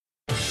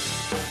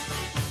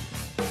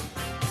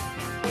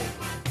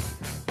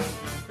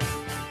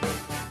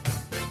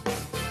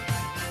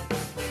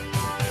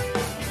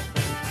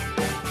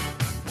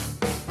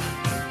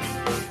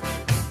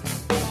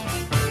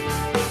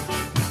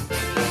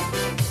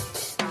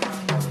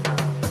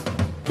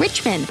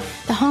Richmond,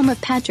 the home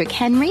of Patrick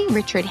Henry,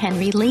 Richard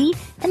Henry Lee,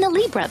 and the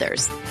Lee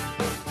brothers.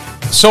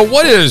 So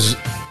what is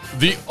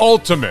the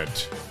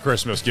ultimate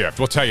Christmas gift?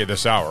 We'll tell you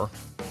this hour.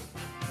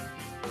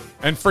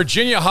 And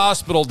Virginia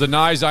Hospital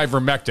denies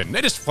ivermectin.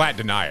 They just flat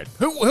deny it.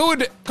 Who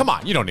would... Come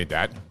on, you don't need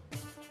that.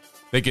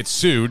 They get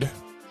sued.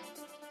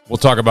 We'll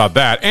talk about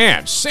that.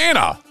 And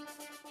Santa,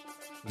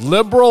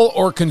 liberal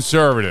or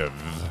conservative?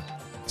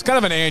 It's kind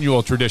of an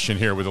annual tradition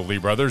here with the Lee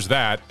brothers.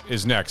 That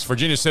is next.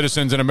 Virginia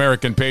Citizens and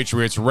American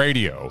Patriots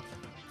Radio,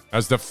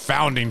 as the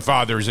founding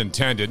fathers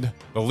intended.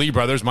 The Lee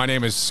brothers. My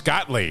name is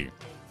Scott Lee.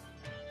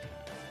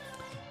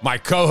 My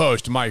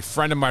co-host, my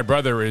friend and my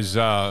brother is...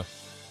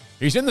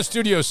 He's in the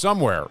studio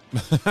somewhere.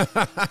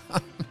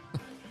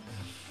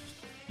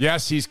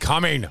 Yes, he's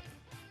coming.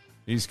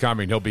 He's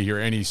coming. He'll be here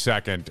any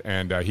second,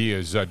 and he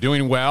is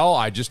doing well.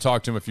 I just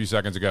talked to him a few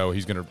seconds ago.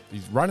 He's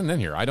running in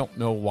here. I don't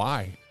know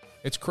why.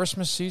 It's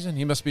Christmas season.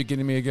 He must be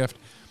getting me a gift.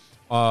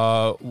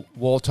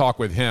 We'll talk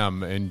with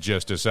him in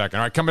just a second.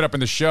 All right, coming up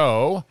in the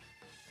show,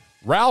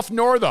 Ralph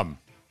Northam,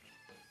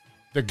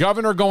 the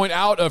governor going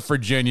out of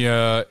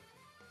Virginia,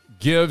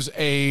 gives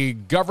a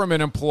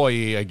government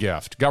employee a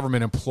gift,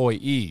 government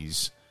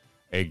employees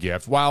a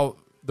gift, while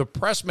the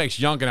press makes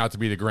Youngkin out to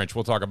be the Grinch.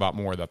 We'll talk about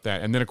more about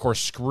that. And then, of course,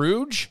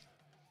 Scrooge,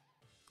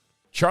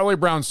 Charlie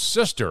Brown's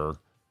sister,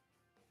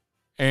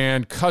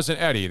 and Cousin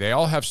Eddie, they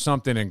all have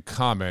something in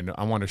common.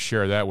 I want to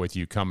share that with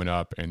you coming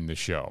up in the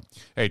show.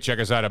 Hey, check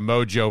us out at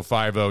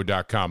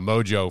mojo50.com,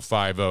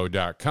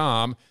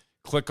 mojo50.com.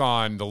 Click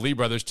on the Lee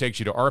Brothers, takes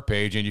you to our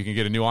page, and you can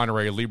get a new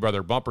honorary Lee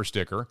Brother bumper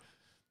sticker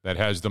that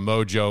has the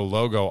Mojo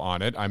logo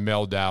on it. I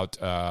mailed out,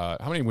 how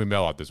many did we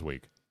mail out this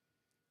week?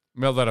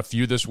 Mailed out a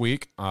few this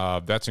week.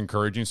 That's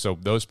encouraging. So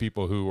those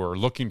people who are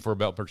looking for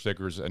bumper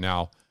stickers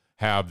now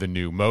have the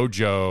new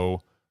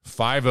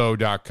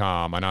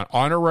Mojo50.com, an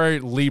honorary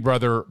Lee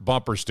Brother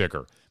bumper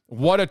sticker.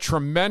 What a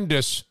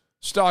tremendous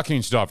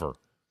stocking stuffer.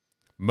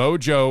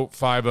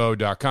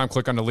 Mojo50.com.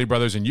 Click on the Lee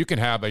Brothers, and you can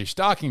have a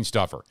stocking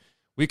stuffer.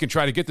 We can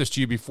try to get this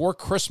to you before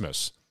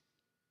Christmas,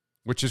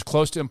 which is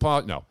close to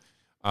impossible. No.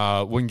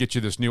 We can get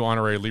you this new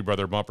honorary Lee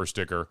Brother bumper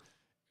sticker,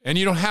 and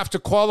you don't have to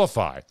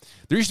qualify.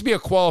 There used to be a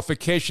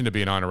qualification to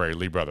be an honorary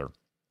Lee Brother,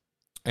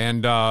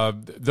 and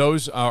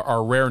those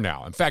are rare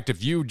now. In fact,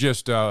 if you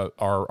just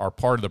are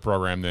part of the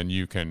program, then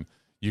you can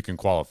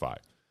qualify.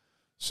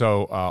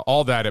 So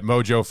all that at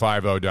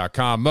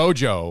mojo50.com,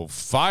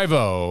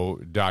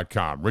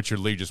 mojo50.com. Richard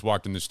Lee just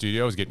walked in the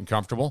studio. He's getting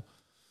comfortable.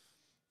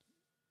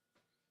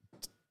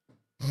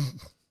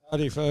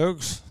 Howdy,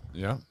 folks.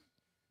 Yeah.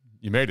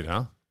 You made it,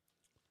 huh?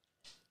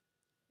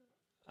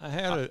 I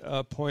had an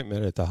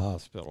appointment at the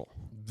hospital.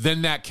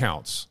 Then that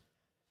counts.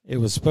 It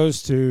was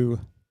supposed to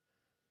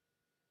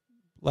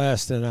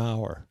last an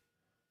hour.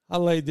 I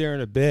laid there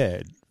in a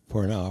bed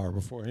for an hour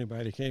before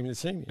anybody came to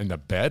see me. In the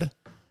bed?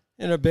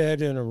 In a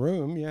bed in a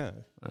room, yeah.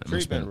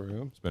 Treatment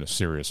room. It's been a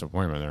serious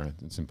appointment there.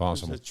 It's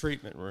impossible. It's a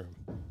treatment room.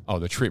 Oh,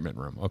 the treatment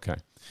room. Okay.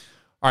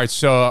 All right,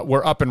 so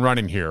we're up and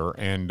running here,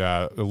 and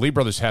the Lee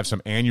Brothers have some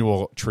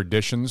annual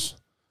traditions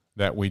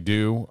that we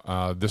do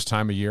this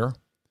time of year.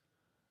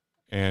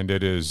 And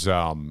it is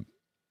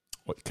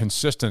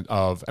consistent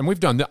of, and we've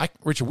done,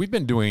 Richard, we've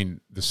been doing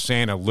the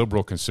Santa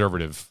liberal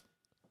conservative.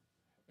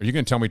 Are you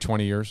going to tell me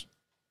 20 years?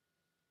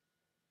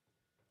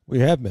 We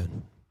have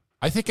been.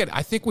 I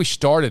think we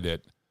started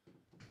it.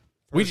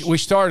 We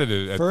started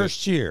it at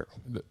first year.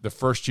 The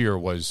first year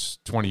was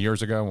 20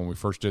 years ago when we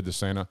first did the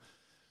Santa.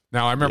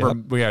 Now, I remember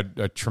we had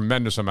a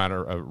tremendous amount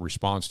of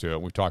response to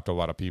it. We talked to a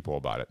lot of people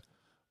about it.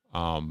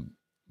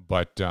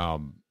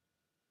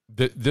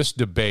 This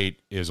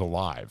debate is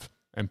alive.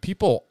 And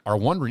people are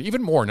wondering,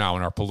 even more now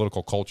in our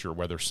political culture,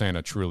 whether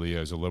Santa truly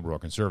is a liberal or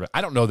conservative. I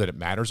don't know that it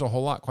matters a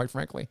whole lot, quite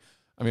frankly.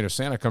 I mean, if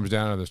Santa comes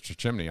down out of this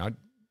chimney,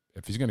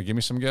 if he's going to give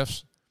me some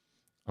gifts,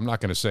 I'm not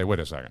going to say,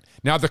 wait a second.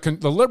 Now,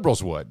 the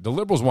liberals would. The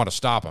liberals want to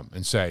stop him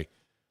and say,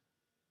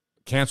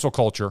 cancel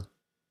culture.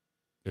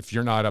 If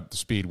you're not up to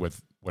speed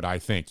with what I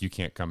think, you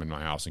can't come in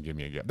my house and give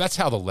me a gift. That's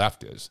how the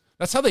left is.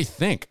 That's how they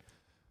think.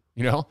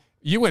 You know?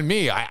 You and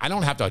me, I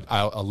don't have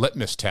a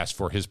litmus test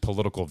for his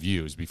political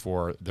views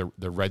before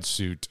the red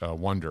suit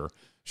wonder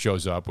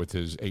shows up with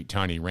his 8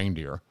 tiny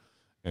reindeer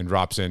and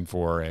drops in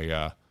for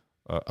a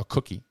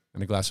cookie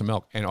and a glass of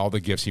milk and all the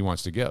gifts he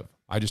wants to give.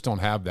 I just don't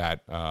have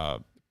that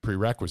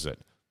prerequisite.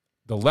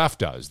 The left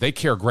does. They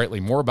care greatly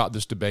more about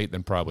this debate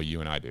than probably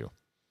you and I do.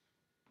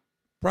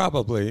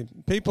 Probably.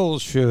 People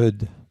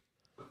should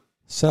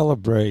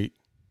celebrate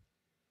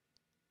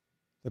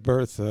the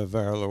birth of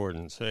our Lord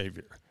and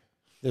Savior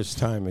this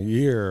time of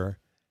year,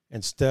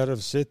 instead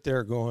of sit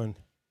there going,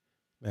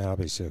 man, I'll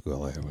be so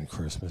glad when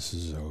Christmas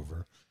is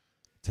over.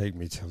 Take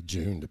me till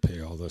June to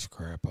pay all this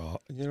crap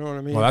off. You know what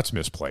I mean? Well, that's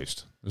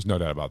misplaced. There's no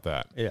doubt about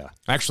that. Yeah.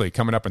 Actually,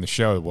 coming up in the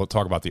show, we'll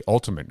talk about the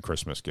ultimate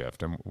Christmas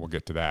gift, and we'll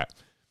get to that.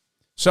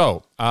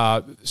 So,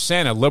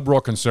 Santa,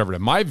 liberal, conservative.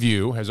 My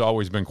view has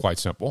always been quite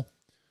simple.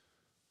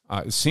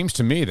 It seems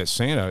to me that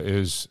Santa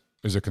is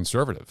a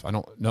conservative.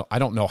 I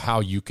don't know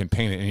how you can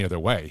paint it any other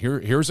way.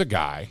 Here's a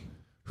guy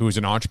who's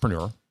an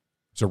entrepreneur,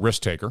 he's a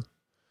risk taker,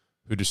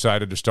 who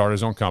decided to start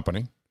his own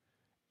company,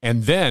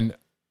 and then,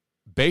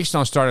 based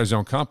on starting his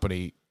own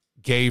company,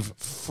 gave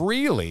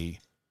freely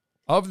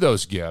of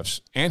those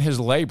gifts and his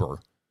labor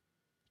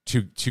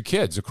to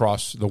kids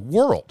across the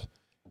world.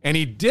 And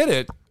he did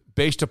it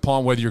based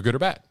upon whether you're good or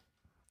bad.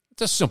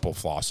 It's a simple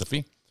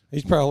philosophy.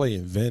 He's probably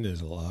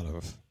invented a lot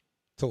of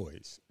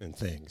toys and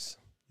things,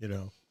 you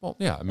know. Well,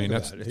 yeah, I mean,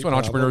 that's what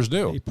entrepreneurs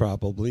do. He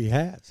probably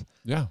has.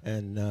 Yeah.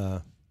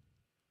 And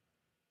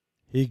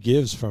he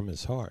gives from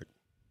his heart.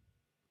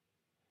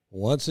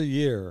 Once a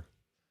year,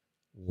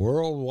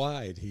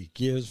 worldwide, he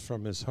gives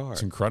from his heart.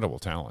 It's incredible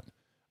talent.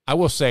 I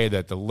will say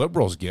that the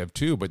liberals give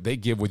too, but they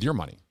give with your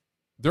money.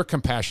 They're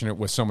compassionate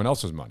with someone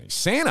else's money.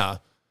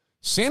 Santa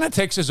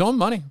takes his own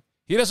money.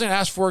 He doesn't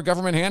ask for a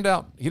government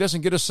handout. He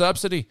doesn't get a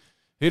subsidy.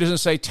 He doesn't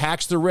say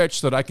tax the rich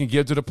so that I can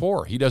give to the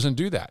poor. He doesn't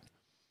do that.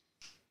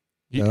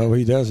 No,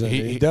 he doesn't.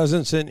 He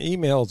doesn't send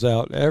emails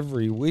out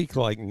every week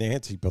like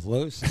Nancy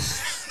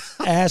Pelosi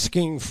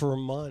asking for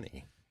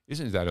money.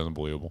 Isn't that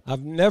unbelievable?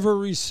 I've never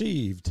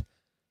received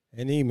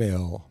an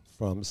email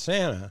from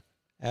Santa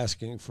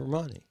asking for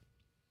money.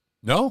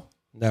 No?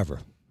 Never.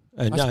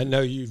 And I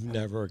know you've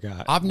never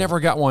got. I've never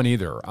got one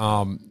either.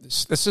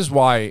 This is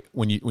why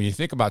when you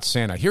think about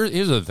Santa,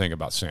 here's the thing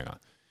about Santa.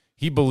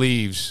 He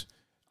believes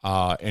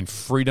in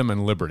freedom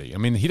and liberty. I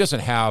mean, he doesn't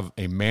have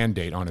a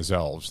mandate on his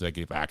elves that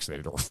get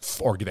vaccinated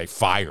or get they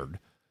fired.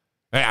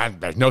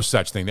 There's no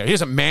such thing there. He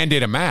doesn't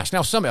mandate a mask.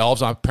 Now, some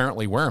elves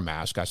apparently wear a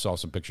mask. I saw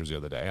some pictures the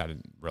other day. I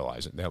didn't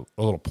realize it. They have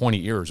little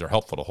pointy ears are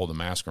helpful to hold a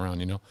mask around,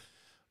 you know.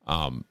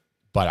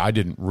 But I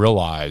didn't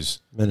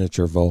realize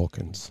miniature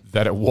Vulcans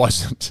that it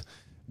wasn't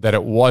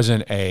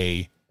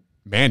a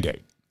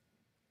mandate.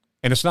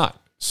 And it's not.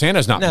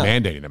 Santa's not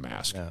mandating a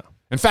mask. No.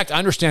 In fact, I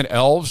understand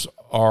elves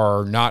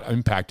are not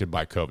impacted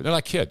by COVID. They're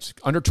like kids.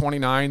 Under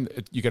 29,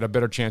 you get a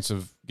better chance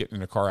of getting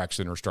in a car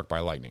accident or struck by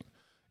lightning.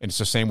 And it's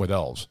the same with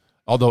elves.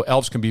 Although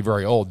elves can be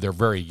very old, they're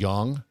very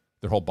young.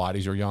 Their whole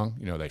bodies are young.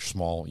 You know, they're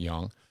small,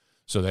 young.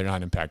 So they're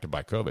not impacted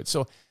by COVID.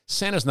 So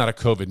Santa's not a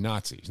COVID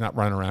Nazi. He's not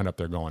running around up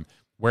there going,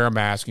 wear a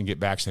mask and get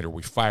vaccinated or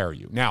we fire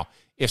you. Now,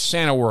 if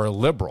Santa were a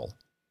liberal,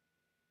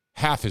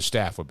 half his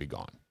staff would be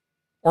gone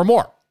or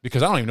more,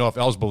 because I don't even know if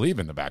elves believe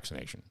in the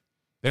vaccination.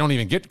 They don't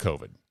even get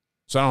COVID.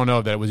 So I don't know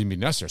if that would even be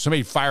necessary.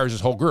 Somebody fires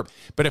his whole group.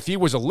 But if he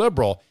was a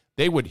liberal,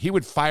 he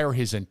would fire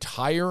his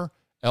entire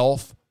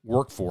elf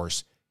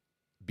workforce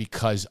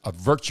because of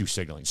virtue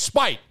signaling.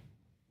 Spite.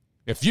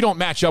 If you don't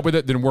match up with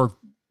it, then we're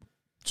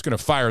just going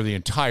to fire the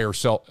entire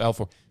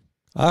elf.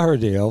 I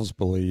heard the elves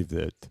believe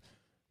that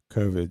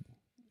COVID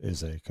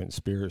is a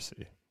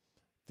conspiracy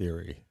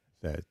theory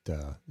that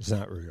is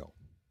not real.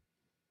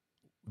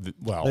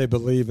 Well, they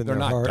believe in their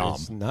heart dumb.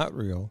 It's not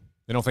real.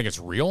 They don't think it's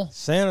real?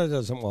 Santa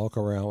doesn't walk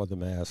around with a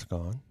mask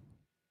on.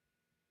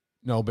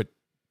 No, but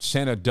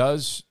Santa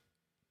does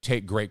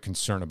take great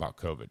concern about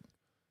COVID.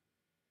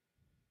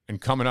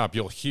 And coming up,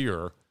 you'll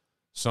hear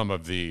some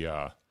of the.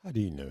 How do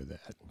you know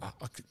that?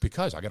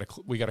 Because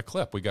we got a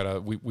clip.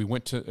 We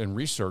went to and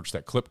researched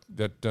that clip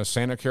that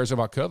Santa cares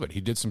about COVID.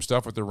 He did some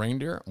stuff with the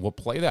reindeer. We'll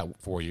play that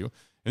for you,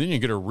 and then you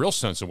get a real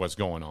sense of what's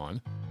going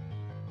on,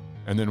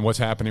 and then what's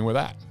happening with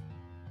that.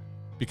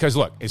 Because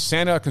look, is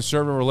Santa a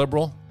conservative or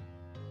liberal?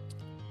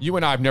 You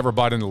and I have never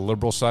bought into the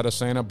liberal side of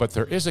Santa, but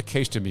there is a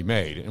case to be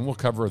made, and we'll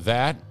cover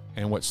that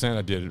and what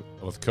Santa did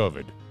with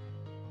COVID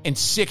in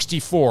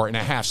 64 and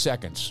a half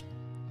seconds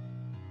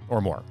or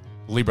more.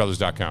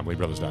 LeeBrothers.com,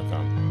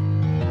 LeeBrothers.com.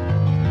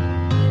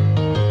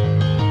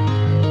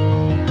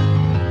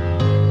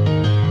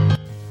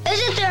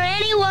 Isn't there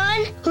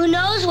anyone who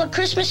knows what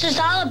Christmas is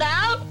all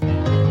about?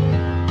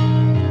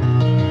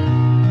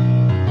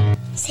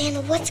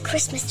 Santa, what's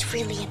Christmas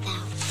really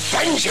about?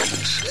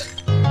 Vengeance!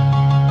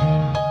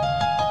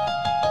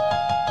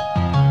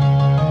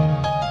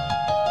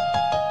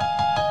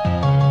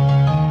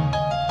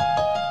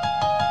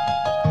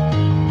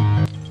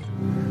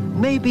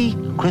 Maybe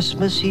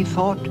Christmas, he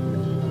thought,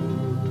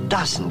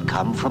 doesn't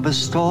come from a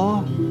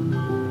store.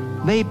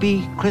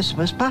 Maybe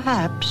Christmas,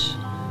 perhaps,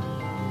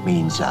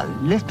 means a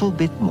little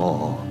bit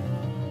more.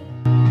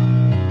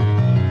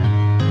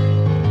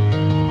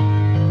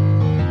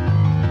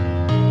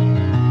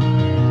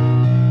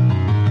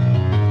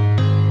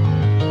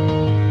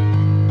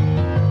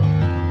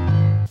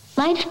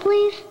 Lights,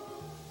 please.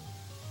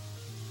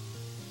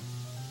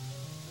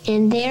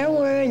 And there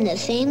were in the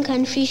same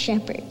country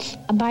shepherds,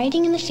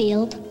 abiding in the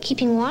field,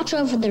 keeping watch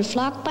over their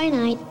flock by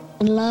night.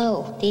 And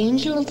lo, the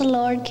angel of the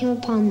Lord came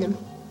upon them.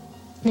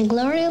 And the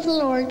glory of the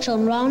Lord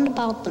shone round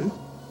about them.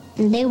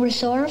 And they were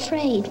sore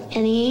afraid.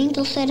 And the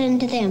angel said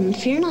unto them,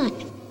 Fear not.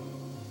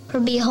 For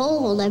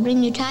behold, I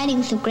bring you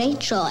tidings of great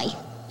joy,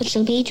 which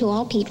shall be to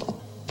all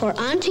people. For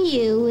unto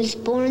you is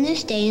born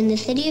this day in the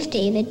city of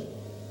David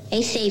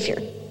a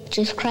Savior, which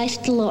is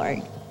Christ the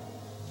Lord.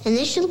 And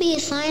this shall be a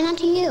sign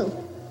unto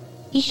you.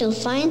 Ye shall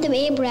find the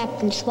babe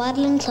wrapped in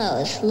swaddling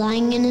clothes,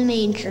 lying in a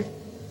manger.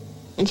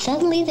 And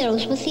suddenly there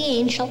was with the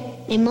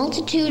angel a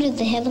multitude of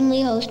the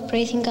heavenly host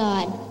praising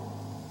God,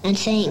 and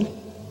saying,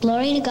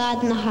 Glory to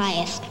God in the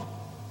highest,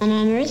 and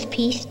on earth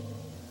peace,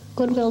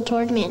 goodwill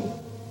toward men.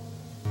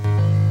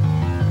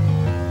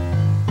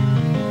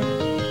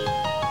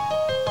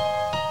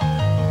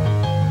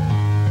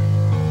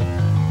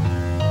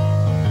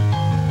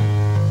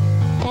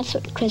 That's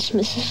what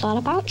Christmas is all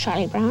about,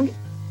 Charlie Brown.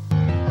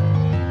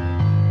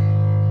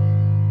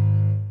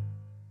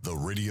 The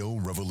Radio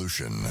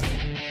Revolution.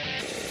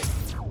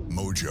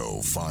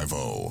 Mojo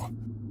 50.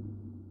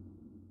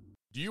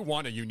 Do you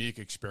want a unique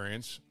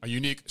experience? A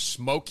unique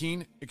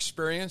smoking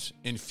experience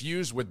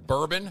infused with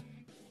bourbon?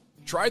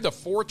 Try the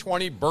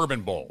 420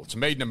 Bourbon Bowl. It's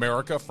made in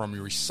America from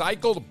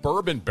recycled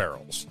bourbon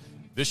barrels.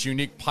 This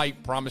unique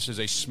pipe promises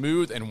a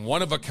smooth and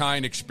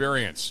one-of-a-kind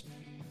experience.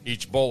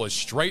 Each bowl is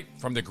straight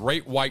from the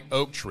great white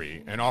oak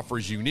tree and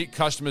offers unique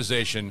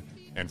customization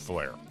and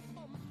flair.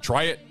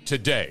 Try it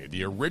today,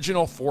 the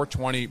original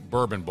 420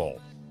 Bourbon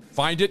Bowl.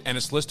 Find it and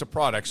its list of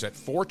products at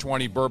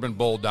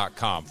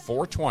 420bourbonbowl.com.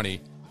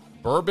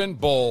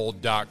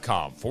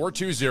 420bourbonbowl.com.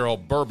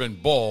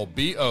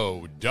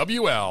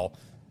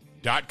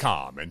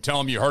 420bourbonbowl.com. And tell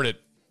them you heard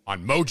it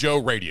on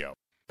Mojo Radio.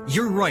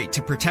 Your right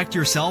to protect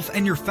yourself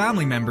and your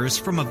family members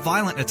from a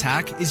violent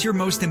attack is your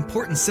most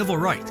important civil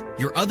right.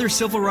 Your other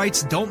civil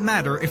rights don't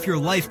matter if your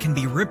life can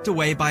be ripped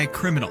away by a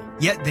criminal.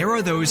 Yet there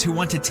are those who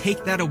want to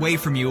take that away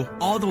from you,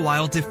 all the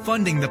while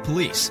defunding the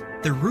police.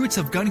 The roots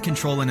of gun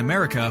control in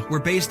America were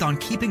based on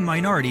keeping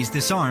minorities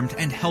disarmed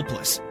and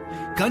helpless.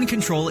 Gun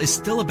control is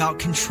still about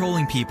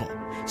controlling people.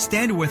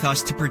 Stand with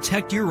us to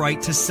protect your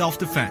right to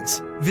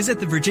self-defense. Visit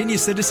the Virginia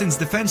Citizens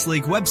Defense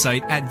League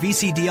website at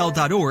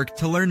vcdl.org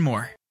to learn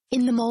more.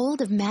 In the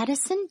mold of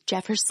Madison,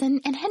 Jefferson,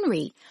 and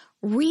Henry,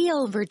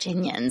 real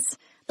Virginians,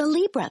 the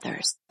Lee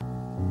brothers.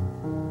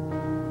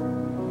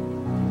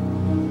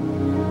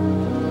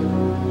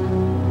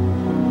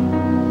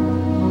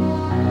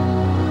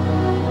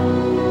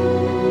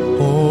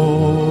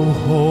 Oh,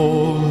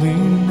 holy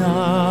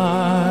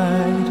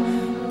night,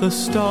 the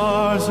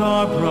stars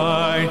are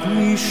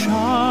brightly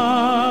shining.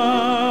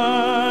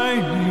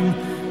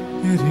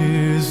 It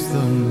is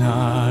the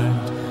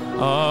night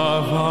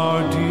of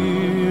our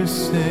dear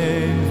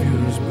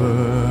Savior's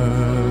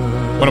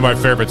birth. One of my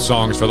favorite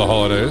songs for the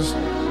holidays.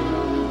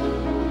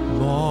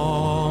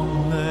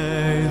 Long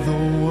lay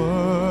the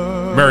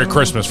world. Merry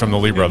Christmas from the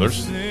Lee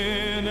brothers.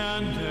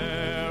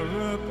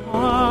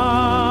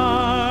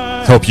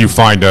 Hope you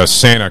find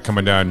Santa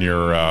coming down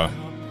your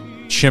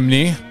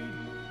chimney,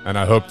 and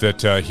I hope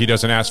that he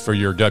doesn't ask for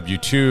your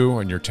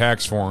W-2 and your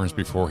tax forms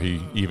before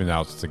he even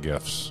outs the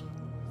gifts.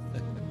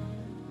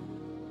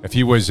 If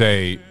he was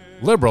a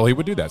liberal, he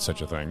would do that,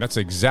 such a thing. That's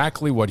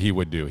exactly what he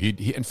would do.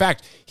 He in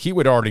fact, he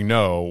would already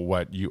know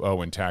what you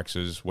owe in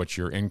taxes, what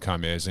your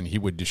income is, and he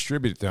would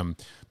distribute them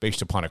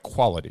based upon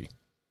equality.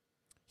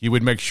 He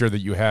would make sure that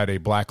you had a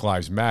Black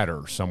Lives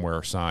Matter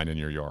somewhere sign in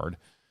your yard.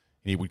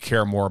 He would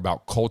care more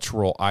about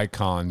cultural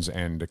icons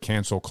and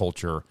cancel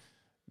culture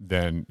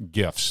than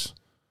gifts.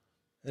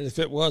 And if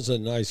it was a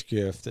nice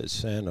gift that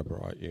Santa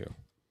brought you,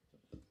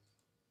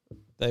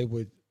 they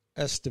would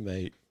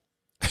estimate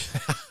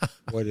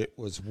what it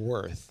was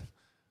worth.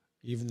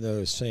 Even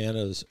though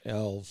Santa's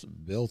elves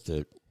built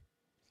it,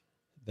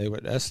 they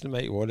would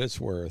estimate what it's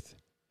worth,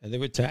 and they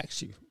would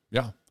tax you.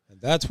 Yeah.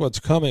 And that's what's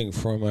coming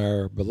from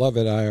our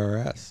beloved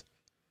IRS.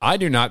 I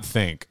do not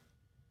think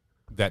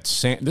that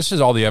this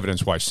is all the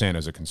evidence why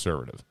Santa's a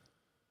conservative.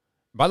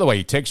 By the way,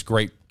 he takes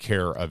great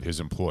care of his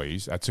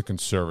employees. That's a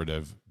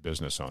conservative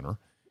business owner.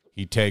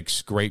 He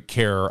takes great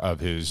care of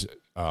his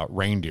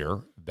reindeer.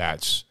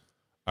 That's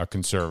a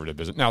conservative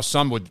business. Now,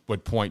 some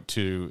would point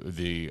to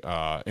the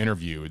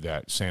interview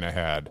that Santa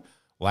had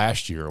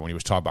last year when he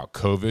was talking about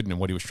COVID and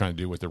what he was trying to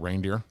do with the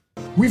reindeer.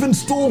 We've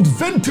installed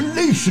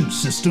ventilation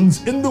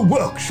systems in the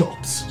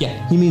workshops.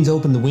 Yeah, he means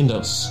open the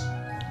windows.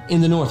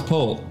 In the North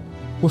Pole.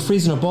 We're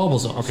freezing our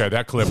baubles off. Okay,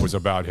 that clip was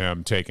about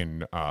him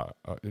taking,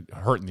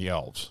 hurting the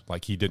elves.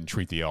 Like he didn't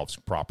treat the elves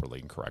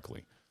properly and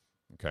correctly.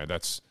 Okay,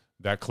 that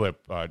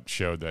clip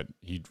showed that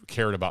he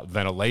cared about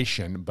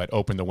ventilation, but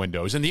opened the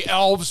windows. And the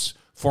elves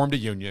formed a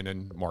union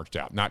and marched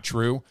out. Not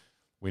true.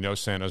 We know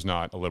Santa's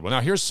not a liberal. Now,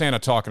 here's Santa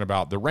talking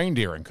about the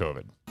reindeer and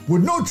COVID. We're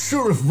not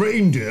sure if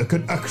reindeer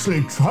can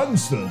actually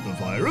transfer the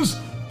virus,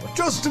 but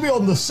just to be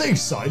on the safe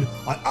side,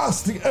 I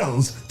asked the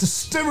elves to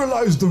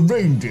sterilize the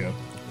reindeer.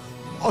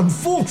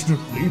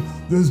 Unfortunately,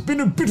 there's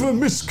been a bit of a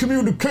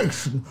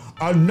miscommunication,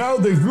 and now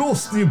they've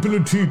lost the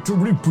ability to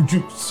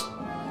reproduce.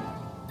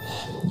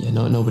 Yeah,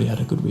 nobody had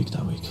a good week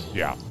that week.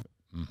 Yeah.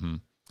 Mm-hmm.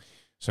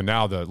 So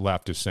now the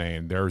left is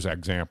saying there's an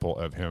example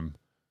of him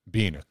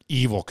being an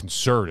evil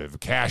conservative,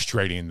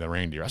 castrating the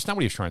reindeer. That's not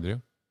what he was trying to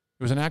do.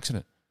 It was an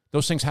accident.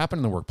 Those things happen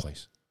in the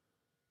workplace.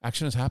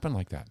 Accidents happen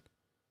like that.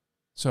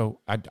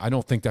 So I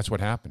don't think that's what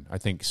happened. I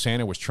think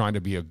Santa was trying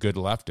to be a good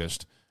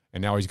leftist,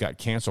 and now he's got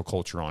cancel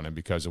culture on him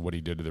because of what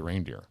he did to the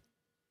reindeer.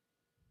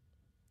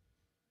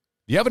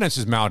 The evidence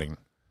is mounting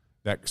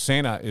that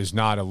Santa is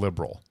not a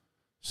liberal.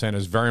 Santa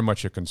is very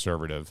much a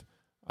conservative,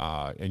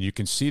 and you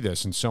can see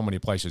this in so many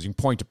places. You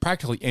can point to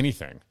practically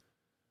anything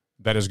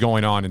that is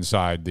going on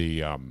inside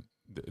the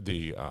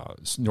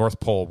North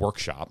Pole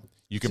workshop.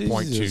 You can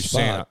point to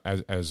Santa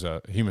as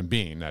a human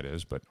being, that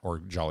is, or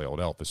jolly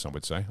old elf, as some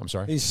would say. I'm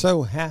sorry. He's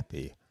so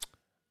happy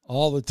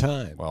all the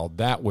time. Well,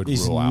 that would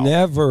rule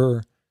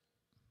out.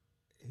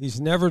 He's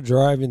never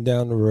driving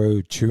down the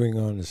road chewing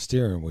on the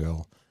steering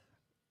wheel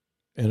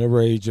in a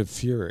rage of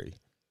fury.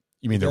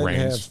 You mean the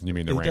reins? You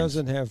mean the reins? He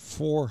doesn't have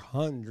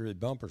 400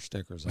 bumper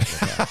stickers on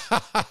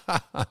the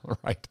back.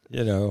 Right.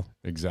 You know.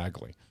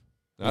 Exactly.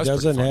 He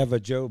doesn't have a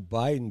Joe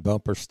Biden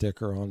bumper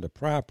sticker on the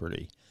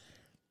property.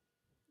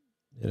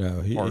 You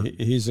know,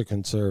 he's a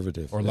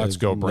conservative. Or let's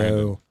go,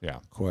 Brandon.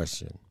 No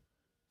question.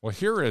 Well,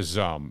 here's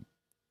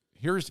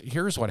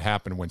what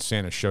happened when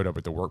Santa showed up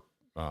at the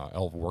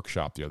elf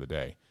workshop the other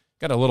day.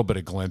 Got a little bit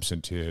of glimpse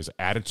into his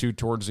attitude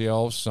towards the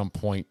elves. Some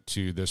point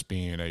to this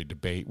being a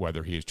debate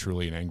whether he is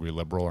truly an angry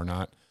liberal or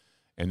not.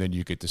 And then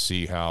you get to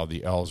see how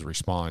the elves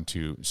respond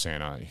to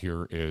Santa.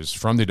 Here is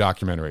from the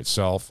documentary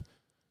itself,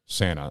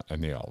 Santa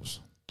and the Elves.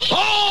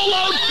 All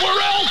out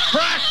for elf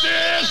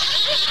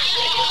practice!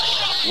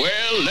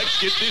 Well, let's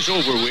get this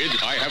over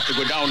with. I have to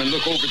go down and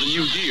look over the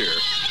new gear.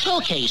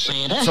 Okay,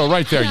 Santa. So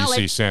right there you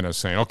see Santa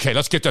saying, okay,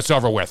 let's get this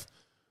over with.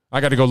 I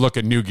got to go look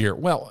at new gear.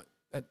 Well,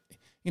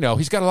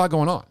 he's got a lot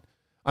going on.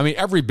 I mean,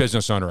 every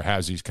business owner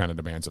has these kind of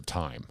demands of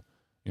time.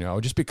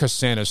 Just because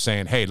Santa's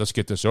saying, hey, let's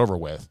get this over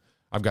with,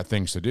 I've got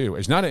things to do,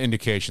 is not an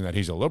indication that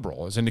he's a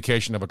liberal. It's an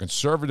indication of a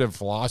conservative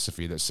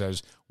philosophy that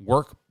says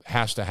work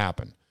has to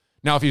happen.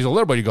 Now, if he's a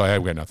liberal, you go, hey,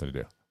 we got nothing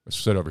to do. Let's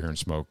sit over here and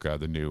smoke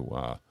the new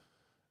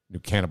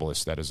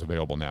cannabis that is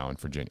available now in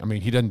Virginia. I mean,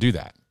 he doesn't do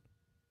that,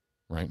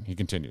 right? He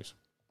continues.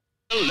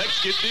 Well,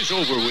 let's get this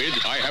over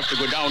with. I have to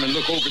go down and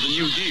look over the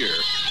new gear.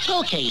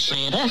 Okay,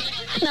 Santa.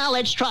 Now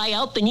let's try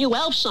out the new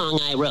elf song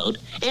I wrote.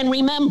 And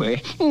remember,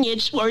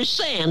 it's for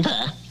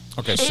Santa.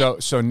 Okay,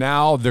 so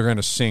now they're going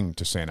to sing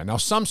to Santa. Now,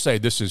 some say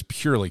this is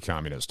purely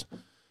communist.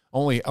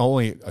 Only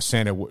a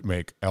Santa would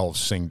make elves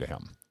sing to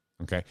him.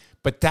 Okay,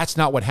 but that's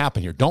not what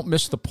happened here. Don't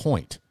miss the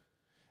point.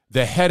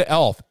 The head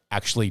elf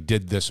actually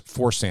did this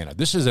for Santa.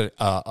 This is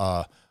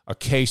a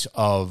case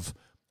of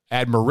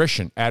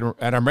adoration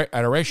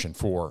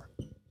for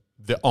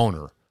the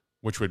owner,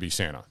 which would be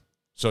Santa.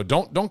 So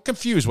don't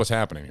confuse what's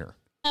happening here.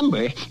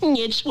 Remember,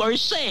 it's for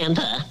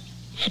Santa.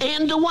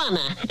 And the one,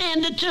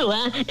 and the two,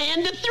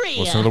 and the three.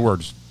 Listen to the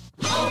words.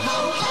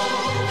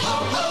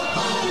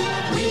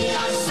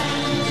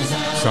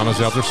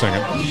 Santa's elves are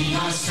singing.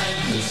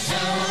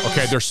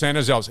 Okay, they're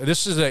Santa's elves.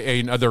 This is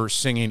another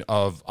singing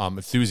of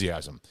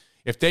enthusiasm.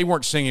 If they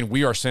weren't singing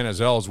 "We Are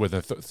Santa's Elves" with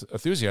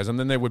enthusiasm,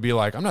 then they would be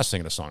like, "I'm not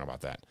singing a song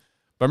about that."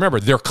 But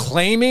remember, they're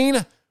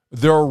claiming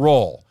their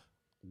role.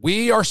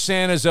 We are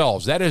Santa's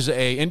elves. That is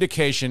an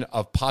indication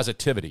of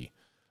positivity.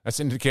 That's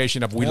an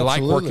indication of we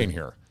like working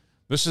here.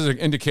 This is an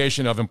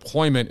indication of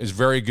employment is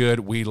very good.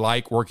 We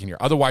like working here.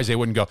 Otherwise, they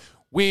wouldn't go,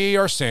 we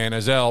are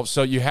Santa's elves.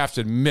 So you have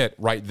to admit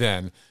right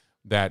then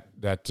that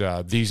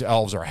these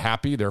elves are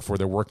happy. Therefore,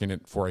 they're working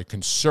for a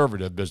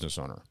conservative business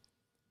owner.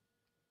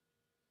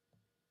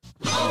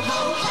 Ho,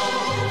 ho,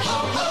 ho,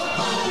 ho, ho,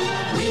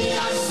 ho. We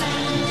are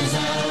Santa's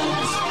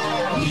elves.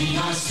 We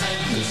are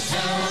Santa's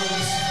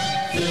elves.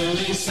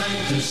 Filling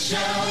Santa's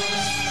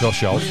shelves. Fill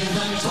shelves. With a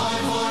toy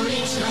for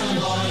each little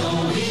boy.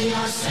 Oh, we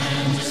are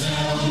Santa's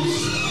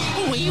elves.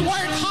 We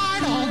work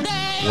hard all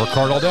day. Work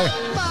hard all day.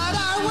 But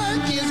our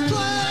work is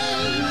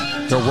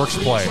play. Their work's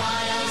play.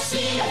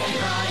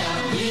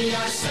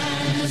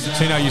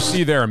 See, now you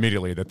see there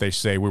immediately that they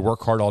say we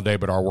work hard all day,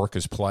 but our work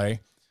is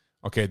play.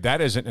 Okay, that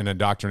isn't an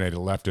indoctrinated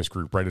leftist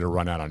group ready to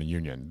run out on a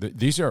union.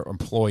 These are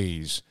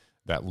employees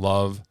that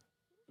love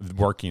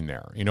working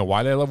there. You know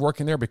why they love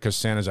working there? Because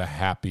Santa's a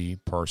happy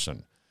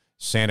person.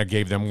 Santa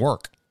gave them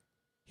work.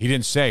 He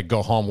didn't say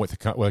go home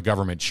with a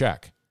government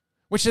check,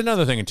 which is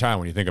another thing in Thailand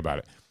when you think about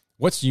it.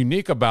 What's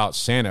unique about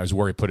Santa is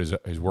where he put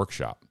his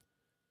workshop.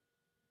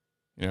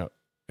 You know,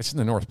 it's in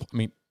the North Pole. I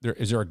mean,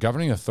 is there a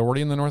governing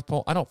authority in the North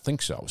Pole? I don't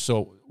think so.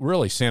 So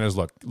really, Santa's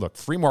look,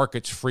 free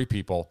markets, free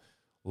people.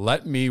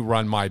 Let me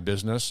run my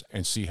business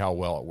and see how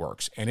well it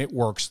works. And it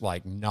works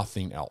like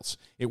nothing else.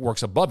 It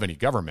works above any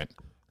government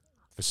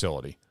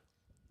facility.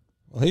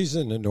 Well, he's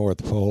in the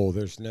North Pole.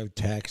 There's no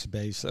tax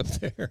base up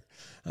there.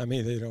 I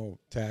mean, they don't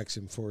tax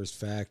him for his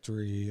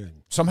factory.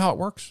 And somehow it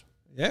works.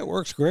 Yeah, it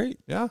works great.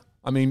 Yeah.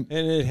 I mean.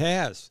 And it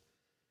has.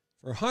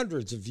 For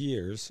hundreds of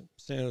years,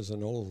 Santa's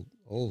an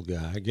old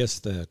guy. I guess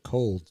the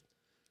cold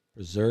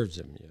preserves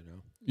him, you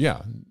know.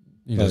 Yeah.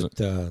 But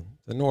the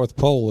North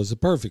Pole is a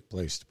perfect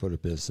place to put a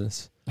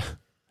business.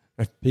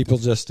 People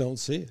just don't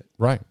see it.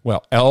 Right.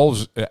 Well,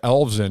 elves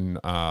and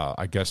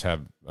I guess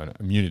have an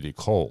immunity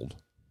cold,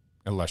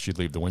 unless you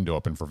leave the window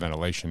open for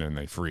ventilation and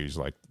they freeze,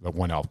 like the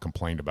one elf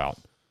complained about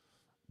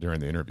during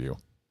the interview.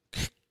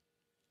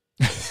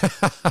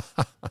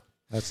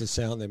 That's the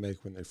sound they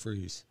make when they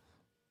freeze.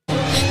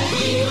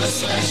 We've a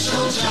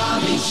special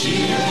job each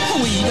year.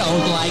 We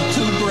don't like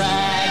to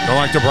brag. Don't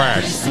like to brag.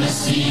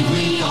 Christmas Eve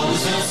we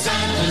always have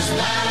Santa's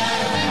back.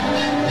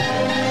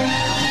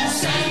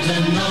 Santa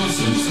knows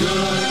who's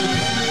good.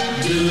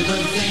 Do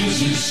the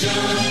things you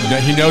should. Now,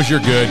 he knows you're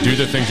good. Do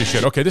the things you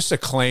should. Okay, this is a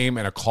claim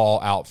and a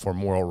call out for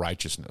moral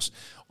righteousness.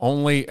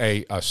 Only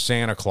a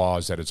Santa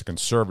Claus that is a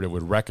conservative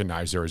would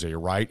recognize there is a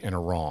right and a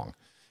wrong.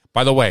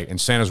 By the way, in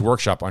Santa's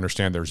workshop, I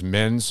understand there's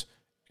men's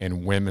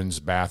and women's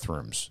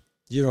bathrooms.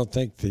 You don't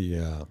think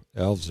the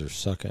elves are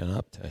sucking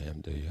up to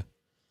him, do you?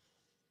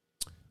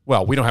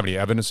 Well, we don't have any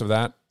evidence of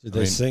that. Did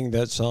they sing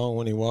that song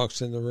when he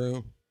walks in the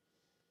room?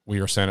 We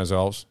are Santa's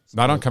elves.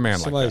 Not on command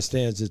like that. Somebody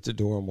stands at the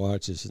door and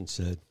watches and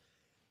said,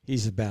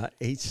 he's about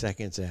 8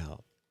 seconds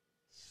out.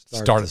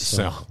 Start the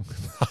song.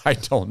 I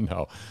don't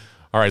know.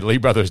 All right,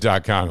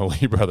 LeeBrothers.com,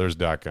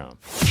 LeeBrothers.com.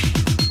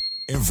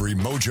 Every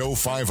Mojo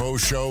 50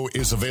 show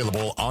is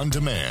available on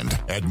demand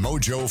at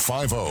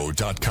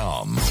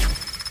Mojo50.com.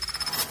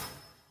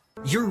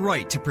 Your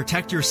right to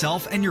protect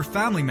yourself and your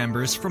family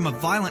members from a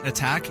violent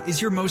attack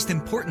is your most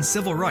important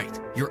civil right.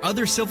 Your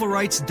other civil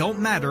rights don't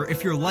matter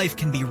if your life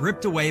can be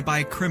ripped away by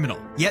a criminal.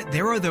 Yet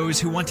there are those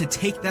who want to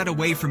take that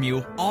away from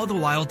you, all the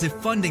while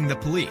defunding the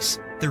police.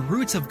 The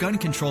roots of gun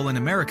control in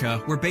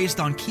America were based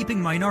on keeping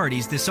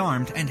minorities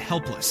disarmed and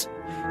helpless.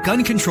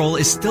 Gun control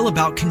is still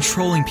about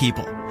controlling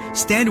people.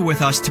 Stand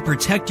with us to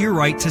protect your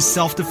right to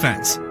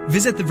self-defense.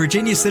 Visit the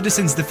Virginia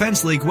Citizens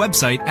Defense League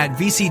website at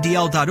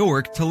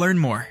vcdl.org to learn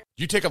more.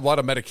 Do you take a lot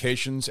of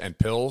medications and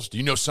pills? Do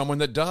you know someone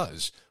that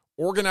does?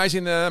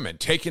 Organizing them and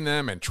taking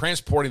them and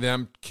transporting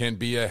them can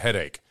be a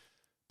headache,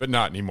 but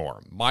not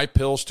anymore. My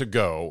Pills to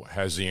Go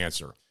has the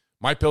answer.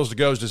 My Pills to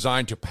Go is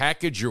designed to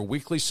package your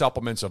weekly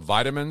supplements of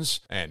vitamins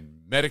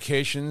and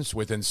medications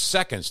within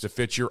seconds to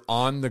fit your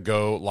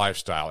on-the-go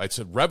lifestyle. It's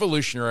a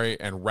revolutionary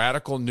and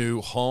radical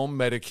new home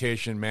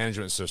medication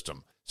management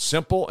system.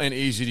 Simple and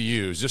easy to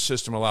use, this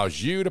system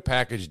allows you to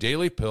package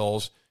daily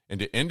pills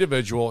into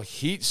individual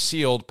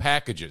heat-sealed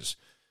packages.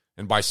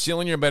 And by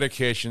sealing your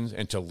medications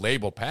into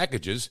labeled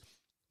packages,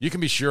 you can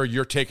be sure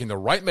you're taking the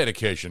right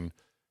medication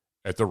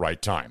at the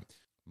right time.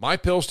 My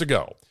Pills to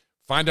Go.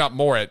 Find out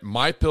more at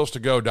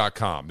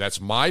mypillstogo.com. That's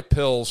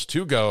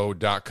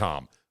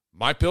mypillstogo.com.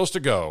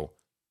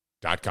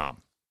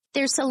 mypillstogo.com.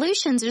 Their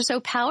solutions are so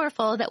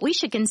powerful that we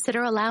should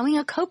consider allowing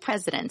a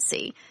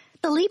co-presidency.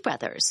 The Lee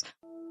brothers.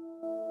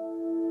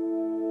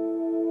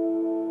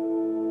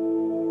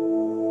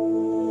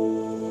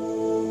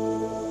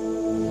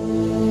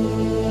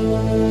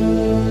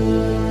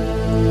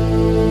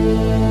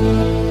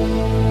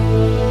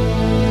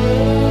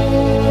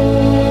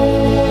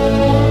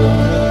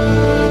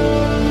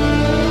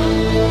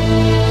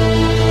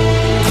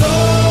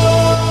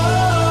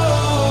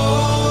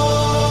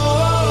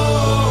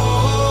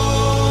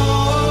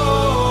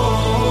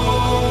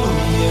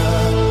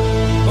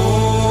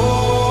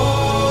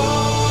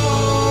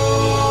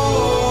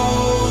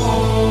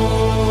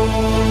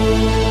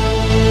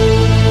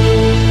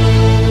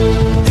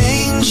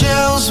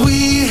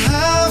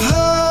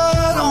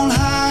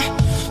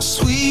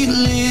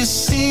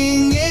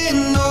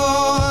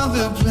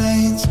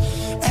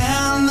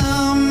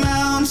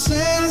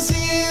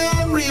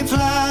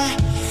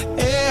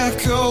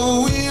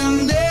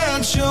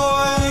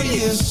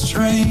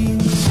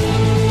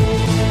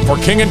 For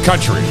King and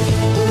Country.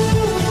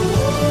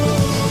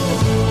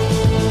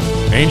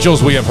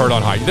 Angels we have heard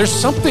on high. There's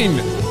something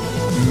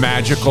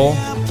magical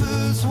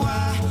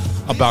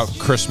about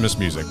Christmas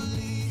music.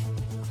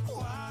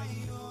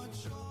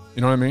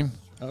 You know what I mean?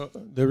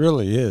 There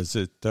really is.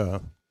 It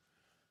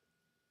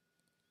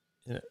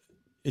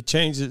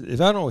changes.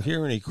 If I don't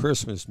hear any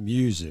Christmas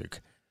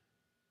music,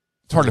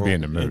 it's hard to be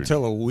in the mood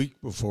until a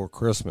week before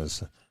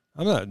Christmas.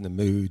 I'm not in the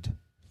mood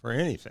for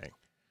anything.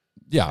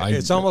 Yeah,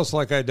 it's almost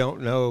like I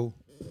don't know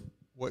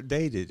what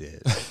date it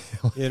is.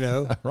 You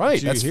know,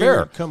 right? That's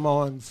fair. It come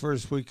on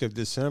first week of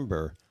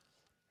December.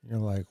 You're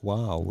like,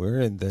 wow, we're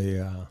in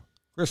the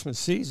Christmas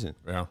season.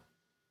 Yeah.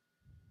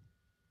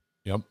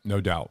 Yep,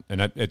 no doubt.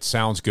 And it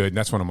sounds good. And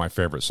that's one of my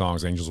favorite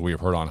songs, Angels We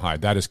Have Heard on High.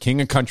 That is King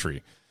and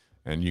Country.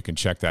 And you can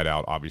check that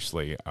out,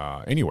 obviously,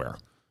 anywhere.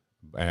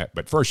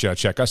 But first,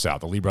 check us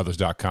out,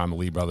 theleebrothers.com,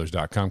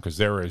 theleebrothers.com, because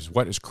there is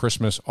What is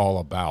Christmas All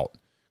About?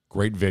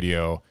 Great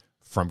video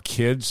from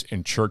kids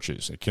in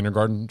churches at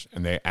kindergartens,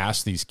 and they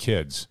ask these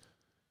kids,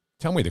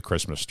 tell me the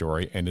Christmas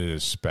story, and it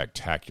is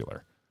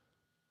spectacular.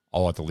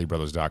 All at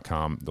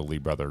theleebrothers.com,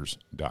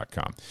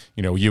 theleebrothers.com.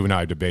 You know, you and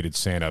I debated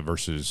Santa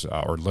versus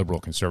or liberal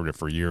conservative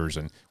for years,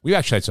 and we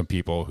actually had some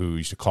people who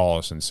used to call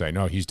us and say,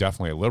 no, he's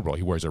definitely a liberal.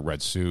 He wears a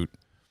red suit,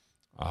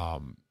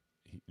 and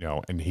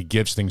he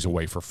gives things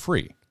away for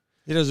free.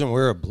 He doesn't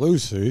wear a blue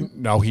suit.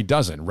 No, he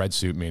doesn't. Red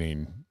suit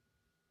meaning,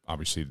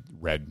 obviously,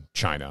 red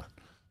China,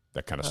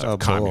 that kind of stuff,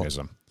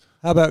 communism.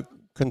 How about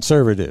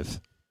conservative?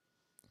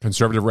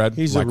 Conservative red?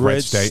 He's like a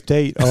red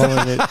state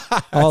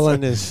all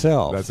in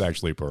itself. That's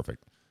actually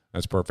perfect.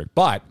 That's perfect.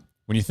 But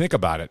when you think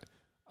about it,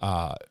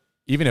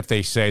 even if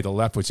they say, the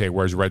left would say,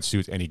 wears red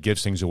suits and he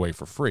gives things away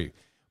for free.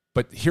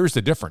 But here's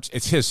the difference.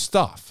 It's his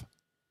stuff.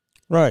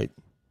 Right.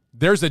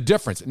 There's a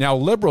difference. Now,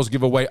 liberals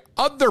give away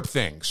other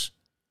things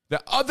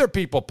that other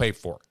people pay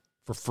for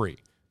free.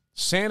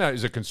 Santa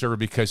is a conservative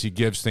because he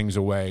gives things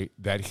away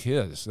that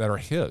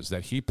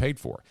he paid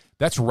for.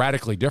 That's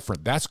radically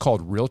different. That's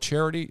called real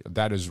charity.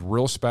 That is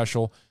real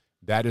special.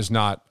 That is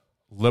not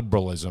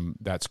liberalism.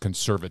 That's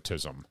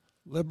conservatism.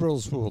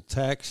 Liberals will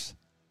tax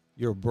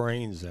your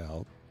brains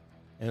out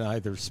and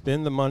either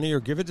spend the money or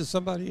give it to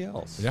somebody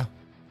else. Yeah.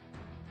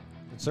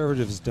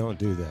 Conservatives don't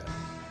do that.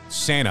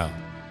 Santa,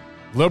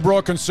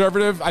 liberal,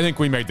 conservative, I think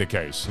we made the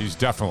case. He's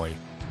definitely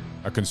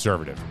a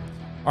conservative.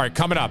 All right,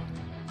 coming up.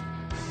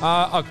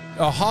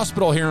 A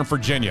hospital here in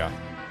Virginia,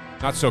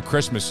 not so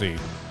Christmassy,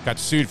 got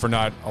sued for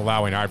not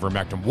allowing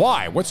ivermectin.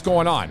 Why? What's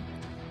going on?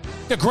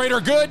 The greater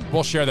good?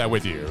 We'll share that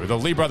with you.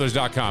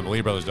 TheLeeBrothers.com.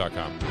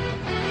 TheLeeBrothers.com.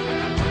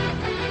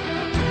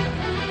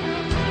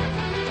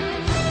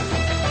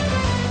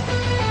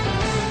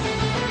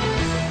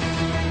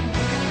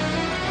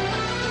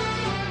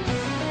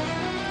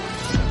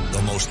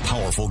 The most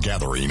powerful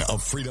gathering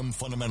of freedom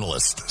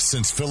fundamentalists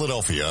since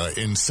Philadelphia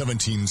in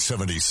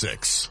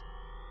 1776.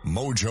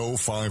 Mojo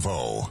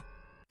 50.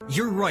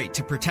 Your right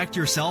to protect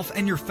yourself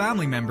and your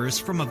family members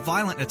from a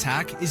violent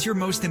attack is your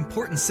most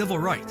important civil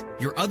right.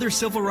 Your other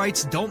civil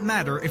rights don't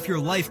matter if your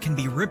life can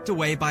be ripped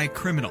away by a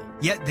criminal.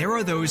 Yet there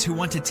are those who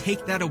want to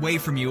take that away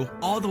from you,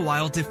 all the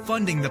while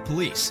defunding the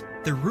police.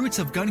 The roots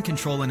of gun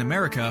control in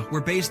America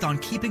were based on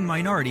keeping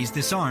minorities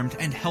disarmed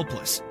and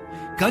helpless.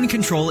 Gun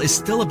control is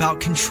still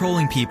about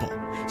controlling people.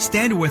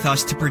 Stand with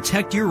us to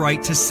protect your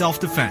right to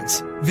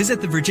self-defense.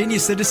 Visit the Virginia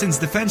Citizens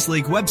Defense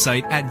League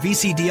website at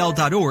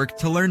vcdl.org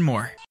to learn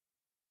more.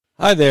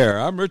 Hi there,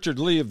 I'm Richard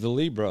Lee of the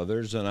Lee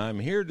Brothers, and I'm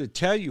here to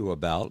tell you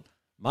about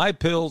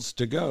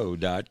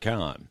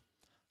mypillstogo.com.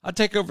 I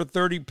take over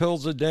 30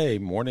 pills a day,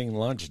 morning,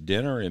 lunch,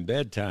 dinner, and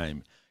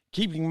bedtime.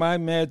 Keeping my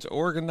meds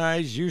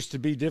organized used to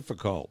be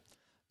difficult.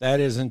 That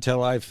is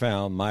until I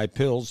found My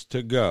Pills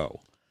to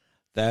Go.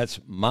 That's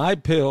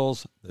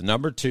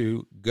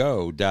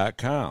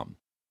mypills2go.com.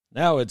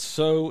 Now it's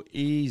so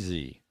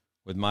easy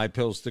with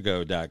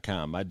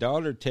mypillstogo.com. My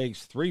daughter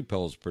takes 3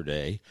 pills per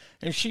day,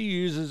 and she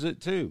uses it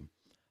too.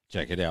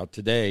 Check it out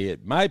today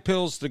at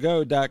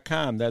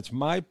mypillstogo.com. That's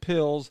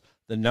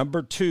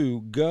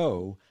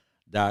mypills2go.com.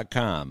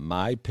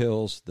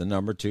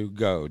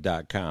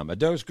 mypills2go.com. A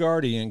Dose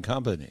Guardian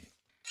company.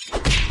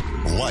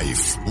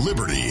 Life,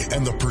 liberty,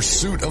 and the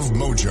pursuit of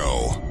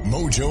mojo.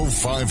 Mojo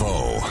 50.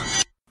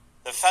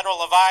 The Federal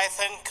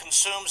Leviathan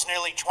consumes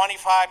nearly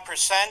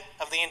 25%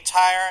 of the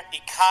entire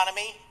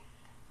economy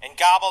and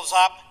gobbles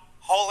up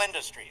whole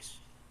industries.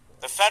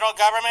 The federal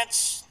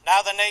government's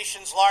now the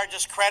nation's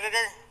largest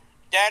creditor,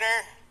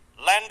 debtor,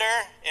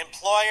 lender,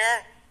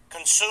 employer,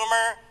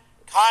 consumer,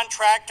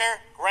 contractor,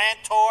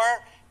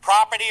 grantor,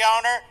 property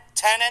owner,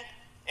 tenant,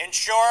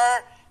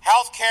 insurer,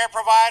 healthcare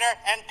provider,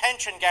 and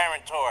pension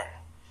guarantor.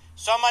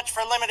 So much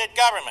for limited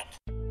government.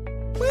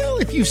 Well,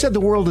 if you said the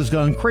world has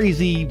gone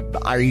crazy,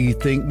 I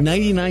think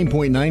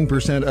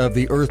 99.9% of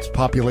the Earth's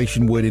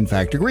population would in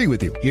fact agree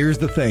with you. Here's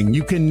the thing.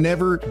 You can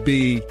never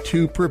be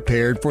too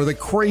prepared for the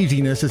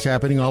craziness that's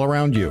happening all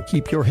around you.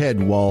 Keep your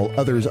head while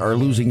others are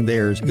losing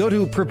theirs. Go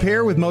to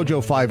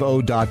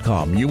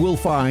preparewithmojo50.com. You will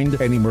find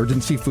an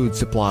emergency food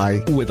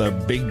supply with a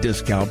big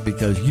discount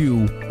because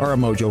you are a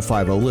Mojo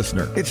 50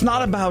 listener. It's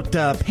not about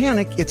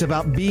panic. It's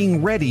about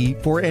being ready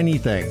for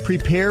anything.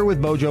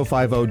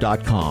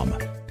 Preparewithmojo50.com.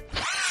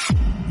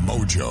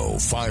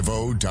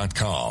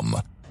 Mojo50.com.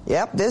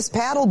 Yep, this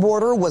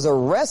paddleboarder was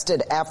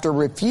arrested after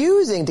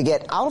refusing to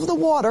get out of the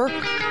water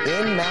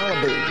in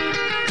Malibu.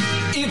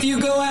 If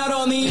you go out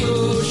on the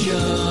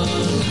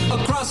ocean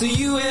across the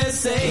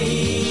USA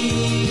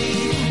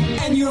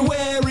and you're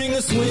wearing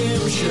a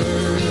swim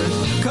shirt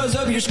because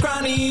of your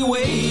scrawny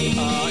waist,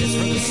 it's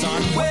from the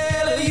sun.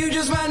 Well, you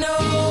just might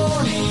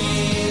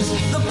notice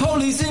the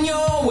police in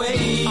your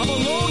way. I'm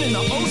alone in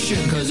the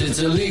ocean because it's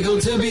illegal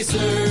to be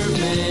served,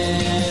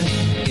 man,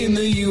 in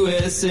the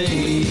USA.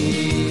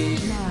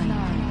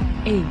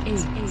 9,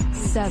 8,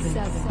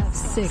 7,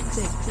 6,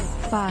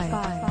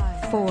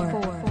 5,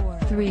 4,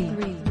 3,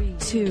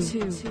 2,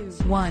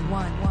 1,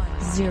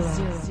 0.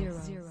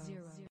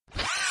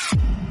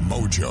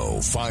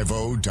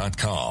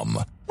 Mojo50.com.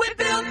 We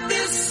built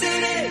this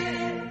city.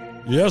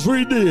 Yes,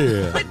 we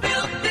did. We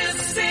built this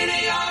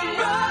city on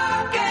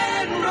rock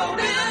and roll.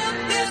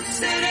 Built this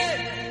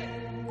city.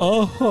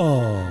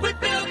 Uh-huh. We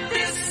built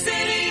this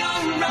city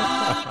on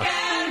rock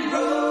and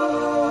roll.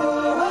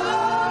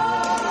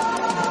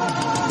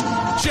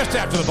 Just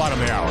after the bottom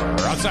of the hour,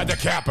 outside the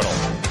capital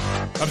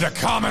of the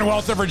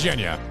Commonwealth of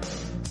Virginia.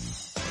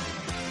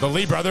 The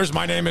Lee Brothers,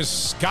 my name is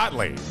Scott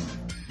Lee.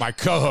 My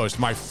co-host,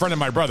 my friend and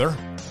my brother.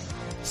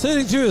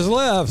 Sitting to his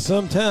left,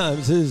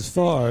 sometimes his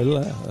far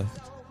left,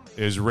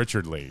 is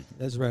Richard Lee.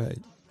 That's right.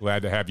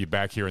 Glad to have you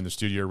back here in the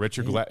studio,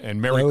 Richard. And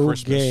Merry no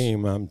Christmas.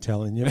 Game, I'm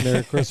telling you.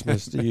 Merry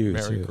Christmas to you.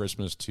 Merry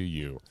Christmas to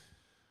you.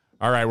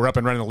 All right, we're up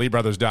and running.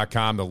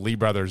 TheLeeBrothers.com,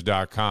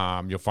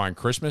 TheLeeBrothers.com. You'll find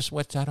Christmas.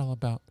 What's that all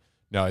about?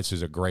 No, this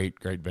is a great,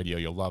 great video.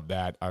 You'll love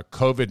that.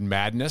 COVID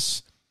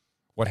madness.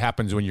 What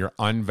happens when you're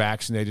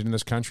unvaccinated in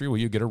this country? Well,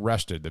 you get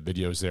arrested. The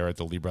video's there at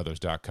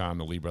TheLeeBrothers.com,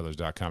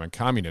 TheLeeBrothers.com, and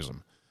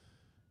communism.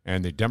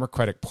 And the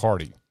Democratic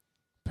Party.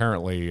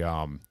 Apparently,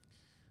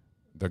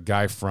 the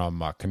guy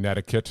from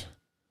Connecticut,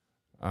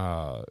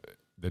 the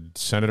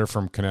senator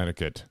from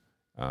Connecticut,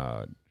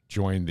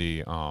 joined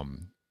the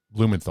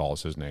Blumenthal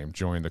is his name,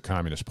 joined the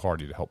Communist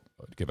Party to help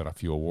give out a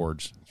few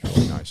awards. It's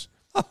really nice.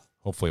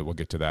 Hopefully, we'll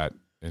get to that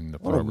in the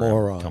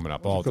program coming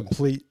up. What a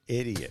complete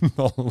idiot.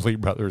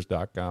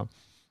 TheLeeBrothers.com.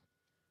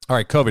 All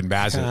right, COVID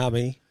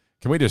madness.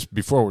 Can we just,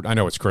 before, I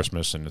know it's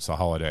Christmas and it's a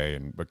holiday,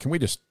 but can we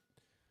just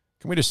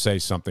Can we just say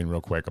something real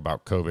quick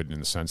about COVID in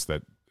the sense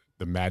that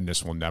the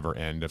madness will never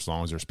end as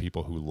long as there's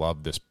people who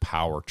love this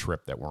power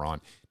trip that we're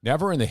on?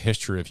 Never in the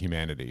history of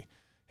humanity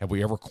have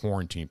we ever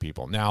quarantined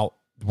people. Now,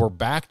 we're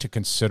back to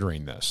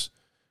considering this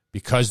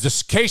because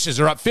the cases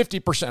are up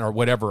 50% or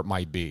whatever it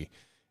might be.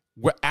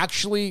 We're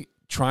actually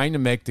trying to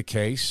make the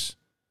case,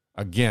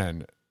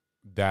 again,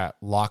 that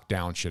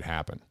lockdown should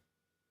happen.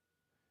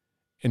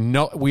 And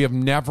no, we have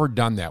never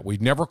done that.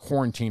 We've never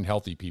quarantined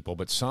healthy people,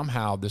 but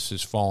somehow this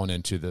has fallen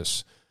into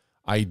this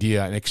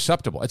idea and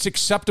acceptable. It's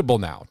acceptable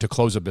now to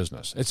close a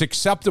business. It's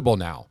acceptable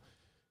now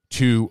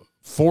to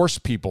force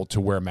people to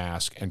wear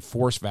masks and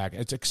force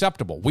vaccine. It's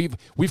acceptable.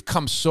 We've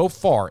come so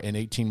far in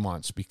 18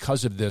 months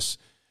because of this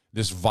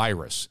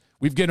virus.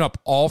 We've given up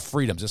all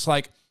freedoms. It's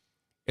like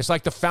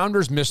the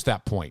founders missed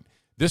that point.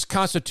 This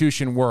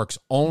Constitution works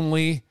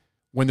only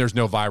when there's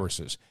no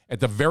viruses.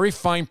 At the very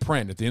fine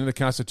print at the end of the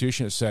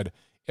Constitution, it said,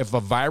 if a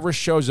virus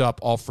shows up,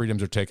 all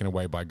freedoms are taken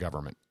away by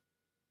government.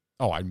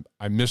 Oh,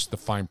 I missed the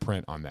fine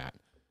print on that.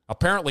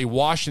 Apparently,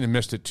 Washington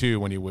missed it too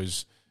when he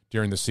was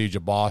during the siege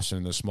of Boston,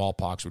 and the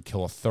smallpox would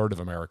kill a third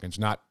of Americans,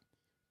 not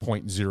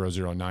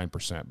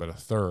 0.009%, but a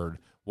third.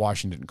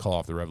 Washington didn't call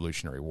off the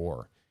Revolutionary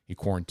War. He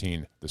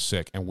quarantined the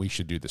sick, and we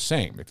should do the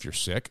same. If you're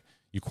sick,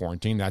 you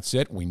quarantine, that's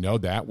it. We know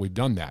that. We've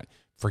done that.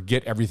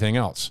 Forget everything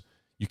else.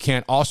 You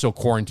can't also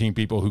quarantine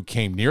people who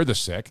came near the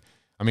sick.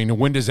 I mean,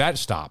 when does that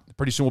stop?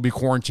 Pretty soon we'll be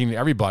quarantining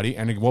everybody,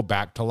 and we'll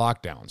back to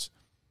lockdowns.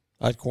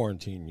 I'd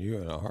quarantine you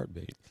in a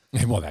heartbeat.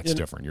 Well, that's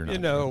different. You're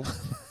not.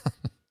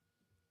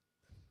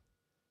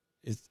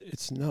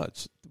 It's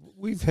nuts.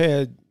 We've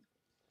had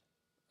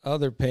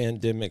other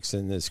pandemics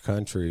in this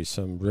country,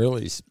 some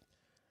really,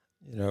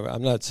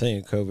 I'm not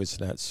saying COVID's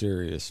not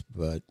serious,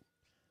 but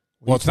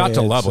it's not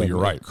to level, you're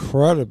right.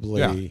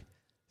 Incredibly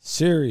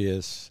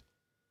serious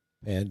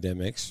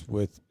pandemics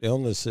with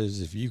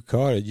illnesses. If you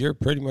caught it, you're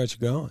pretty much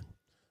gone.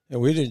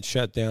 And we didn't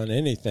shut down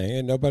anything,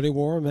 and nobody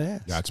wore a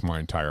mask. That's my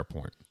entire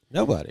point.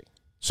 Nobody.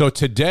 So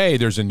today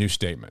there's a new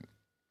statement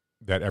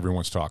that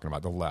everyone's talking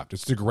about, the left.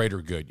 It's the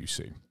greater good, you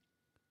see.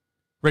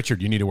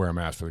 Richard, you need to wear a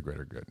mask for the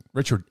greater good.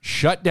 Richard,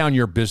 shut down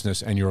your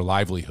business and your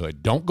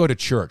livelihood. Don't go to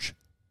church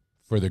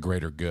for the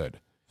greater good.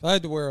 If I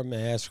had to wear a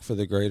mask for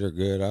the greater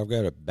good, I've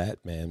got a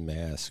Batman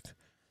mask.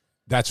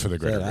 That's for the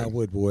greater that good. I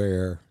would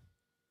wear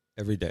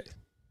every day.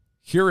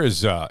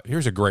 Here's a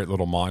great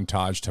little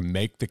montage to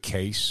make the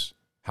case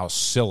how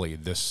silly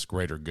this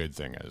greater good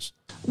thing is.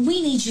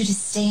 We need you to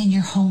stay in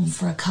your home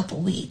for a couple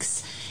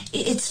weeks.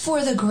 It's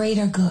for the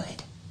greater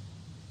good.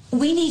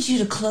 We need you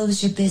to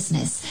close your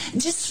business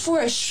just for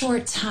a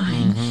short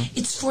time.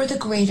 It's for the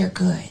greater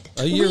good.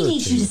 We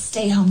need you to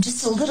stay home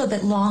just a little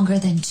bit longer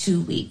than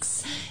 2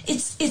 weeks.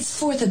 It's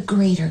for the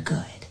greater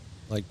good.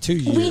 Like 2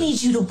 years. We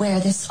need you to wear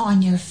this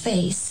on your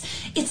face.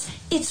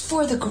 It's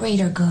for the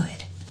greater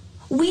good.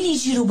 We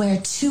need you to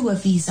wear 2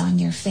 of these on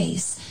your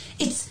face.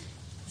 It's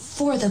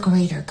for the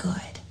greater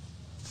good.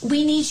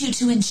 We need you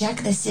to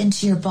inject this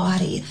into your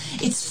body.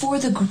 It's for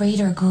the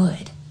greater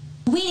good.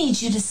 We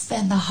need you to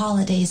spend the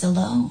holidays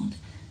alone.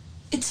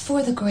 It's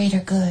for the greater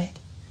good.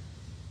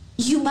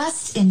 You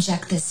must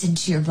inject this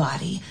into your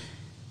body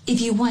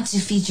if you want to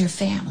feed your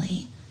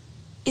family.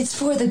 It's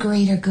for the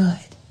greater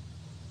good.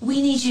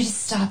 We need you to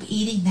stop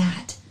eating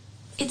that.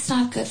 It's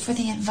not good for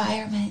the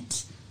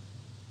environment.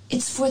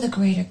 It's for the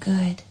greater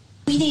good.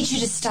 We need you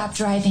to stop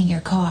driving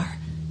your car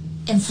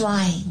and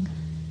flying.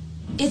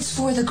 It's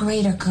for the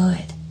greater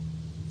good.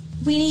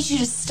 We need you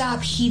to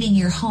stop heating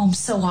your home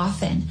so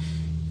often.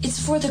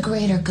 It's for the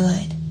greater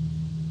good.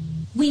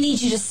 We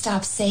need you to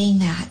stop saying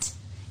that.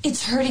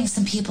 It's hurting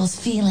some people's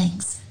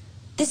feelings.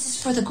 This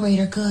is for the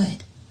greater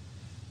good.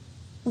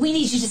 We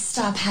need you to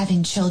stop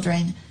having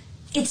children.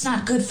 It's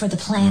not good for the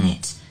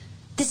planet.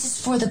 This is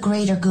for the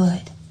greater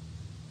good.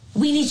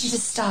 We need you to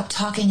stop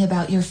talking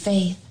about your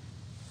faith.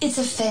 It's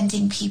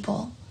offending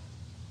people.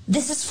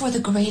 This is for the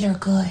greater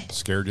good.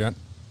 Scared yet?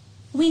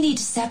 We need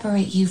to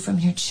separate you from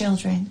your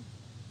children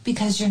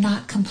because you're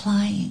not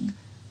complying.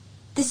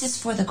 This is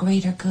for the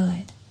greater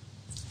good.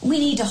 We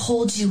need to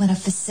hold you in a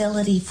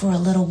facility for a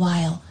little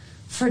while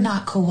for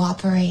not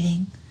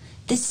cooperating.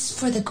 This is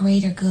for the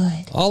greater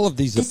good. All of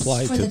these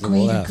apply to the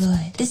left.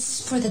 Good. This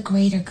is for the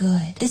greater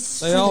good.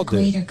 This is for the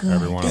greater good.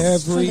 Everyone.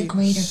 This is for the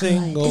greater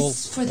single good.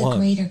 This is for the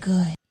greater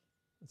good.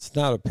 It's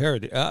not a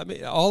parody. I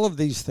mean, all of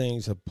these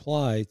things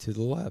apply to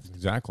the left.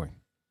 Exactly.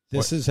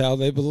 This is how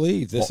they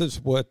believe. This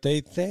is what they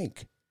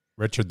think.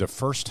 Richard, the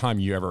first time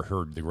you ever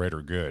heard the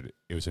greater good,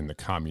 it was in the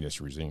communist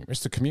regime.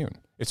 It's the commune.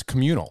 It's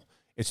communal.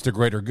 It's the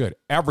greater good.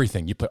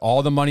 Everything. You put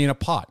all the money in a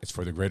pot. It's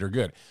for the greater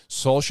good.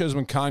 Socialism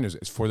and communism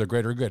is for the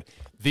greater good.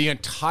 The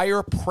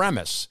entire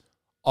premise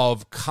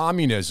of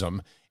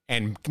communism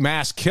and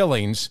mass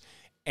killings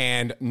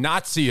and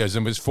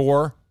Nazism is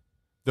for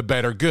the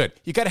better good.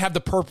 You got to have the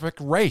perfect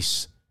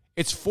race.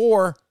 It's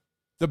for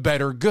the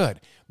better good.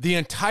 The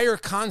entire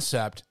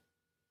concept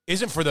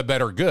isn't for the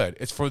better good.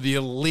 It's for the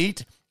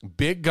elite,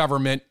 big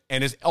government,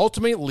 and it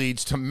ultimately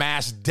leads to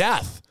mass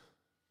death.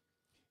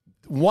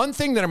 One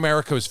thing that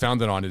America is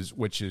founded on is,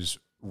 which is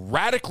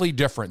radically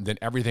different than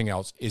everything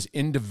else is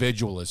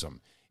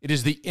individualism. It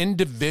is the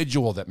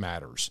individual that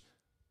matters.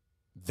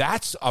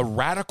 That's a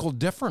radical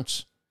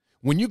difference.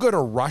 When you go to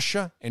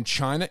Russia and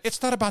China,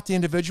 it's not about the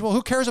individual.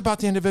 Who cares about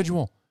the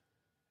individual?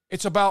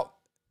 It's about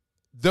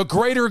the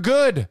greater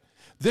good.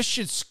 This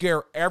should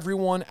scare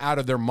everyone out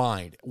of their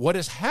mind. What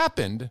has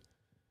happened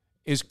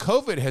is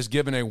COVID has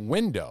given a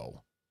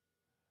window,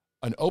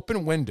 an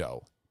open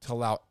window, to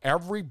allow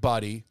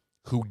everybody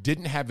who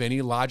didn't have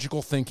any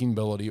logical thinking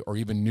ability or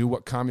even knew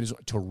what communism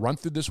to run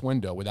through this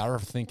window without ever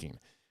thinking.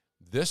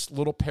 This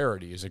little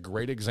parody is a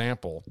great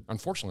example.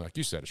 Unfortunately, like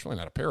you said, it's really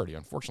not a parody.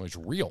 Unfortunately, it's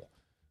real.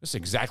 This is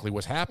exactly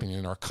what's happening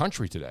in our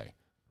country today.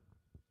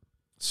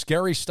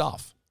 Scary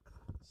stuff.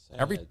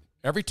 Sad.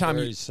 Every time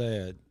Very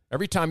sad.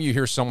 Every time you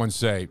hear someone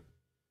say,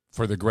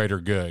 for the greater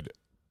good,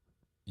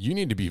 you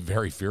need to be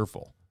very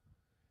fearful.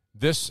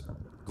 This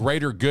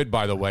greater good,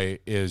 by the way,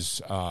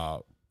 is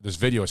this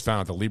video is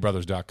found at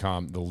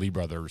theleebrothers.com,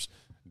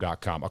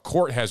 theleebrothers.com. A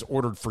court has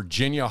ordered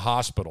Virginia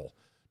Hospital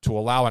to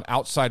allow an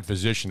outside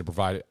physician to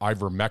provide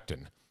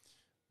ivermectin.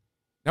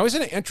 Now,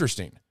 isn't it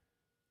interesting?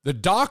 The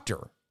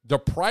doctor, the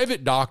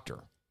private doctor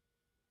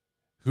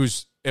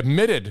who's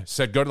admitted,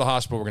 said, go to the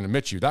hospital, we're going to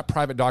admit you. That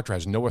private doctor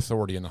has no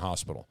authority in the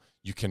hospital.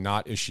 You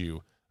cannot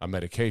issue a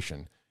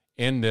medication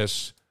in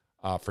this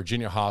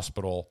Virginia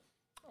hospital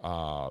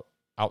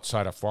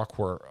outside of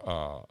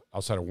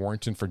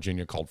Warrenton,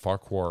 Virginia, called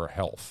Farquhar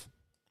Health.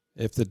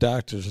 If the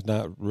doctor's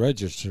not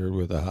registered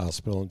with the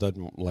hospital and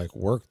doesn't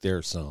work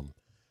there some,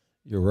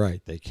 you're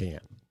right, they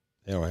can't.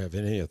 They don't have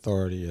any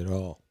authority at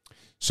all.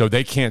 So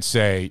they can't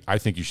say, I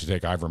think you should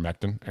take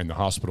ivermectin, and the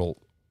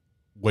hospital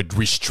would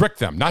restrict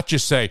them, not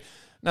just say,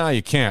 no,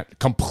 you can't.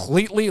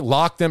 Completely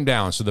lock them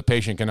down so the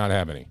patient cannot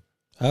have any.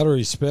 Out of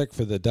respect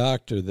for the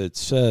doctor that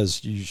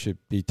says you should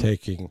be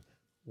taking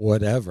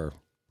whatever,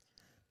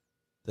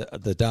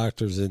 the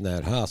doctors in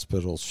that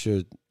hospital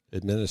should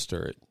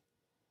administer it.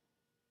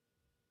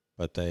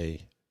 But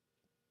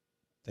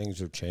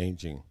things are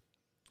changing.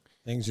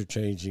 Things are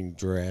changing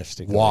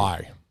drastically.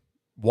 Why?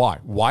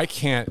 Why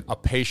can't a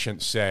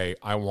patient say,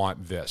 I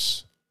want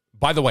this?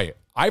 By the way,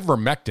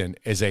 ivermectin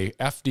is a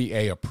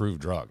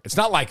FDA-approved drug. It's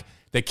not like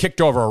they kicked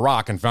over a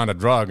rock and found a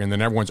drug and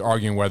then everyone's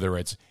arguing whether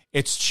it's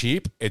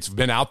cheap. It's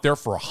been out there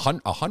for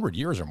 100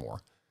 years or more.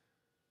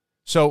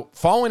 So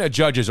following a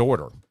judge's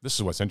order, this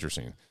is what's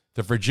interesting.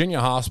 The Virginia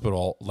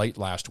hospital late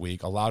last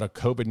week allowed a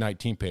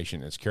COVID-19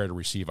 patient in its care to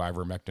receive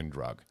ivermectin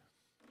drug.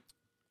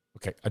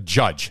 Okay, a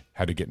judge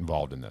had to get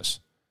involved in this.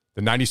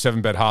 The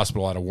 97-bed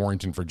hospital out of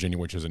Warrenton, Virginia,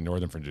 which is in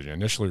Northam, Virginia,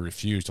 initially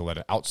refused to let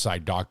an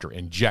outside doctor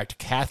inject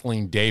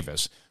Kathleen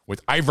Davis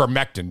with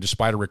ivermectin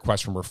despite a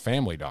request from her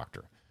family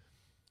doctor.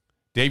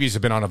 Davies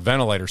had been on a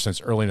ventilator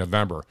since early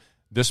November.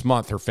 This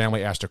month, her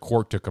family asked a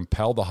court to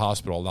compel the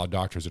hospital to allow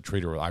doctors to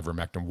treat her with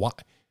ivermectin. Why?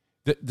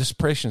 This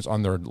patient's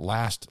on their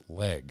last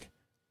leg.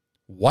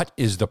 What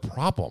is the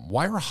problem?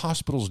 Why are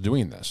hospitals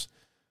doing this?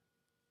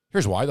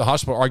 Here's why. The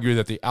hospital argued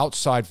that the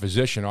outside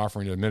physician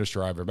offering to administer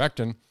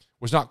ivermectin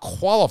was not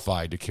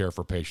qualified to care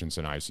for patients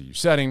in ICU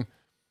setting.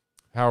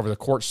 However, the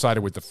court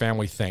sided with the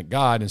family, thank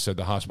God, and said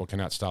the hospital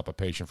cannot stop a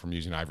patient from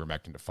using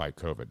ivermectin to fight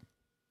COVID.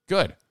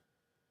 Good.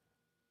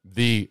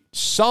 The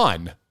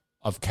son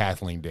of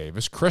Kathleen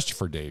Davis,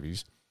 Christopher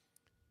Davies,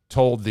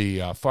 told the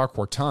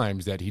Farquhar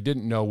Times that he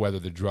didn't know whether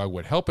the drug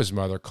would help his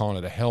mother, calling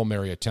it a Hail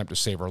Mary attempt to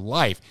save her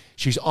life.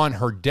 She's on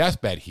her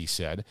deathbed, he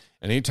said,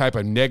 and any type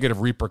of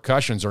negative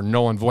repercussions are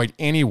null and void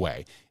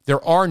anyway.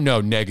 There are no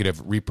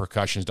negative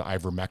repercussions to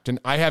ivermectin.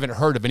 I haven't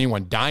heard of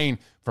anyone dying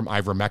from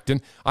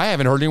ivermectin. I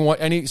haven't heard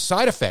any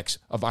side effects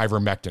of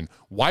ivermectin.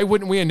 Why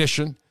wouldn't we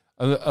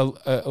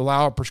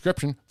allow a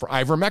prescription for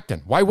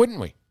ivermectin? Why wouldn't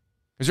we?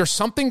 Is there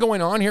something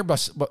going on here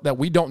that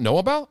we don't know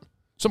about?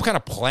 Some kind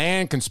of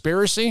plan,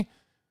 conspiracy?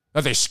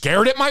 Are they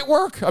scared it might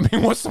work? I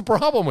mean, what's the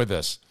problem with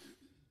this?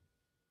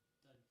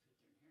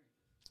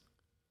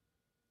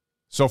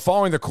 So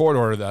following the court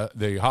order,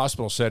 the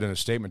hospital said in a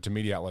statement to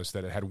media outlets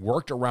that it had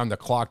worked around the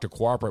clock to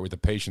cooperate with the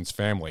patient's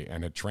family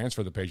and had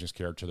transferred the patient's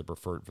care to the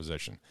preferred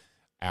physician.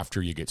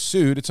 After you get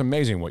sued, it's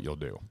amazing what you'll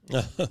do.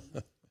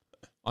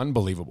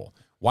 Unbelievable.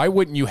 Why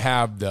wouldn't you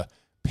have the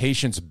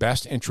patient's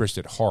best interest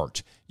at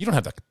heart? You don't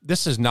have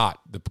this is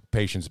not the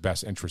patient's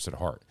best interest at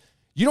heart.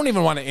 You don't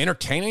even want to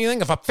entertain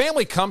anything. If a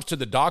family comes to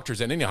the doctors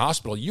at any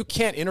hospital, you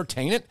can't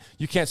entertain it.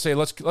 You can't say,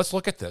 let's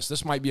look at this.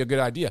 This might be a good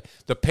idea.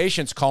 The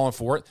patient's calling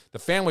for it. The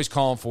family's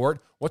calling for it.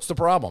 What's the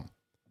problem?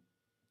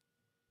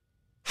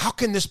 How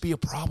can this be a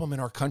problem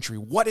in our country?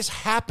 What has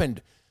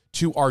happened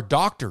to our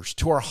doctors,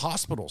 to our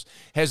hospitals?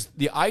 Has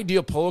the idea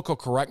of political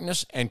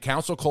correctness and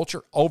council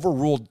culture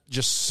overruled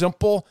just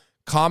simple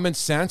common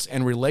sense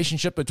and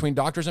relationship between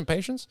doctors and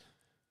patients?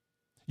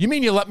 You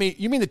mean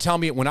to tell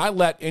me when I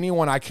let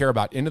anyone I care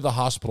about into the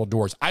hospital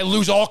doors, I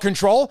lose all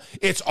control?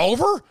 It's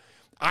over?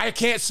 I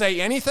can't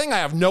say anything? I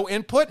have no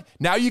input?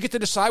 Now you get to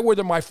decide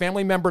whether my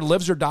family member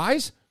lives or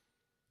dies?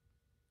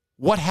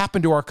 What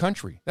happened to our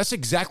country? That's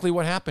exactly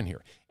what happened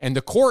here. And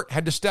the court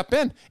had to step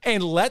in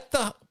and let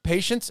the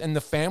patients and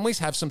the families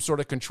have some sort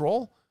of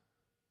control.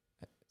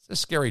 It's a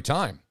scary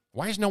time.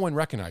 Why is no one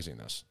recognizing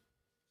this?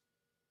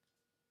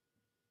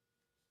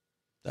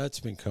 That's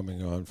been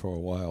coming on for a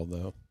while,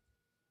 though.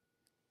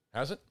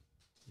 Has it?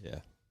 Yeah.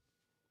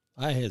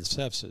 I had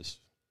sepsis,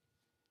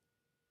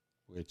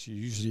 which you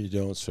usually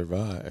don't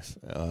survive.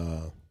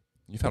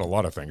 You've had a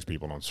lot of things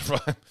people don't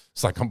survive.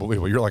 It's like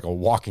unbelievable. You're like a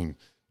walking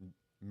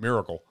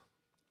miracle.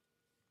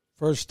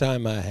 First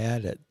time I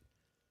had it,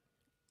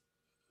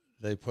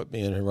 they put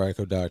me in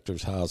Henrico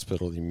Doctors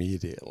Hospital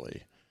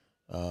immediately.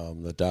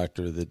 The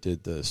doctor that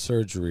did the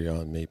surgery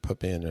on me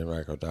put me in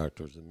Henrico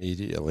Doctors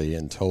immediately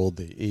and told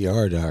the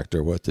ER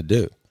doctor what to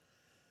do.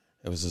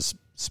 It was a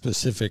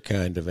specific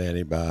kind of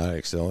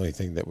antibiotics, the only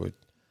thing that would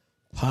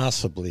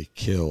possibly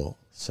kill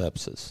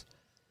sepsis.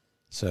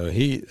 So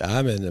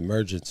I'm in the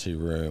emergency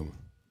room,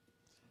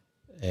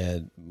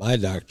 and my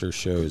doctor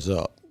shows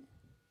up,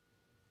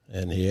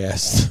 and he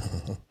asked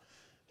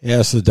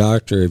the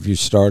doctor, "Have you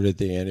started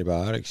the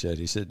antibiotics yet?"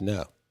 He said,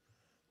 "No.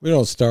 We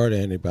don't start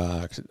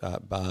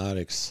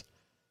antibiotics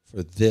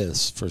for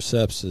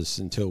sepsis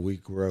until we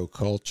grow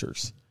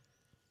cultures."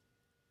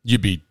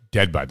 You'd be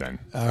dead by then.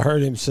 I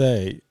heard him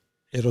say,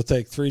 it'll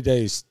take 3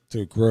 days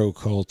to grow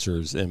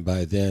cultures, and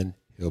by then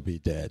he'll be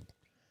dead.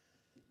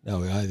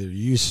 Now, either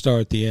you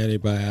start the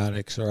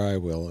antibiotics or I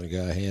will. And the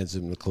guy hands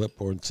him the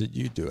clipboard and said,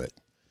 "You do it,"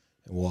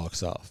 and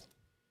walks off.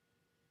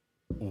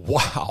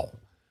 Wow.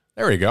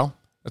 There you go.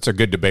 That's a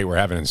good debate we're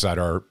having inside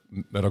our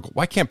medical.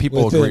 Why can't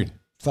people Within agree?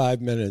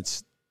 5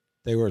 minutes,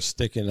 they were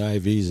sticking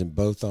IVs in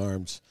both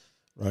arms,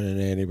 running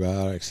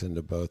antibiotics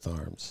into both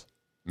arms.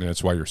 And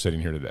that's why you're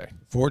sitting here today.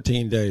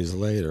 14 days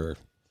later,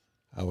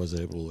 I was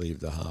able to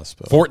leave the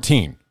hospital.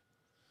 14.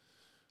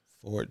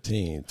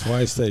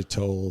 Twice they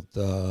told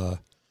my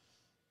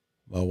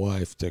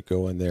wife to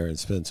go in there and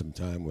spend some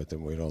time with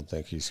him. We don't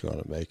think he's going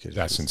to make it.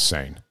 That's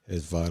insane.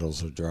 His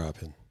vitals are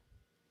dropping.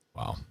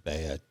 Wow.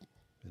 Bad.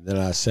 And then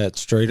I sat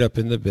straight up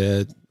in the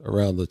bed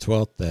around the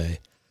 12th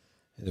day.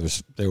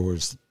 There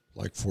was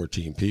like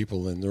 14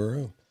 people in the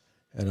room.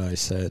 And I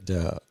said,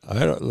 I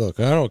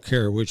don't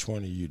care which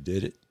one of you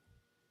did it,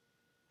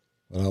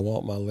 but I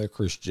want my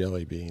licorice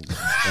jelly beans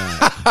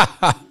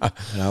back.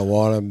 And I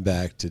want them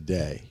back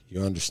today.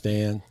 You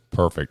understand?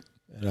 Perfect.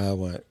 And I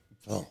went,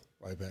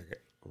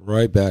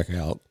 right back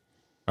out.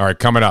 All right,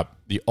 coming up,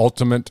 the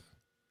ultimate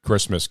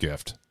Christmas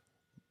gift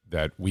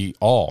that we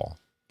all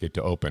get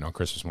to open on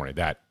Christmas morning.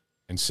 That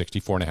in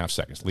 64.5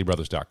 seconds.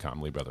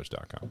 LeeBrothers.com,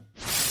 LeeBrothers.com.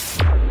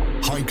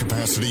 High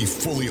capacity,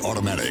 fully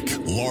automatic,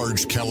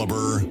 large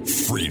caliber,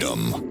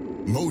 Freedom.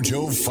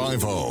 Mojo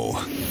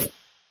 50.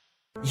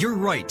 Your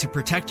right to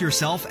protect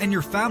yourself and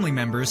your family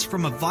members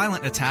from a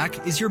violent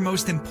attack is your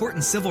most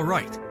important civil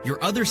right. Your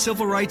other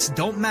civil rights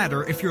don't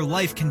matter if your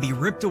life can be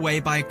ripped away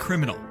by a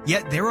criminal.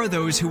 Yet there are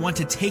those who want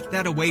to take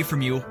that away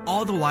from you,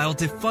 all the while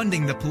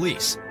defunding the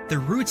police. The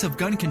roots of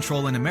gun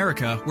control in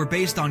America were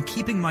based on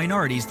keeping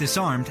minorities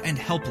disarmed and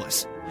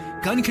helpless.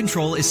 Gun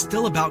control is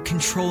still about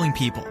controlling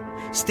people.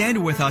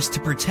 Stand with us to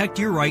protect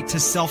your right to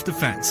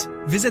self-defense.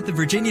 Visit the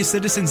Virginia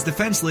Citizens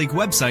Defense League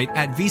website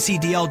at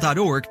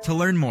vcdl.org to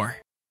learn more.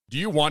 Do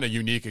you want a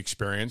unique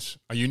experience,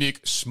 a unique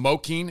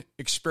smoking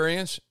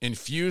experience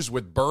infused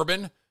with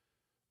bourbon?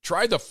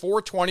 Try the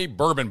 420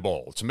 Bourbon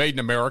Bowl. It's made in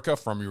America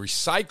from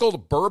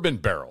recycled bourbon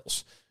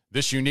barrels.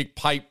 This unique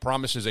pipe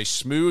promises a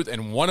smooth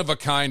and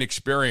one-of-a-kind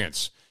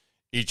experience.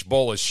 Each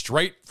bowl is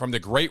straight from the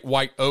great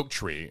white oak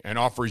tree and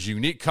offers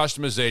unique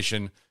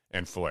customization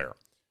and flair.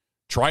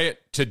 Try it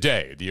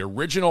today, the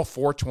original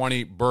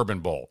 420 Bourbon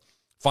Bowl.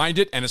 Find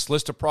it and its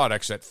list of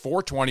products at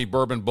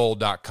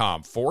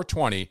 420bourbonbowl.com.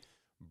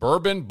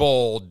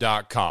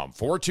 420bourbonbowl.com.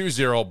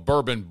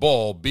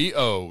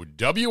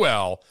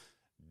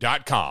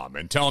 420bourbonbowl.com.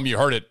 And tell them you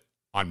heard it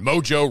on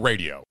Mojo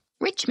Radio.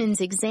 Richmond's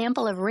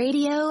example of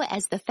radio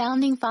as the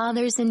Founding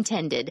Fathers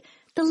intended,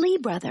 the Lee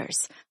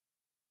Brothers.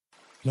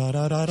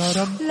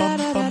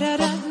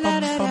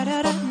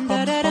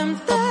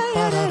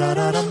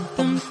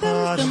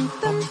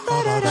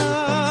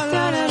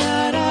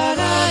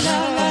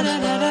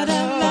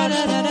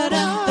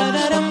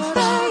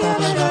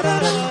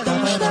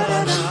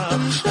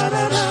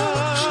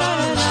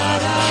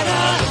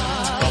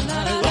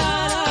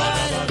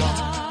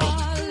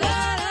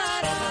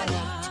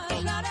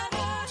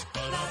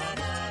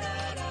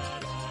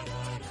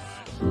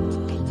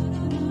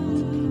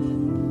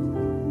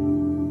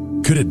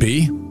 Could it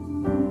be?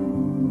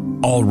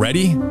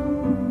 Already?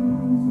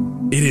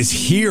 It is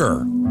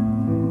here.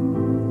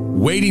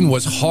 Waiting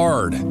was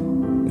hard.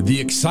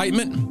 The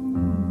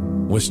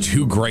excitement was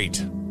too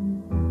great.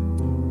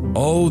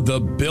 Oh, the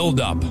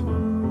buildup.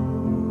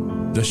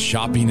 The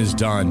shopping is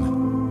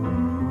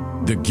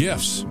done. The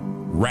gifts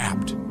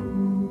wrapped.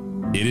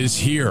 It is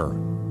here.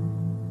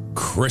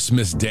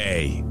 Christmas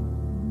Day.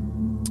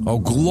 Oh,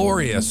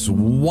 glorious,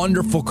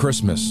 wonderful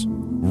Christmas.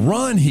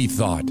 Run, he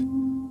thought.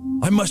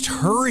 I must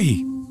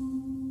hurry.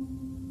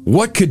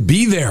 What could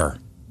be there?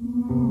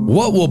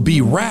 What will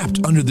be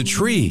wrapped under the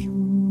tree?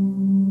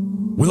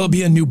 Will it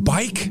be a new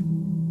bike?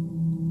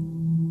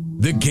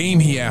 The game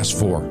he asked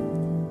for?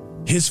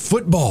 His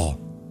football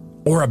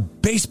or a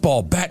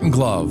baseball bat and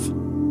glove?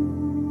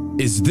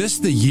 Is this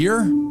the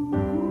year?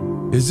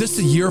 Is this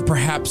the year of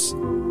perhaps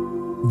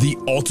the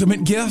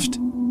ultimate gift?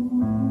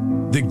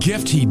 The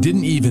gift he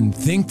didn't even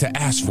think to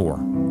ask for.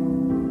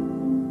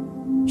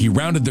 He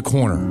rounded the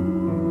corner,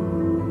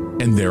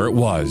 and there it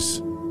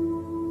was.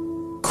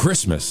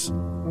 Christmas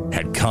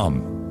had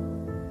come.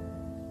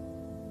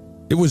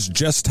 It was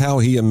just how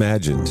he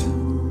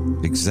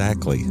imagined.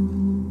 Exactly.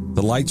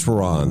 The lights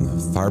were on,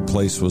 the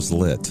fireplace was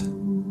lit,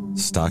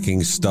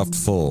 stockings stuffed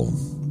full.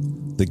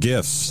 The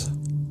gifts,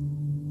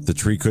 the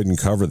tree couldn't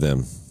cover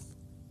them.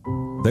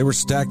 They were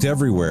stacked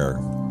everywhere.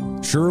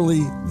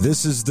 Surely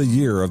this is the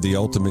year of the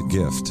ultimate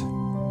gift.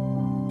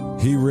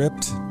 He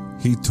ripped,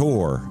 he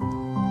tore,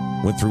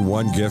 went through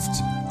one gift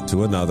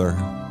to another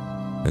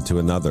and to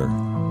another.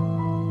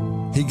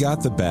 He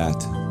got the bat,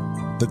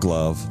 the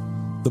glove,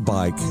 the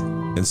bike,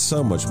 and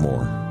so much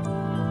more.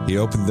 He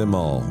opened them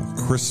all.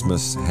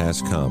 Christmas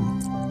has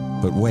come.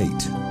 But wait,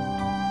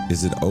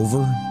 is it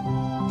over?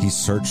 He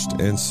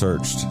searched and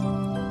searched.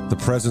 The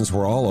presents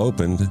were all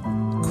opened.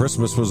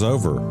 Christmas was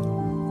over.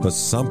 But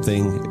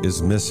something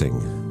is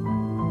missing.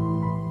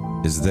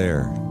 Is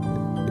there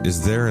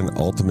an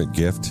ultimate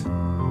gift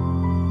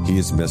he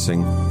is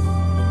missing?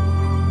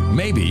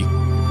 Maybe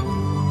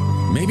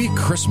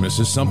Christmas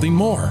is something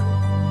more.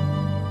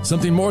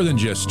 Something more than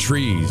just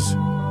trees,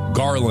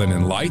 garland,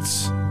 and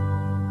lights.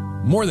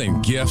 More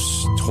than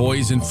gifts,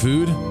 toys, and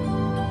food.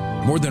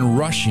 More than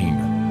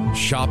rushing,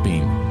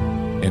 shopping,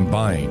 and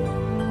buying.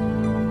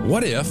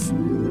 What if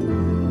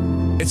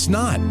it's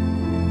not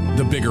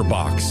the bigger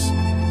box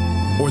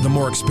or the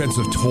more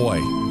expensive toy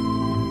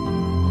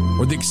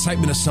or the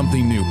excitement of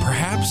something new?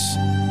 Perhaps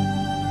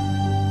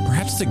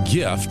the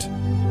gift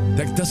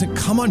that doesn't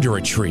come under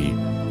a tree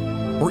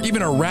or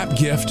even a wrap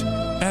gift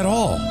at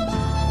all.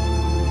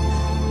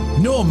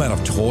 No amount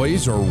of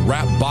toys or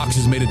wrap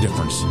boxes made a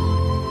difference.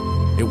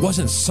 It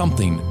wasn't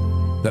something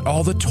that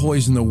all the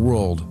toys in the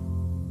world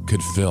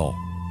could fill.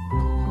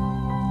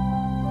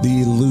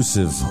 The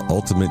elusive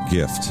ultimate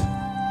gift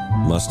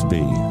must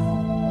be.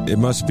 It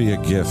must be a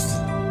gift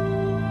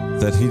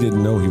that he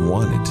didn't know he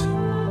wanted.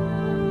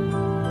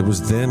 It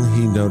was then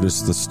he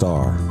noticed the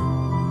star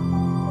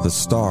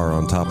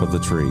on top of the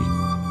tree.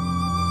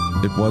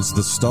 It was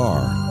the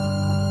star.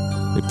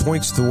 It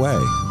points the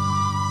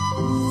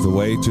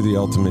way to the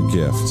ultimate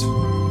gift.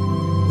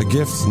 A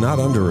gift not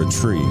under a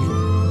tree,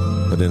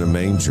 but in a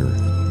manger.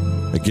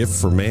 A gift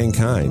for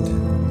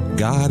mankind,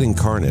 God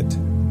incarnate.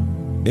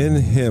 In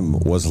him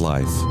was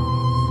life,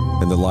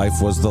 and the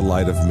life was the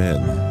light of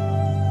men.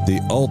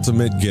 The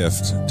ultimate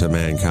gift to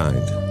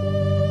mankind.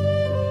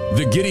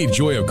 The giddy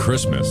joy of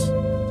Christmas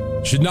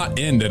should not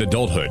end at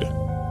adulthood.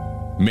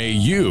 May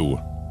you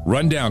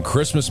run down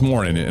Christmas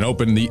morning and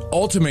open the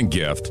ultimate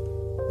gift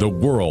the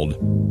world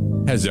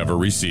has ever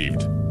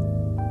received.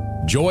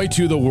 Joy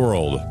to the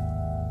world.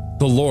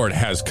 The Lord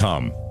has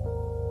come.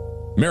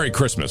 Merry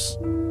Christmas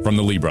from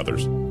the Lee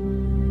Brothers.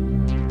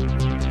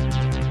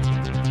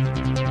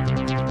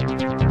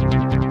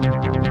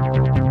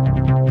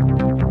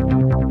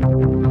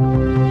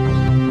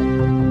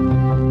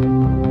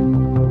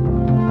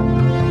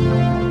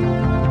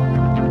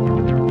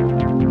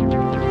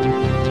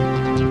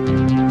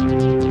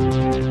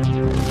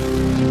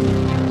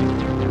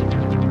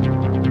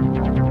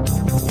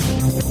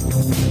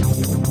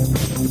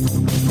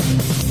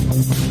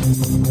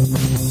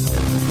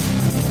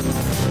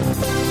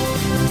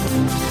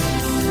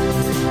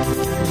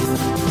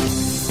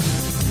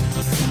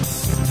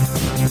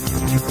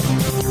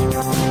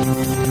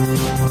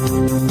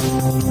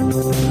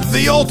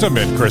 The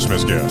ultimate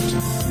Christmas gift.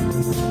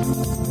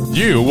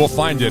 You will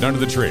find it under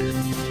the tree.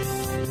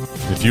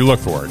 If you look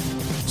for it,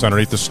 it's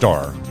underneath the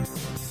star.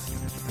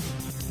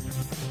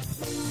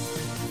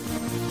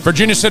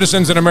 Virginia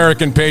citizens and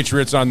American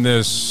patriots, on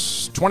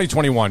this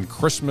 2021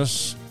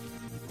 Christmas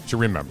to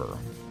remember.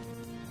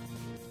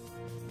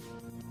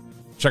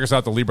 Check us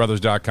out at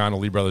theleebrothers.com,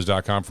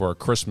 theleebrothers.com for a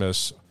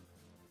Christmas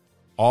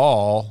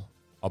all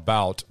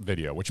about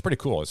video, which is pretty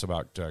cool. It's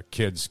about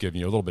kids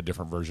giving you a little bit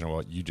different version of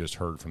what you just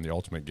heard from the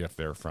ultimate gift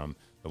there from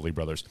the Lee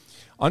Brothers.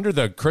 Under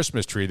the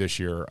Christmas tree this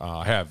year,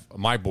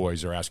 my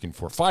boys are asking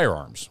for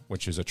firearms,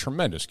 which is a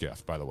tremendous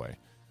gift, by the way.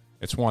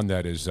 It's one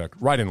that is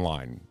right in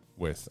line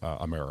with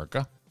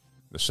America,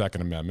 the Second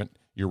Amendment,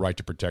 your right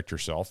to protect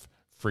yourself,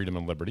 freedom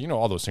and liberty,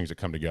 all those things that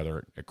come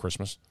together at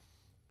Christmas.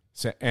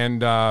 And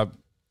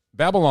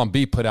Babylon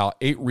Bee put out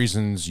 8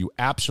 reasons you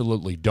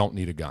absolutely don't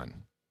need a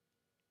gun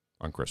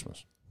on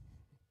Christmas.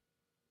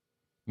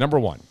 Number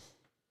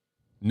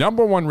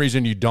one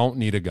reason you don't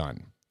need a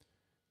gun.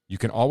 You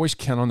can always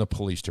count on the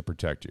police to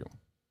protect you.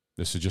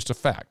 This is just a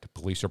fact.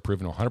 Police are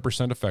proven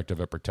 100%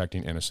 effective at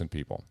protecting innocent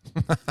people.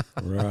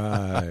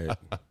 Right.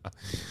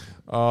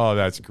 Oh,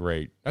 that's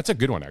great. That's a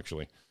good one,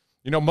 actually.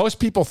 Most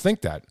people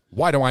think that.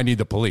 Why do I need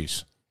the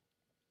police?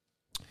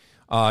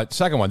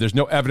 Second one, there's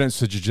no evidence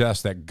to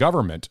suggest that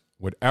government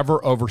would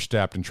ever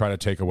overstep and try to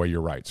take away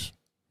your rights.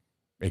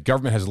 A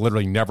government has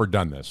literally never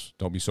done this.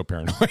 Don't be so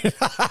paranoid.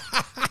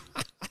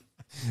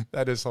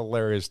 That is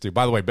hilarious, too.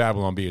 By the way,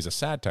 Babylon Bee is a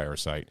satire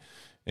site,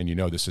 and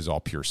this is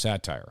all pure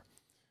satire.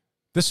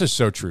 This is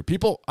so true.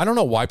 People, I don't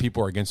know why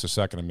people are against the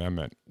Second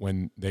Amendment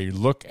when they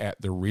look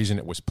at the reason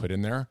it was put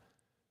in there.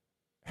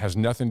 Has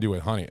nothing to do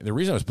with hunting. The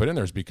reason it was put in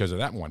there is because of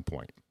that one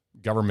point.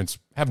 Governments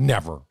have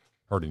never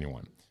hurt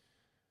anyone.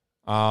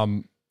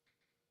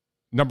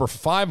 Number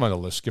 5 on the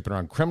list, skipping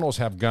around, criminals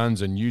have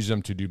guns and use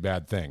them to do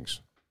bad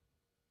things.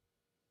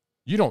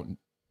 You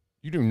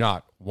do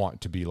not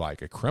want to be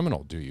like a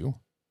criminal, do you?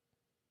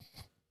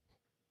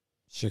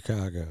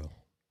 Chicago.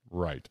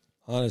 Right.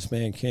 Honest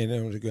man can't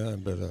own a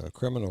gun, but a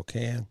criminal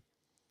can.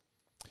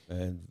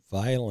 And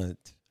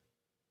violent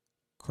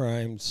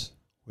crimes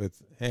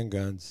with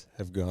handguns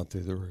have gone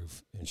through the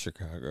roof in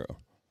Chicago.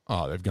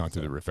 Oh, they've gone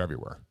through the roof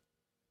everywhere.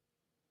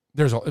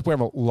 We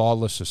have a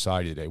lawless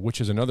society today, which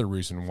is another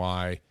reason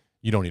why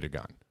you don't need a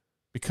gun.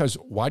 Because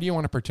why do you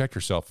want to protect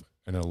yourself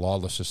in a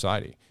lawless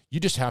society? You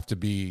just have to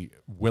be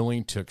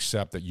willing to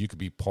accept that you could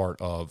be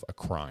part of a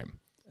crime.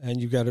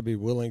 And you got to be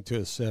willing to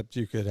accept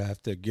you could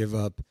have to give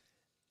up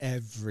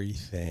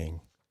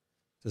everything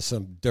to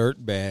some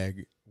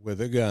dirtbag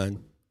with a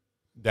gun.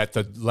 That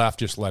the left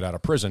just let out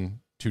of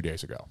prison 2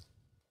 days ago,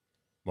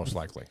 most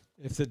likely.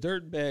 If the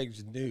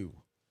dirtbags knew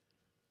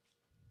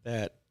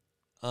that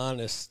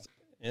honest,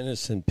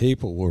 innocent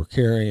people were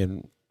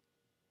carrying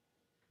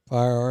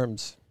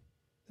firearms,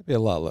 there'd be a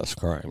lot less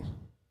crime.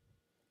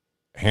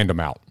 Hand them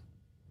out.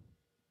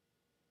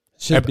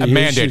 Should be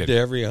issued to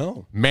every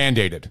home.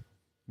 Mandated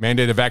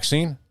a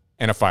vaccine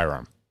and a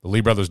firearm.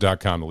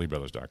 TheLeeBrothers.com,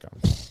 TheLeeBrothers.com.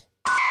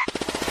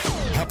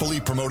 Happily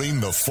promoting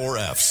the 4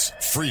 F's: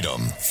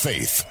 freedom,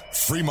 faith,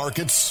 free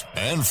markets,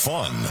 and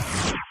fun.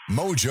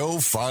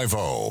 Mojo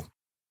 50.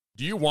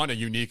 Do you want a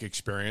unique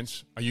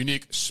experience? A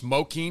unique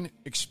smoking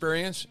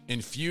experience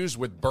infused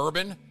with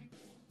bourbon?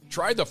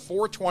 Try the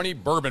 420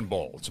 Bourbon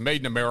Bowl. It's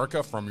made in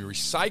America from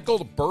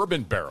recycled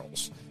bourbon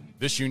barrels.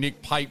 This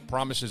unique pipe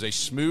promises a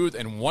smooth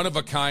and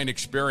one-of-a-kind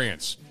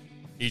experience.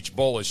 Each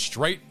bowl is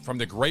straight from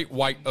the great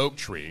white oak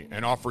tree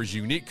and offers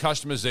unique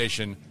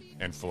customization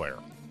and flair.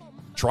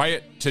 Try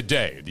it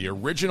today, the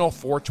original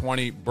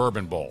 420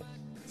 Bourbon Bowl.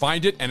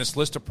 Find it and its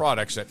list of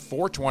products at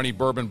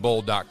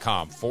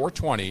 420bourbonbowl.com.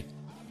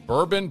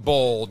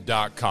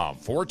 420bourbonbowl.com.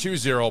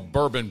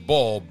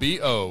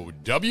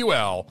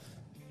 420bourbonbowl,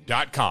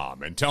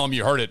 BOWL.com. And tell them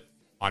you heard it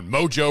on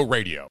Mojo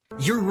Radio.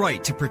 Your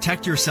right to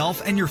protect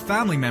yourself and your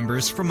family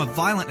members from a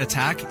violent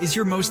attack is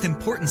your most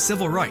important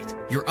civil right.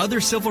 Your other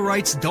civil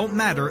rights don't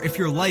matter if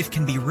your life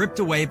can be ripped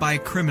away by a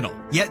criminal.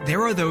 Yet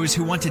there are those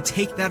who want to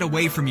take that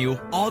away from you,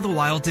 all the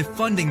while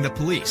defunding the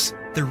police.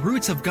 The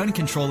roots of gun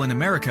control in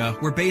America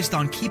were based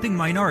on keeping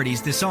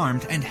minorities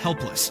disarmed and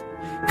helpless.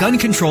 Gun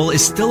control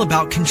is still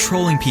about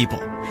controlling people.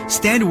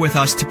 Stand with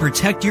us to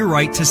protect your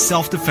right to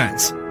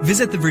self-defense.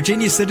 Visit the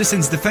Virginia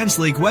Citizens Defense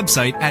League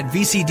website at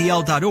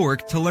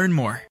vcdl.org to learn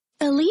more.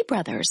 The Lee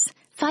brothers,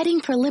 fighting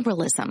for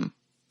liberalism.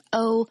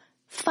 Oh,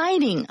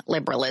 fighting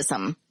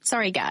liberalism.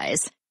 Sorry,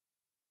 guys.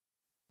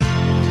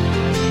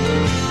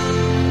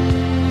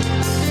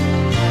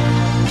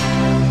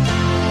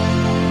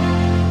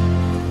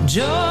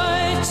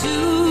 Joy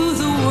to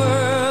the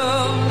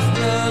world,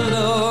 the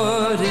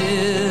Lord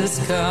is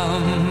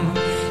come.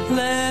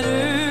 Let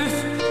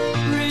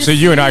earth. So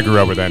you and I grew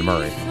up with Anne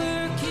Murray.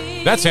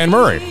 That's Anne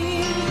Murray.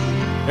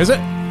 Is it?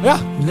 Yeah.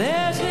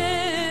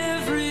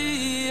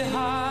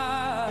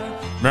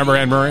 Remember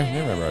Anne Murray? You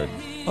remember her.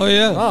 Oh,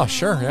 yeah. Oh,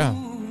 sure, yeah.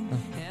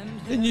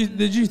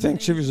 Did you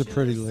think she was a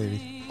pretty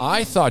lady?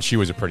 I thought she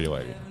was a pretty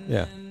lady.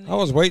 Yeah. I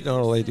was waiting on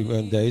a lady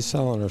one day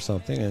selling her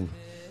something, and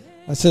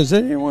I said, has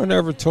anyone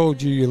ever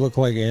told you look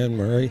like Anne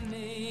Murray?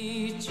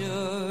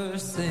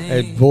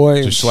 And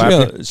boy,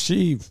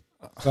 she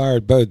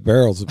fired both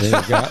barrels of me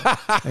and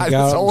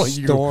got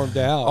stormed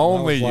out.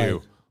 Only you.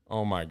 Like,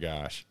 oh, my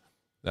gosh.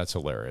 That's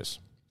hilarious.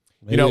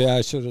 Maybe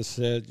I should have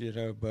said,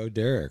 Bo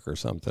Derek or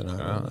something. I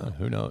don't know.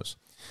 Who knows?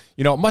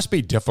 It must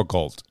be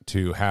difficult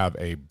to have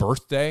a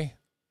birthday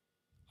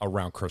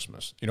around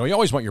Christmas. You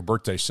always want your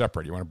birthday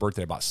separate. You want a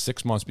birthday about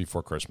 6 months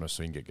before Christmas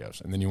so you can get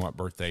gifts. And then you want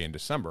birthday in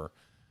December.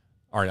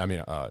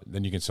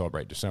 Then you can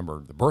celebrate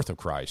December, the birth of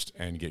Christ,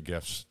 and get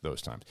gifts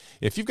those times.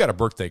 If you've got a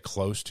birthday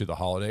close to the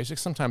holidays, it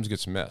sometimes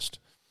gets missed.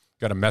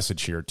 Got a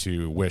message here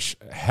to wish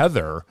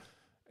Heather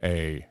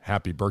a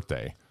happy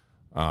birthday.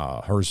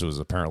 Hers was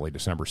apparently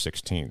December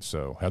 16th.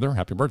 So, Heather,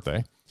 happy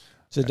birthday.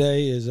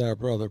 Today is our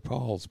brother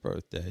Paul's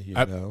birthday,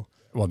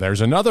 Well, there's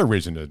another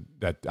reason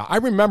that I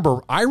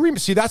remember.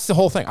 See, that's the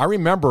whole thing. I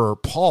remember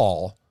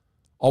Paul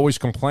always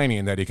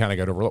complaining that he kind of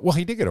got overlooked. Well,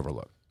 he did get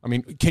overlooked.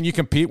 Can you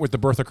compete with the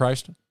birth of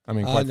Christ? I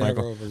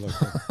never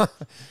overlooked him.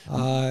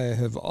 I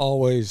have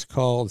always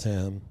called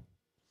him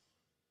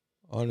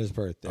on his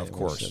birthday. Of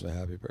course. Wish him a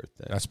happy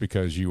birthday. That's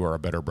because you are a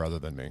better brother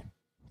than me.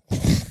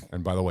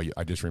 And by the way,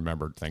 I just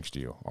remembered, thanks to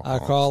you. I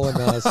call him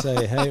and I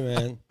say, hey,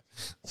 man,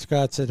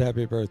 Scott said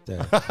happy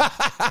birthday.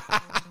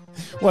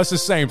 Well, it's the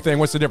same thing.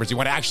 What's the difference? You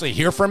want to actually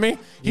hear from me?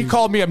 He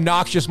called me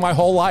obnoxious my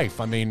whole life.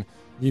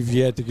 You've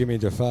yet to give me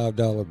the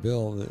 $5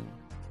 bill.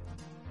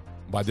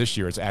 By this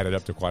year, it's added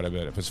up to quite a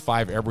bit. If it's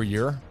 $5 every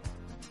year,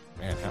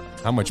 man,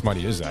 how much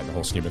money is that in the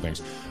whole scheme of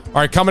things? All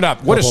right, coming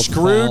up, what is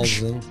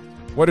Scrooge?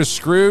 What does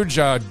Scrooge,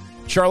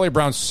 Charlie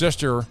Brown's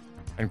sister,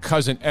 and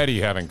cousin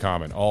Eddie have in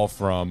common? All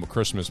from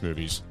Christmas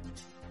movies.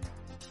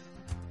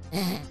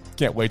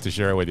 Can't wait to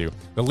share it with you.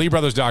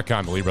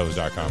 TheLeeBrothers.com,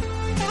 TheLeeBrothers.com.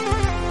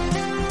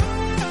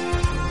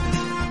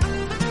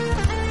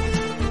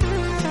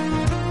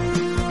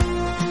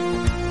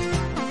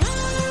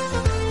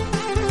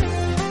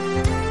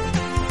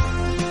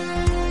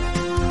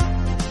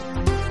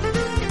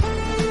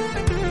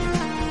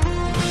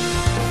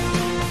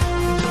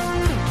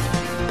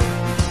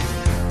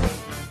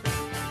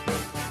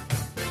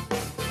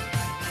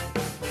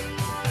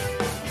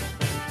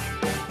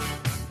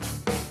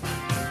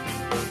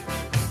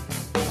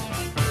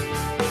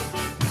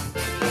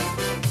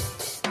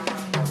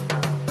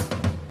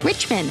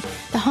 Richmond,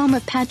 the home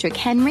of Patrick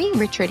Henry,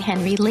 Richard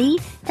Henry Lee,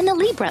 and the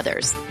Lee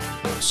brothers.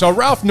 So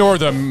Ralph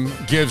Northam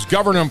gives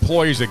government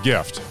employees a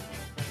gift,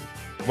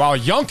 while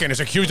Youngkin is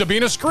accused of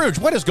being a Scrooge.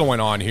 What is going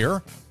on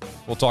here?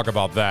 We'll talk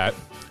about that.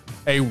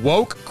 A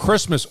woke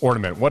Christmas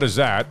ornament. What is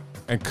that?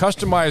 And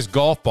customized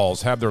golf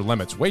balls have their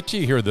limits. Wait till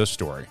you hear this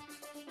story.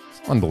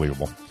 It's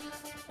unbelievable.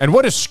 And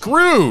what does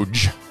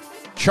Scrooge,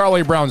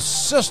 Charlie Brown's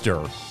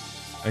sister,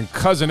 and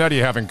cousin Eddie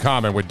have in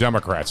common with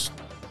Democrats?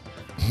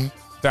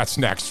 That's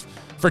next.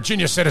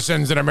 Virginia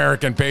citizens and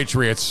American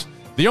patriots,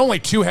 the only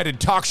two-headed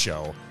talk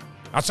show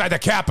outside the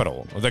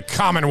capital of the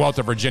Commonwealth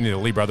of Virginia, the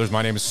Lee brothers.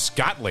 My name is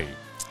Scott Lee.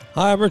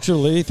 Hi, I'm Richard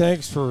Lee.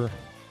 Thanks for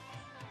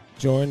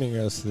joining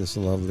us this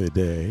lovely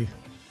day.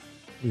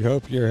 We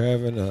hope you're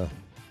having a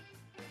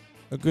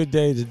good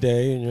day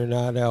today and you're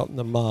not out in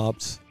the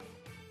mobs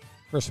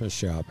Christmas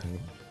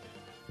shopping,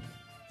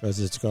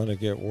 because it's going to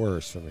get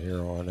worse from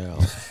here on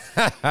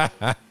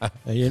out.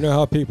 And you know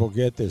how people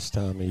get this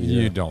time of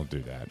year. You don't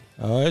do that.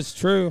 Oh, it's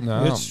true.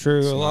 No, it's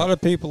true. A lot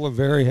of people are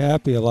very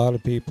happy. A lot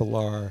of people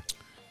are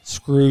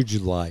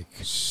Scrooge-like.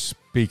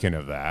 Speaking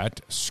of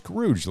that,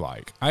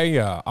 Scrooge-like.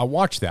 I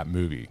watched that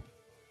movie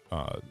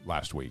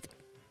last week.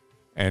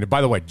 And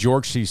by the way,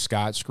 George C.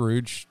 Scott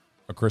Scrooge,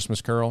 A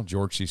Christmas Carol,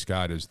 George C.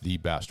 Scott is the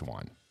best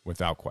one,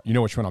 without question. You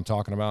know which one I'm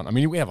talking about? I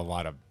mean, we have a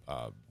lot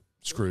of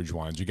Scrooge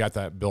ones. You got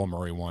that Bill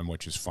Murray one,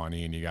 which is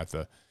funny, and you got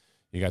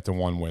the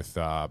one with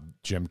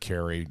Jim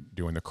Carrey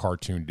doing the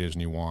cartoon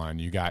Disney one.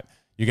 You got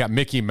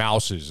Mickey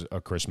Mouse's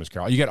A Christmas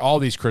Carol. You got all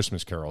these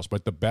Christmas carols,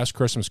 but the best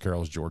Christmas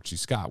carol is George C.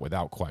 Scott,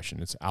 without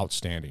question. It's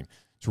outstanding.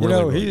 It's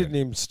really, he didn't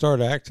even start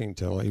acting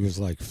till he was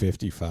like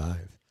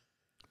 55.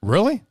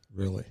 Really?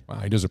 Really. Wow,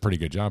 he does a pretty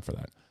good job for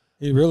that.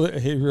 He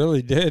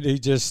really did. He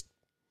just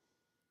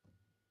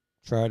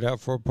tried out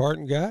for a part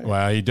and got it.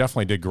 Well, he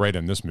definitely did great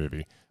in this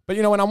movie. But,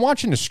 when I'm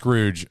watching the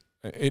Scrooge,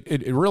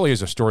 it really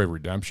is a story of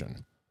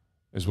redemption,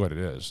 is what it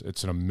is.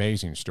 It's an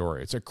amazing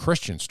story. It's a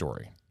Christian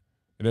story.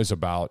 It is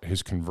about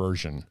his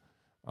conversion,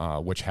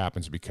 which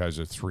happens because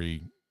of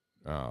three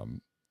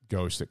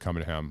ghosts that come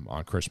to him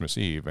on Christmas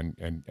Eve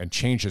and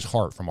change his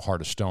heart from a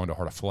heart of stone to a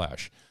heart of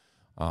flesh.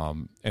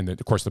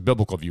 Of course, the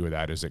biblical view of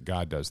that is that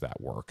God does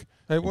that work.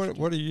 Hey,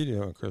 what do you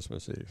do on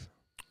Christmas Eve?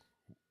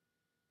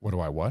 What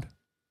do I what?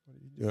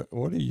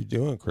 What are you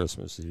doing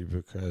Christmas Eve?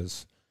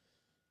 Because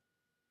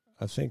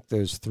I think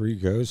those three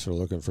ghosts are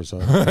looking for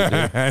something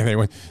to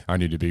do. I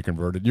need to be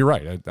converted. You're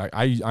right.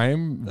 I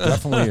am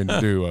definitely in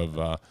due of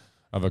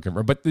a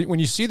convert. But when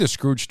you see the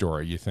Scrooge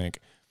story, you think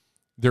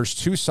there's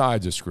two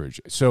sides of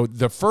Scrooge. So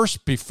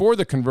before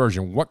the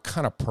conversion, what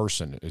kind of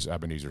person is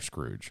Ebenezer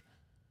Scrooge?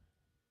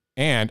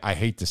 And I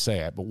hate to say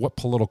it, but what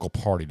political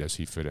party does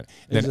he fit in?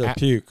 He's a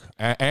puke.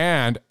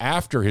 And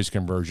after his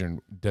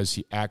conversion, does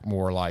he act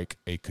more like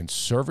a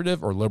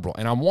conservative or liberal?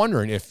 And I'm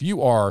wondering if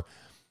you are,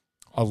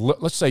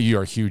 let's say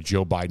you're a huge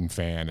Joe Biden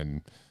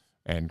fan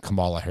and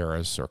Kamala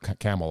Harris or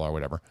Kamala or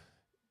whatever.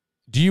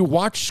 Do you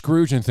watch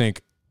Scrooge and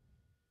think,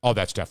 oh,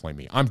 that's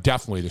definitely me. I'm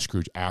definitely the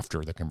Scrooge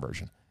after the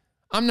conversion.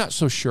 I'm not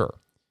so sure.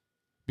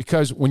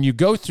 Because when you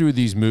go through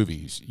these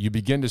movies, you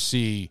begin to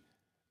see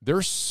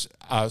there's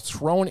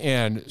thrown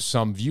in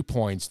some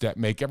viewpoints that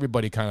make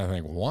everybody kind of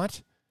think,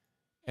 what?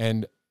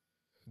 And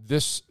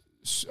this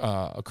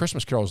A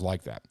Christmas Carol is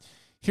like that.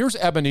 Here's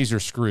Ebenezer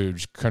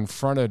Scrooge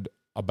confronted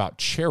about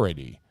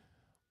charity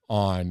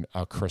on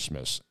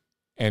Christmas.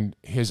 And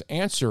his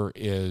answer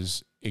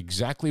is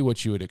exactly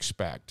what you would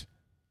expect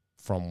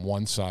from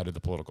one side of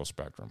the political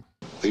spectrum.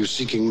 Are you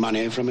seeking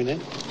money from me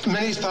then?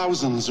 Many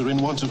thousands are in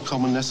want of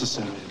common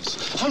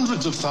necessaries.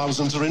 Hundreds of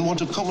thousands are in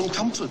want of common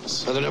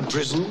comforts. Are there no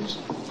prisons?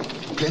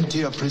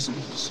 Plenty of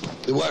prisons.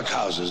 The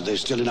workhouses, they're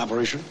still in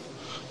operation?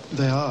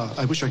 They are.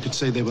 I wish I could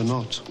say they were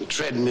not. The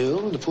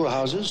treadmill, the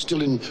poorhouses,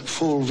 still in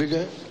full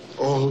vigor?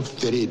 All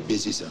very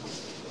busy, sir.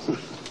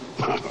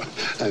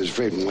 I was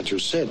afraid from what you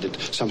said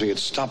that something had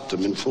stopped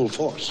them in full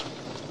force.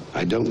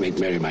 I don't make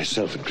merry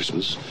myself at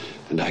Christmas,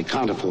 and I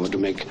can't afford to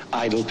make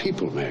idle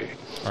people merry.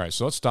 All right,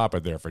 so let's stop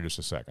it there for just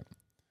a second.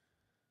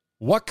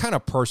 What kind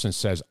of person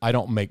says, I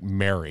don't make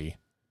merry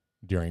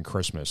during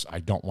Christmas? I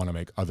don't want to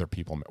make other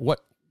people merry.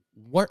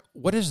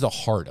 What is the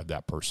heart of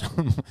that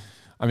person?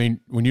 I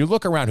mean, when you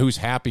look around who's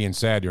happy and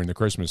sad during the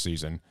Christmas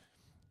season,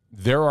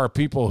 there are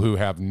people who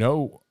have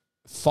no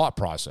thought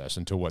process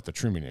into what the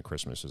true meaning of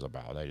Christmas is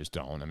about. They just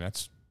don't, and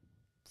that's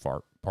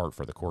part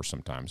for the course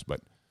sometimes.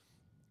 But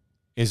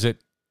is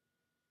it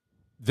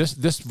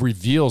this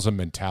reveals a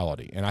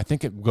mentality, and I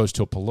think it goes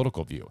to a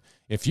political view.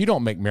 If you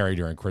don't make merry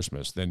during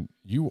Christmas, then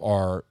you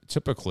are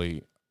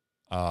typically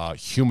a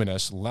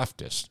humanist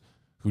leftist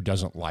who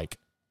doesn't like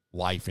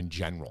life in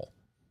general.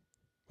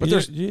 But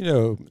there's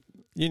you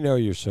know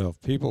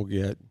yourself. People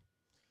get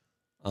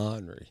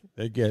ornery.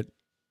 They get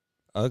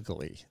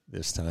ugly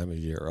this time of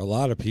year. A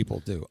lot of people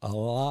do.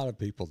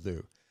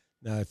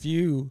 Now, if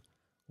you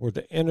were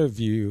to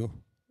interview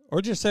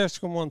or just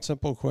ask them one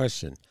simple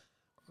question,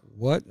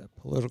 what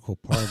political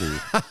party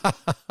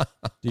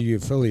do you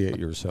affiliate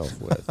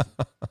yourself with?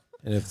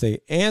 And if they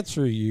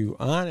answer you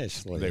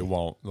honestly, they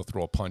won't. They'll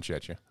throw a punch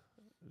at you.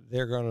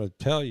 They're going to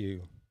tell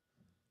you,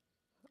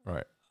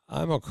 right,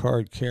 I'm a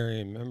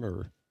card-carrying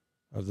member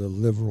of the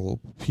Liberal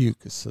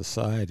Puke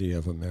Society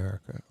of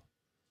America.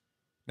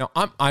 Now,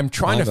 I'm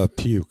trying to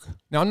puke.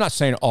 Now, I'm not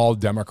saying all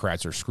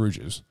Democrats are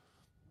Scrooges.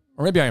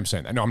 Or maybe I am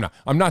saying that. No, I'm not.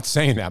 I'm not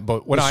saying that.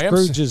 But what I am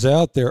saying, Scrooges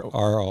out there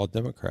are all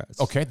Democrats.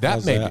 Okay,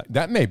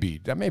 that may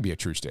be a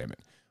true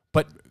statement.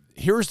 But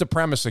here's the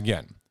premise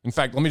again. In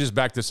fact, let me just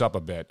back this up a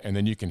bit, and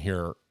then you can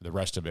hear the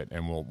rest of it,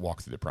 and we'll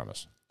walk through the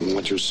premise.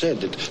 What you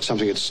said, that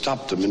something had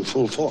stopped them in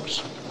full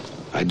force.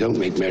 I don't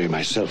make merry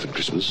myself at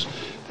Christmas,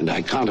 and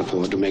I can't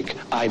afford to make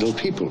idle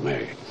people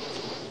merry.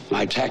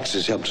 My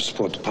taxes help to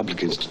support the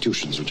public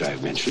institutions which I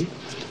have mentioned,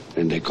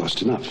 and they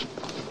cost enough.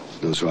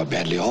 Those who are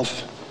badly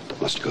off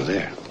must go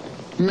there.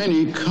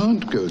 Many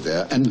can't go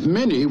there, and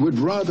many would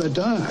rather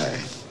die.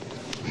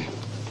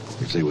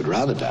 If they would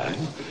rather die,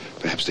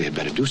 perhaps they had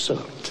better do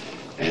so,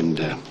 and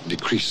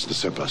decrease the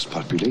surplus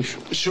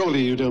population.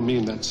 Surely you don't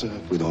mean that, sir.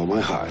 With all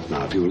my heart.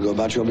 Now, if you will go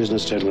about your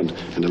business, gentlemen,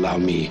 and allow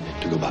me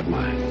to go about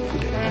mine.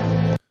 Good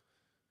day.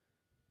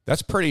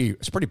 It's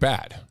pretty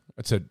bad.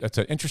 It's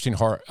an interesting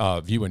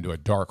view into a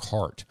dark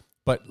heart.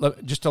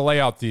 But just to lay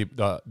out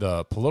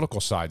the political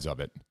sides of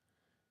it,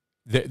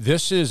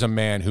 this is a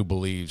man who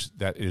believes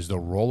that it is the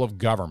role of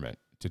government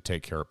to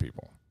take care of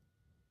people.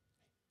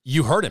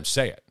 You heard him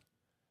say it.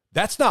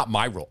 That's not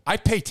my role. I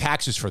pay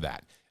taxes for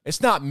that.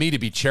 It's not me to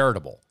be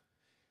charitable.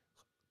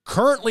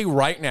 Currently,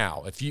 right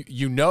now, if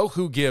you know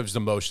who gives the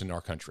most in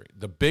our country,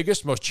 the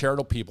biggest, most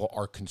charitable people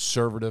are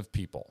conservative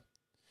people.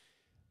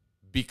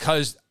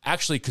 Because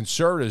actually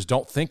conservatives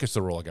don't think it's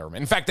the role of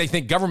government. In fact, they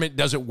think government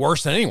does it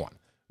worse than anyone.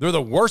 They're the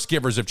worst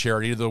givers of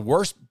charity. They're the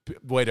worst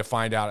way to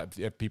find out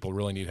if people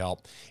really need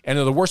help. And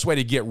they're the worst way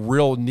to get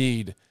real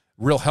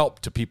help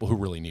to people who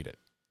really need it.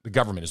 The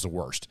government is the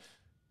worst.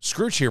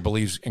 Scrooge here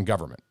believes in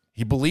government.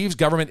 He believes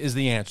government is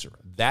the answer.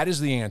 That is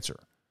the answer.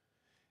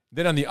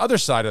 Then on the other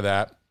side of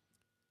that,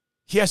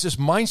 he has this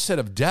mindset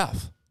of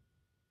death.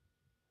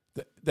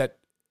 That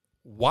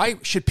why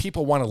should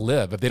people want to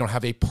live if they don't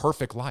have a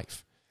perfect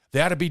life?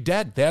 They ought to be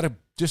dead. They ought to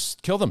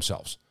just kill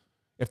themselves.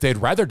 If they'd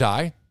rather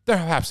die,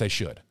 perhaps they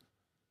should.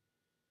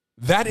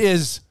 That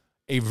is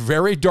a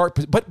very dark,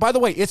 but by the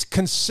way, it's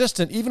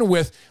consistent even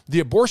with the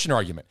abortion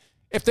argument.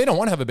 If they don't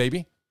want to have a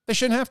baby, they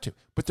shouldn't have to,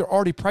 but they're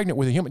already pregnant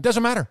with a human. It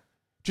doesn't matter.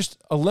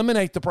 Just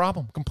eliminate the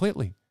problem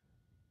completely.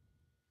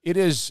 It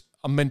is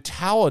a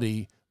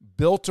mentality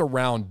built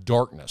around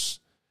darkness.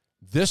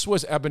 This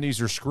was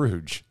Ebenezer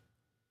Scrooge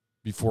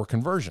before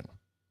conversion.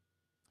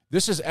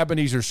 This is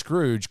Ebenezer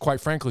Scrooge,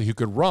 quite frankly, who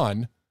could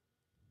run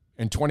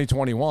in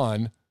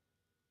 2021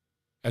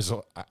 as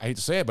I hate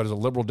to say it, but as a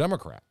liberal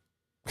Democrat.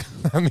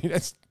 I mean,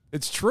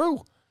 it's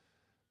true.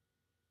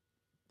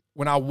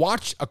 When I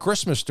watch a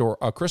Christmas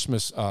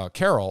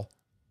Carol,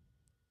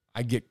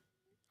 I get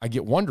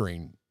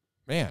wondering,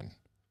 man,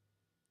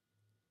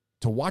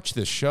 to watch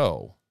this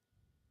show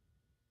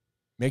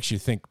makes you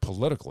think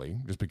politically,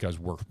 just because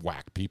we're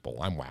whacked people.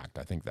 I'm whacked.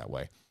 I think that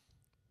way.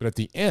 But at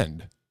the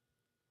end,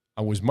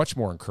 I was much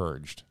more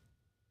encouraged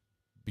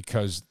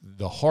because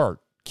the heart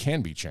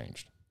can be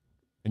changed.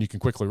 And you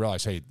can quickly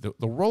realize, hey,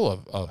 the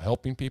role of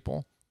helping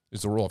people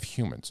is the role of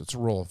humans. It's the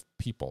role of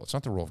people. It's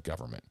not the role of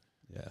government.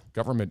 Yeah.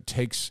 Government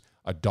takes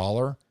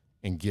 $1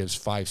 and gives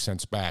 5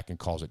 cents back and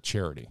calls it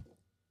charity.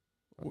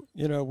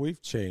 You know,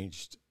 we've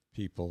changed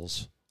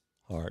people's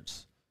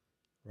hearts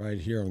right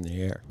here on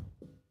the air.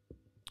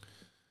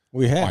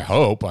 We have. I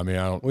hope. I mean,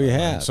 I don't. We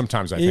have.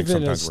 Sometimes I think even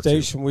sometimes a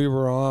station we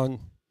were on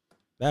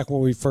back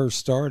when we first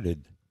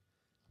started,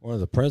 one of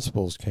the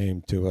principals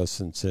came to us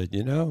and said,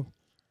 you know,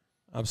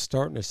 I'm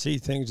starting to see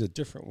things a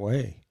different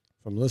way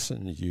from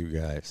listening to you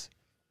guys.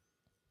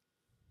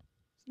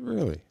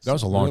 Really? That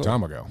was a long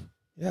time ago.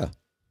 Yeah.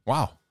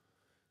 Wow.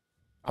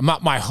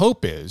 My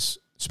hope is,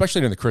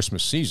 especially in the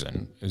Christmas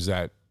season, is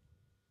that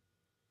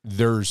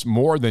there's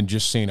more than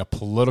just seeing a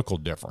political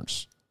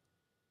difference.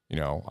 You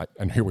know,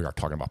 and here we are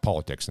talking about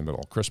politics in the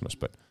middle of Christmas,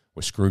 but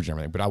with Scrooge and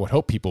everything. But I would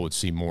hope people would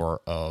see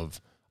more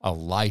of a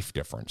life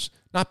difference,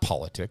 not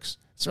politics.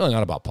 It's really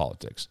not about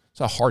politics.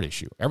 It's a heart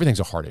issue. Everything's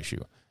a heart issue.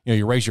 You know,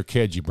 you raise your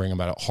kids, you bring them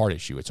about a heart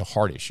issue. It's a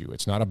heart issue.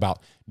 It's not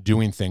about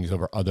doing things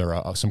over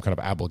other some kind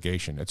of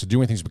obligation. It's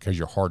doing things because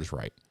your heart is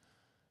right.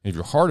 And if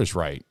your heart is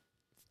right,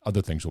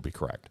 other things will be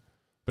correct.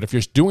 But if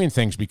you're just doing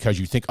things because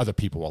you think other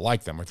people will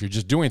like them, or if you're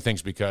just doing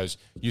things because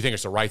you think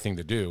it's the right thing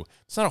to do,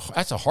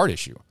 that's a heart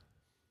issue.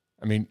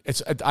 I mean,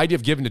 it's the idea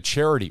of giving to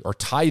charity or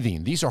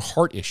tithing. These are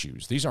heart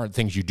issues. These aren't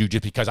things you do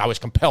just because I was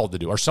compelled to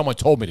do or someone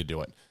told me to do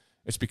it.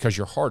 It's because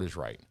your heart is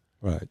right.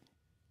 Right.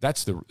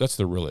 That's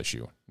the real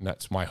issue. And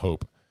that's my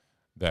hope,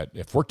 that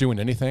if we're doing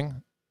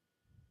anything,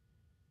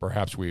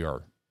 perhaps we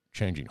are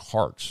changing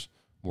hearts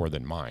more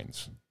than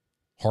minds.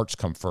 Hearts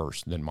come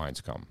first, then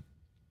minds come.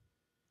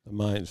 The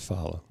minds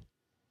follow.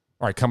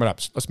 All right, coming up,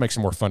 let's make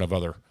some more fun of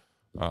other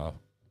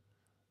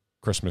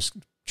Christmas.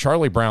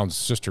 Charlie Brown's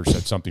sister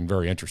said something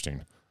very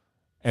interesting.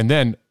 And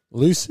then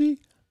Lucy?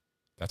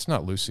 That's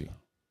not Lucy.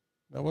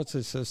 Now, what's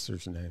his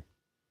sister's name?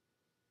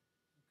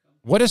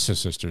 What is his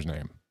sister's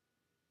name?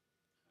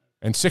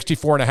 In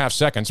 64 and a half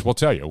seconds, we'll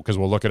tell you, because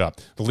we'll look it up.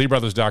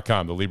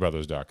 TheLeeBrothers.com,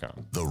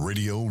 TheLeeBrothers.com. The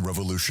Radio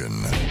Revolution.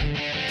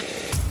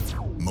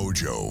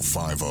 Mojo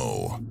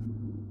 50.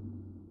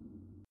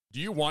 Do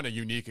you want a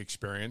unique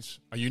experience?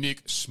 A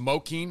unique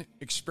smoking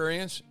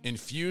experience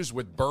infused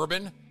with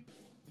bourbon?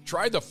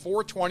 Try the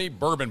 420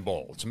 Bourbon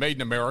Bowl. It's made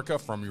in America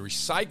from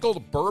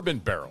recycled bourbon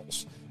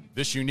barrels.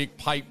 This unique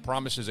pipe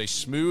promises a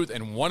smooth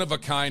and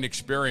one-of-a-kind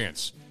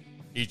experience.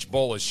 Each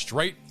bowl is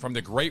straight from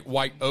the great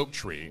white oak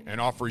tree and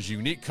offers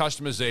unique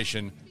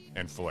customization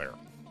and flair.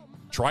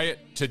 Try it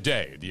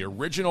today, the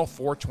original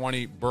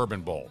 420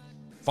 Bourbon Bowl.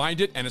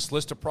 Find it and its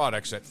list of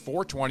products at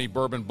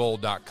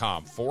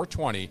 420bourbonbowl.com.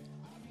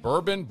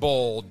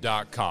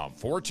 420bourbonbowl.com.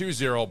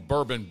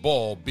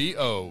 420bourbonbowl,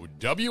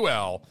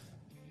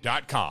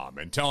 BOWL.com.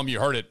 And tell them you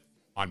heard it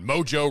on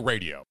Mojo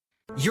Radio.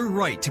 Your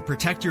right to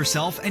protect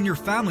yourself and your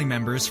family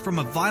members from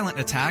a violent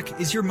attack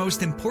is your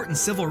most important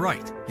civil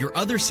right. Your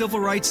other civil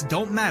rights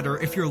don't matter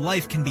if your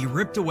life can be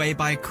ripped away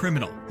by a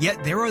criminal.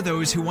 Yet there are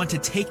those who want to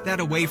take that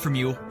away from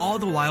you, all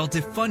the while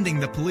defunding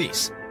the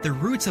police. The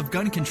roots of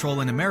gun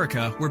control in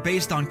America were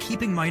based on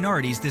keeping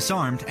minorities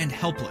disarmed and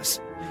helpless.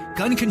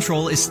 Gun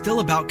control is still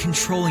about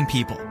controlling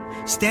people.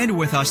 Stand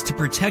with us to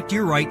protect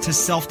your right to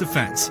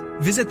self-defense.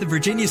 Visit the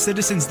Virginia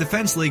Citizens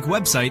Defense League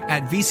website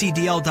at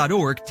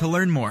vcdl.org to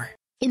learn more.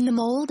 In the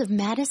mold of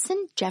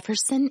Madison,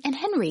 Jefferson, and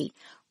Henry,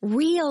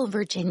 real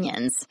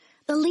Virginians,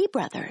 the Lee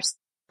brothers.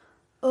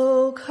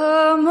 Oh,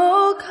 come,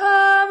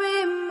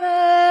 Emmanuel,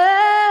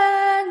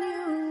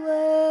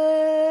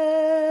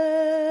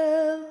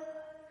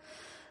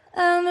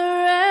 and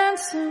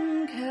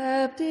ransom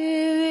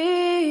captive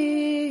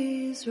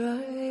Israel,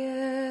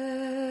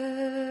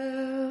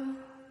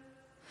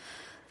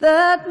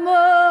 that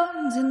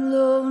mourns in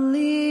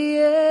lonely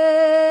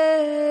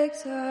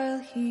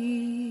exile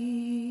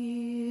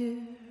here,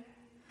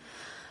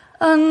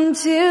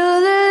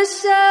 until the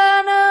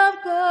Son of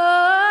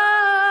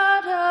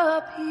God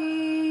appear.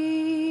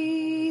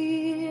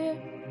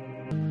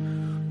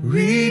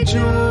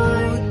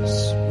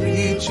 Rejoice,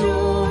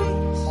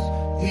 rejoice,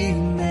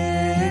 Emmanuel.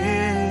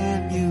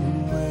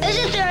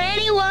 Isn't there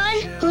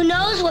anyone who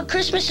knows what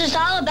Christmas is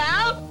all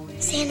about?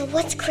 Santa,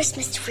 what's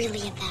Christmas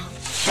really about?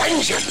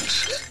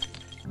 Vengeance!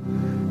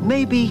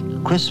 Maybe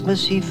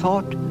Christmas, he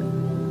thought,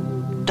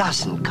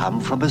 doesn't come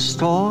from a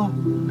store.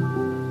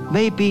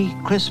 Maybe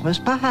Christmas,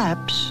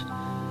 perhaps,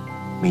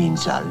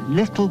 means a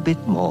little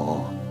bit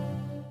more.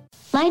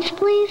 Lights,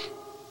 please.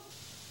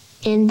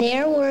 And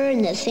there were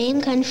in the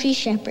same country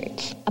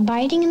shepherds,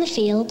 abiding in the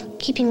field,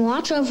 keeping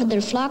watch over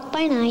their flock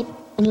by night.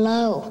 And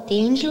lo, the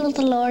angel of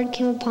the Lord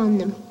came upon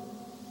them.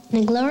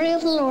 And the glory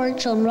of the Lord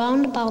shone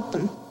round about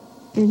them.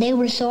 And they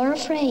were sore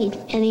afraid.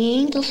 And the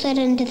angel said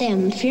unto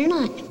them, Fear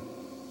not.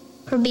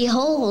 For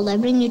behold, I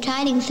bring you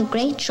tidings of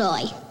great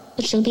joy,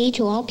 which shall be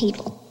to all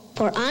people.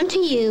 For unto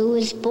you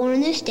is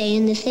born this day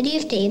in the city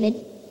of David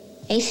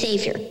a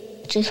Savior,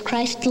 which is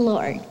Christ the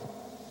Lord.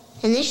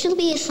 And this shall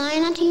be a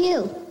sign unto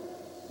you.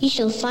 Ye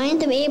shall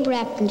find the babe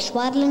wrapped in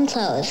swaddling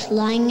clothes,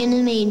 lying in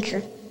a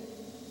manger.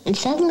 And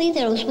suddenly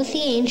there was with the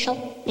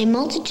angel a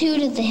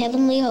multitude of the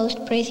heavenly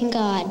host praising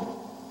God,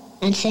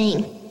 and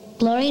saying,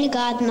 Glory to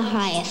God in the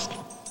highest,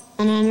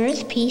 and on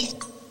earth peace,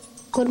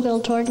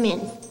 goodwill toward men.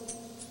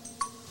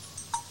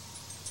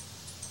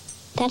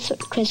 That's what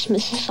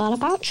Christmas is all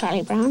about,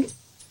 Charlie Brown.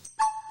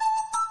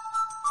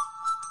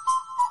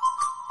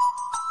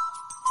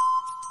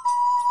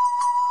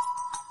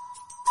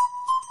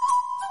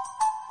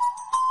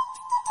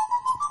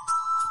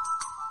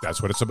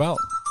 That's what it's about.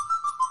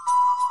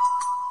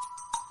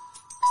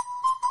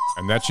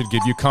 And that should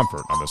give you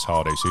comfort on this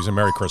holiday season.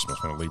 Merry Christmas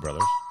from the Lee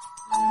Brothers.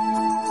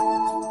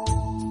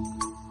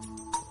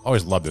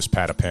 Always love this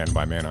Pat a Pan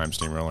by Mannheim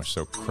Steamroller.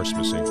 So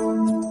Christmassy.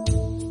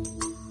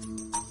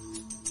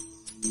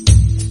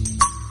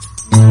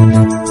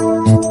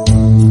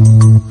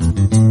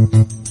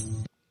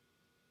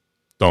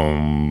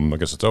 I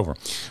guess it's over.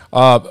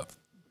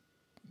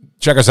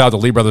 Check us out at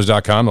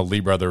TheLeeBrothers.com,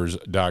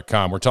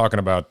 TheLeeBrothers.com. We're talking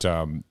about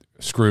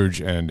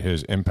Scrooge and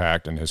his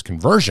impact and his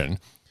conversion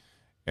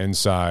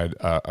inside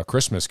A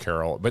Christmas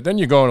Carol. But then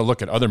you go and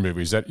look at other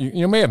movies that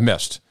you may have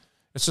missed.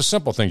 It's the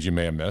simple things you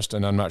may have missed,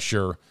 and I'm not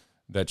sure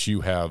that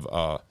you have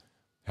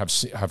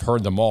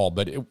heard them all.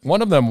 But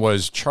one of them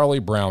was Charlie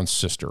Brown's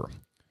sister,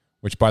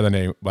 which by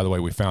the way,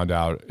 we found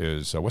out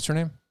is, what's her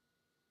name?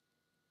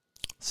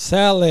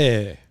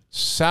 Sally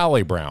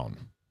Brown.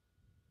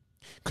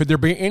 Could there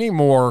be any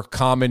more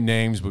common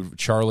names with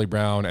Charlie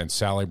Brown and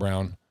Sally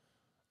Brown?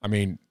 I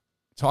mean,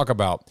 talk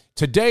about,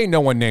 today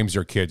no one names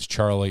their kids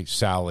Charlie,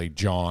 Sally,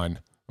 John.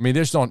 I mean,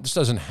 this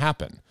doesn't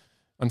happen,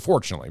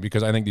 unfortunately,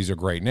 because I think these are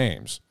great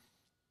names.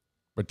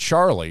 But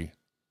Charlie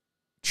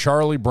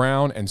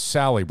Brown and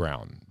Sally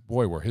Brown,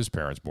 boy, were his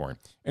parents born.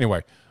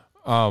 Anyway,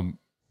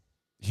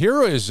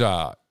 here is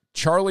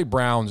Charlie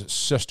Brown's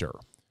sister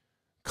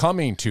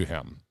coming to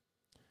him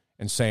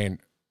and saying,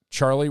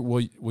 Charlie,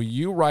 will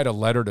you write a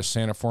letter to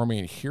Santa for me?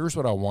 And here's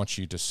what I want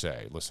you to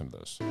say. Listen to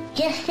this.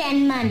 Just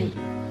send money.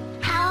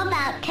 How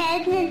about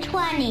 10s and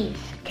 20s?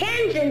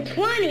 10s and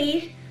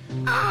 20s?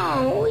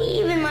 Oh,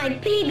 even my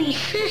baby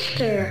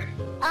sister.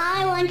 All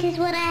I want is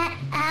what I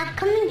have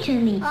coming to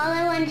me. All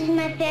I want is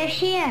my fair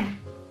share.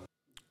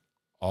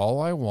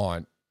 All I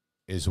want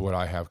is what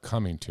I have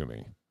coming to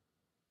me.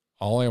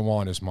 All I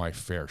want is my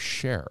fair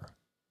share.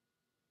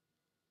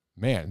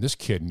 Man, this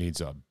kid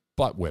needs a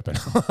butt whipping.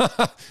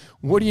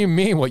 What do you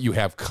mean what you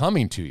have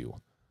coming to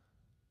you?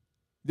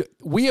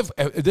 We have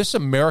this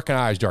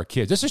Americanized our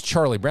kids. This is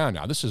Charlie Brown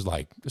now. This is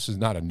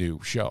not a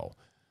new show.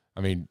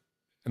 I mean,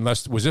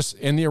 was this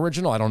in the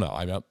original? I don't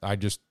know. I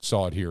just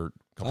saw it here a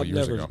couple of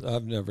years ago.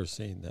 I've never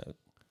seen that.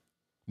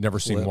 Never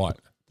seen what?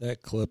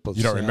 That clip of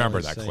You don't Sally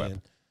remember that saying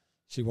clip.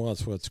 She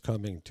wants what's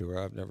coming to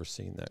her. I've never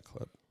seen that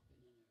clip.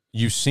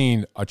 You've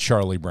seen a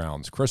Charlie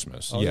Brown's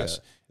Christmas. Oh, yes.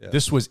 yeah.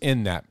 This was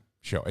in that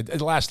show. It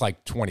lasts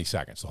like 20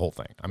 seconds, the whole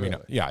thing. I mean,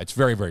 Really? Yeah, it's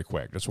very, very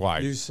quick. That's why.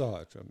 You saw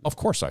it. Of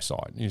course I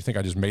saw it. You think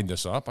I just made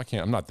this up?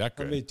 I'm not that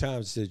good. How many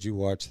times did you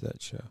watch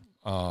that show?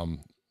 Well,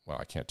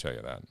 I can't tell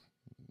you that.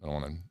 I don't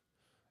want to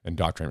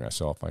indoctrinate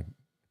myself. I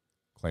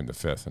claim the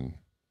fifth, and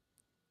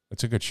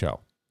it's a good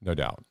show, no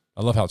doubt.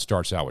 I love how it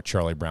starts out with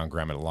Charlie Brown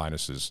grabbing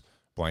Linus's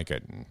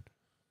blanket and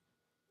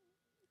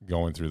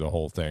going through the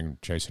whole thing,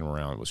 chasing him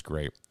around. It was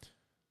great.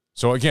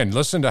 So again,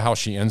 listen to how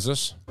she ends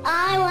this. All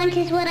I want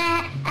is what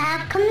I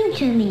have coming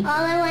to me. All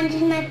I want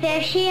is my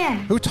fair share.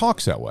 Who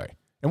talks that way?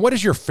 And what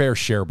is your fair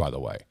share, by the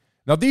way?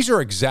 Now, these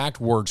are exact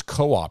words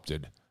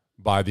co-opted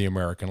by the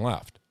American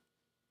left.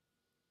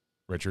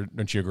 Richard,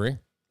 don't you agree?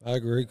 I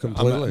agree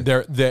completely.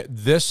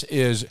 This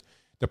is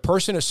the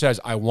person that says,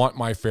 I want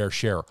my fair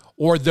share,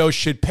 or those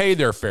should pay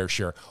their fair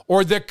share,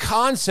 or the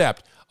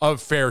concept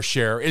of fair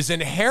share is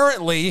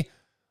inherently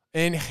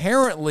a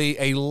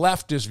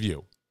leftist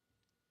view.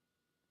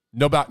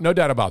 No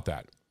doubt about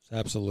that.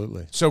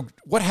 Absolutely. So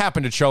what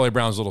happened to Charlie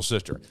Brown's little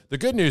sister? The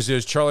good news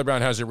is Charlie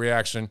Brown has a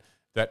reaction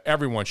that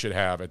everyone should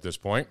have at this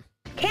point.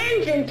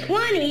 10s and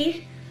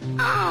 20s?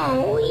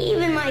 Oh,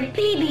 even my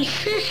baby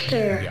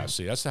sister. Yeah,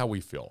 see, that's how we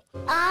feel.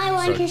 I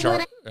want is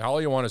what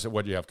all you want is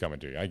what you have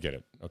coming to you. I get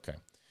it. Okay.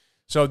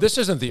 So this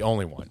isn't the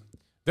only one.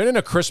 Then in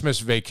A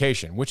Christmas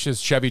Vacation, which is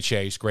Chevy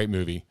Chase, great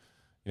movie.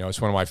 You know, it's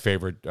one of my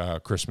favorite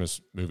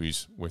Christmas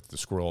movies with the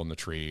squirrel in the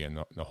tree and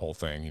the whole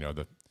thing. You know,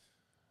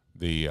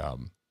 the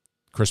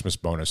Christmas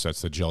bonus,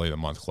 that's the Jelly of the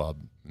Month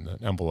Club, and the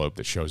envelope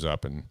that shows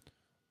up, and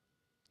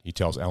he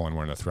tells Ellen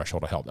we're in the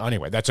threshold of help.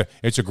 Anyway,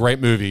 it's a great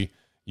movie.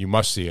 You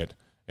must see it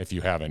if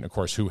you haven't. Of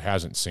course, who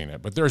hasn't seen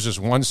it? But there's this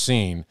one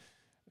scene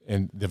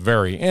in the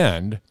very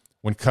end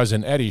when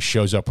Cousin Eddie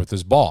shows up with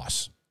his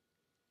boss.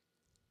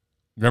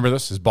 Remember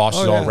this? His boss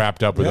is all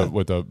wrapped up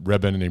with a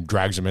ribbon, and he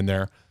drags him in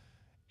there.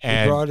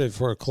 And he brought it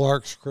for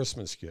Clark's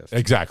Christmas gift.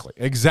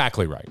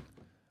 Exactly right.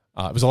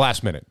 It was a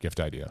last-minute gift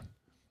idea.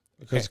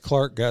 Because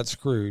Clark got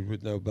screwed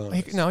with no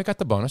bonus. He got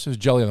the bonus. It was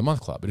Jelly of the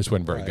Month Club. It just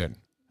wasn't very good.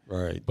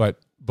 Right. But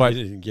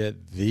he didn't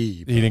get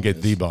the bonus. He didn't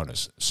get the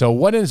bonus. So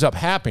what ends up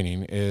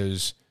happening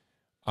is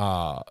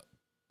Clark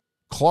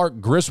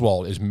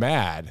Griswold is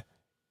mad,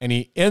 and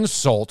he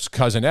insults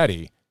Cousin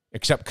Eddie,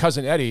 except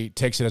Cousin Eddie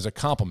takes it as a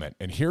compliment.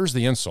 And here's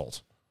the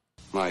insult.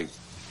 My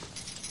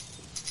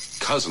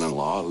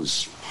cousin-in-law,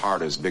 whose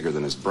heart is bigger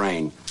than his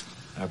brain.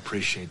 I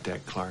appreciate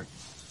that, Clark.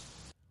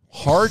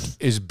 Heart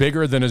is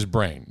bigger than his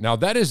brain. Now,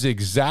 that is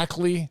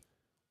exactly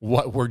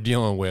what we're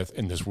dealing with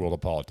in this world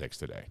of politics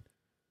today.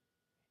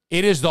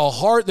 It is the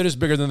heart that is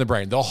bigger than the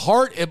brain. The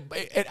heart,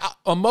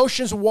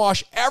 emotions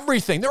wash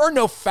everything. There are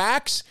no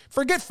facts.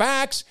 Forget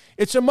facts.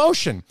 It's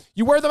emotion.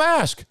 You wear the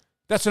mask.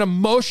 That's an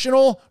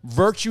emotional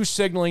virtue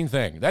signaling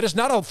thing. That is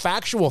not a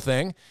factual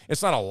thing.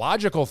 It's not a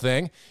logical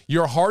thing.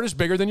 Your heart is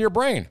bigger than your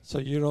brain. So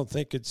you don't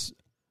think it's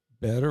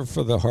better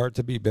for the heart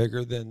to be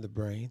bigger than the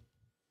brain?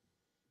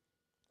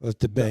 Let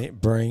the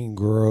brain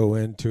grow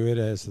into it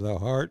as the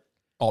heart?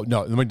 Oh,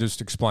 no, let me just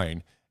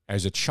explain.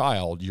 As a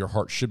child, your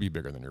heart should be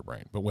bigger than your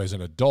brain. But as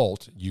an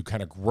adult, you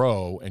kind of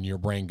grow and your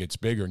brain gets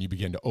bigger and you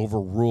begin to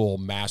overrule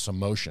mass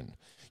emotion.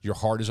 Your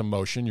heart is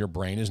emotion, your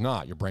brain is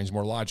not. Your brain's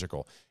more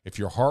logical. If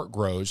your heart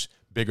grows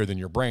bigger than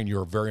your brain,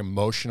 you're a very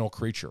emotional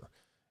creature.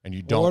 And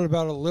you don't. Well, what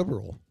about a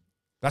liberal?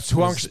 That's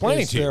who I'm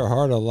explaining to you. Is their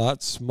heart a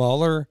lot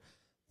smaller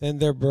than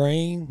their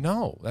brain?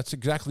 No, that's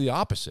exactly the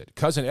opposite.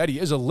 Cousin Eddie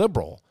is a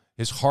liberal.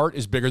 His heart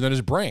is bigger than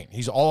his brain.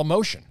 He's all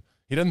emotion.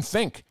 He doesn't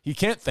think. He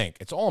can't think.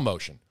 It's all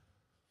emotion.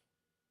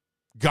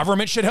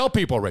 Government should help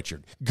people,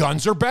 Richard.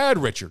 Guns are bad,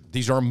 Richard.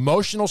 These are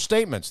emotional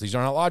statements. These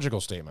are not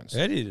logical statements.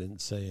 Eddie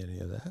didn't say any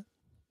of that.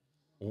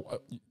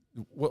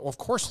 Well, of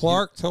course.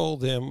 Clark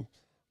told him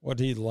what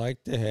he'd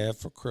like to have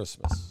for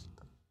Christmas.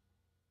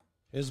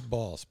 His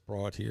boss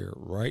brought here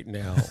right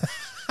now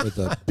with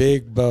a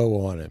big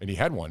bow on it. And he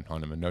had one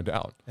on him, and no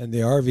doubt. And the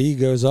RV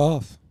goes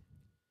off.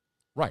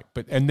 Right.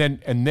 But and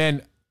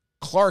then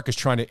Clark is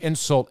trying to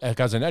insult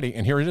Cousin Eddie,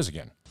 and here it is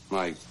again.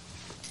 My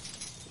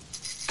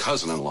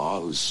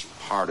cousin-in-law, whose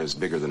heart is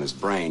bigger than his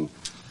brain.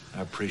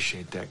 I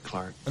appreciate that,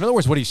 Clark. In other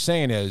words, what he's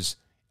saying is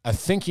a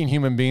thinking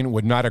human being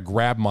would not have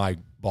grabbed my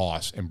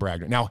boss and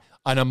bragged. Now,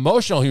 an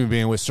emotional human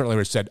being would certainly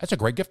have said, that's a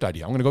great gift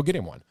idea. I'm going to go get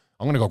him one.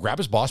 I'm going to go grab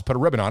his boss, put a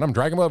ribbon on him,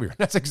 drag him over here.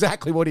 That's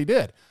exactly what he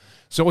did.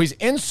 So he's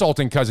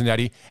insulting Cousin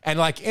Eddie, and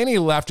like any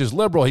leftist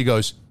liberal, he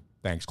goes,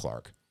 thanks,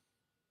 Clark,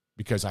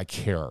 because I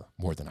care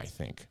more than I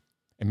think.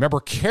 And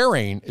remember,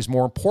 caring is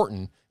more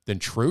important than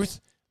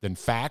truth, than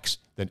facts,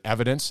 than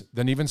evidence,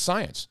 than even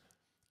science.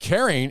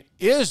 Caring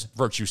is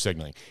virtue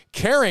signaling.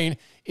 Caring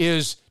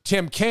is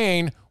Tim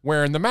Kaine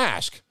wearing the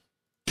mask.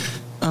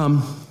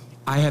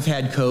 I have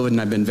had COVID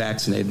and I've been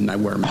vaccinated and I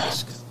wear a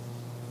mask.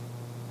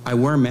 I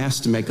wear a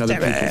mask to make other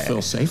people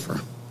feel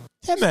safer.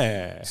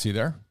 See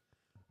there?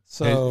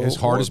 So his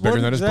heart is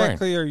bigger than his brain. What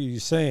exactly are you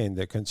saying?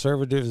 That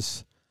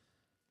conservatives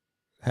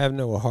have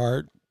no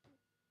heart,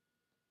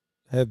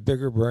 have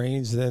bigger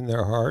brains than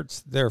their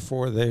hearts,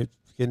 therefore they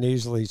can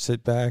easily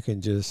sit back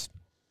and just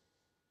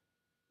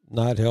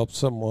not help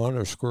someone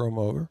or screw them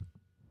over?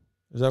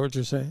 Is that what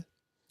you're saying?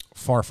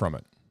 Far from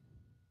it.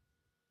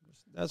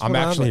 That's what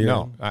I'm hearing.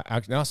 No,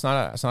 that's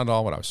not at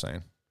all what I was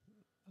saying.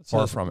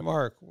 Far from it.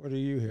 Mark, what are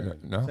you hearing?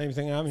 No. Same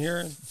thing I'm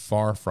hearing?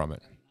 Far from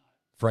it.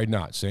 Afraid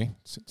not. See?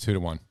 It's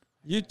 2-1.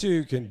 You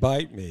two can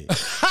bite me.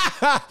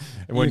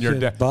 When you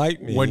can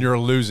bite me. When you're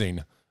losing.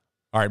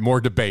 All right, more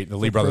debate.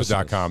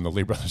 TheLeeBrothers.com.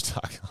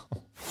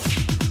 TheLeeBrothers.com.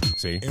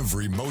 See?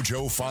 Every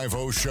Mojo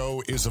 50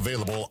 show is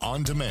available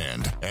on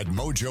demand at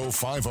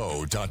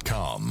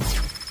mojo50.com.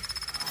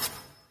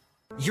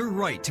 Your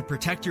right to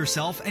protect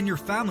yourself and your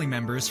family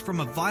members from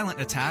a violent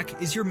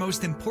attack is your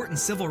most important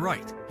civil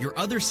right. Your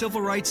other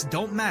civil rights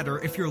don't matter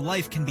if your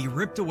life can be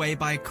ripped away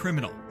by a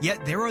criminal.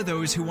 Yet there are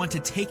those who want to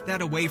take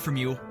that away from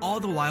you, all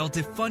the while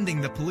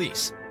defunding the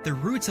police. The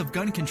roots of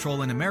gun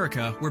control in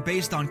America were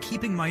based on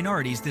keeping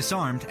minorities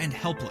disarmed and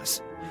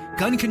helpless.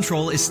 Gun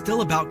control is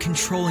still about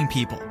controlling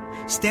people.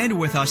 Stand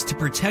with us to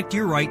protect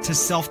your right to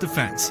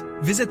self-defense.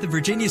 Visit the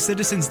Virginia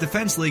Citizens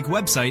Defense League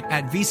website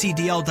at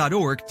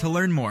vcdl.org to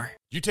learn more.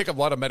 Do you take a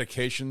lot of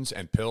medications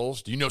and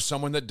pills? Do you know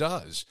someone that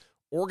does?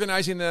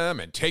 Organizing them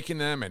and taking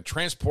them and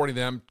transporting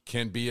them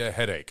can be a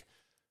headache,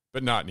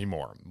 but not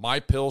anymore. My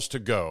Pills to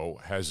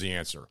Go has the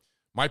answer.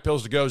 My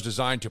Pills to Go is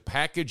designed to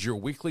package your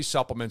weekly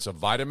supplements of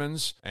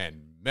vitamins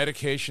and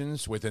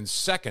medications within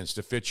seconds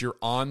to fit your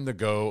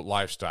on-the-go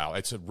lifestyle.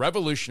 It's a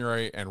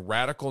revolutionary and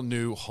radical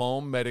new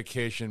home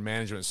medication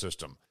management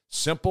system.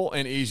 Simple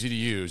and easy to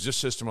use, this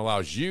system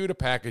allows you to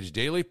package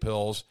daily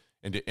pills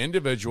into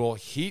individual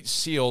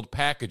heat-sealed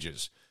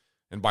packages.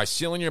 And by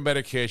sealing your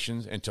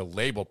medications into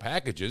labeled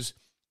packages,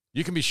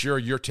 you can be sure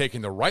you're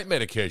taking the right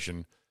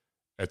medication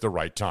at the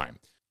right time.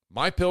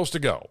 My Pills to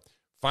Go.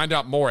 Find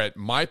out more at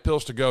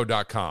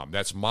mypillstogo.com.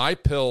 That's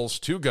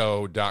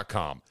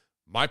mypillstogo.com.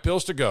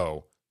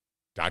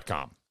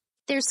 mypillstogo.com.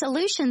 Their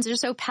solutions are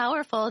so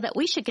powerful that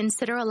we should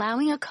consider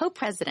allowing a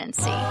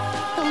co-presidency.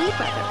 The Lee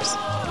brothers.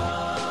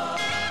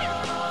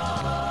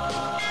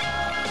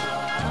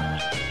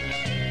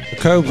 The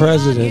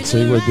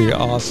co-presidency would be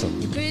awesome.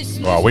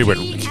 Well, we would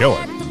kill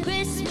it.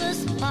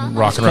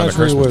 Rocking around the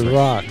Christmas would tree.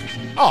 rock.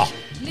 Oh,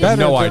 better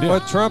no than idea.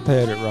 what Trump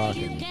had it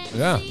rocking.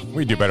 Yeah,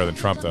 we do better than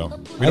Trump, though.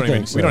 We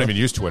don't even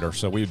use Twitter,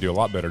 so we do a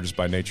lot better just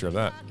by nature of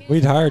that.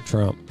 We'd hire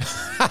Trump.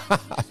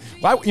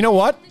 Well, you know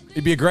what?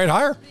 It'd be a great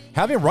hire.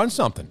 Have him run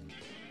something.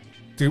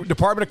 The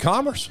Department of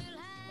Commerce.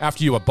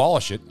 After you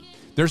abolish it,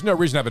 there's no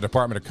reason to have a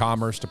Department of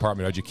Commerce,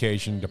 Department of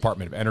Education,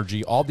 Department of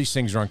Energy. All these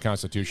things are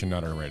unconstitutional,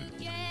 not unrated.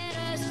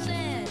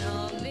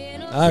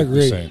 I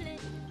agree.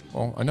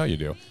 Well, I know you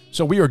do.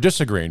 So we were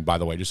disagreeing, by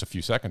the way, just a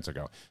few seconds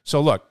ago. So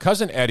look,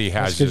 Cousin Eddie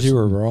has. Because you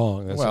were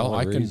wrong. That's well,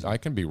 I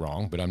can be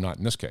wrong, but I'm not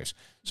in this case.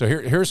 So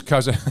here's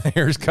cousin.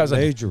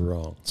 Major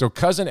wrong. So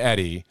Cousin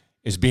Eddie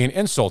is being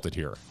insulted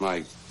here.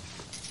 My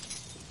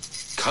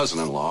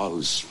cousin-in-law,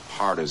 whose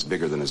heart is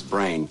bigger than his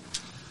brain.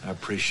 I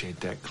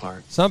appreciate that,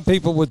 Clark. Some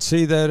people would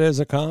see that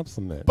as a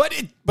compliment. But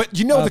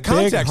you know the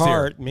context big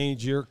heart here.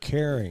 means you're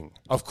caring.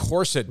 Of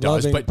course it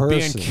does, Loving but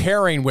person. being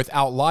caring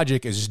without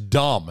logic is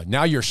dumb.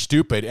 Now you're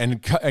stupid,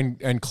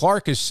 and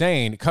Clark is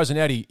saying, Cousin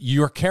Eddie,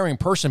 you're a caring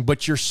person,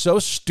 but you're so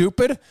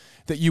stupid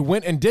that you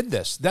went and did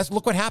this.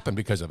 Look what happened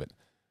because of it.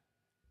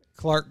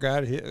 Clark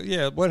got hit.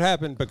 Yeah, what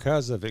happened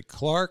because of it?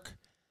 Clark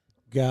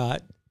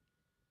got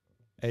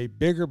a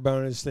bigger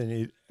bonus than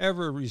he'd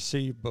ever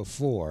received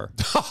before.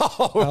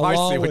 Oh,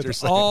 I see what you're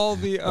saying. All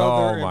the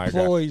other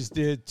employees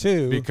did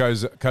too.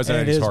 Because Cousin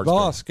and Eddie's his heart's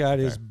boss big. got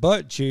his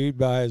butt chewed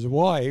by his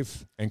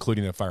wife.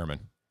 Including the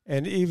fireman.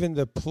 And even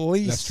the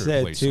police That's true,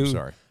 said police. to I'm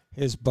sorry.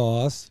 his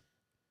boss,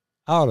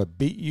 I ought to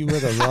beat you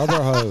with a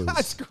rubber hose.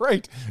 That's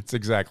great. That's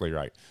exactly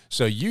right.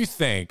 So you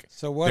think.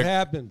 So what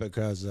happened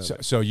because of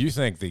it? So you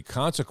think the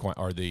consequence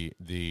or the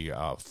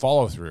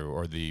follow through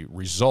or the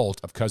result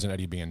of Cousin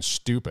Eddie being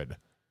stupid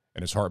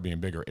and his heart being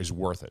bigger is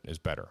worth it, is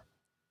better.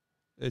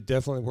 It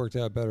definitely worked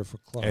out better for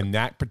Clark. In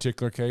that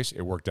particular case,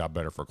 it worked out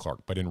better for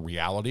Clark. But in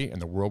reality, in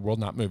the real world,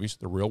 not movies,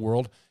 the real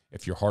world,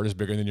 if your heart is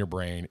bigger than your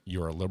brain,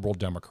 you're a liberal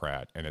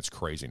Democrat, and it's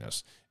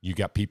craziness. You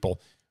get people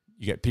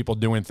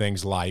doing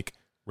things like,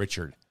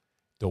 Richard,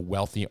 the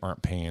wealthy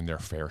aren't paying their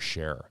fair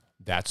share.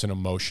 That's an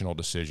emotional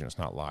decision. It's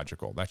not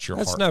logical. That's your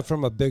heart. That's not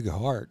from a big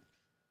heart.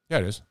 Yeah,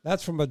 it is.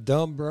 That's from a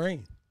dumb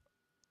brain.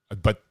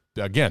 But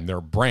again,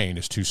 their brain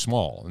is too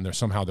small, and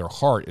somehow their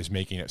heart is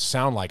making it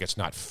sound like it's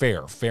not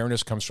fair.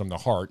 Fairness comes from the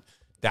heart.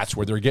 That's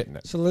where they're getting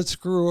it. So let's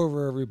screw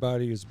over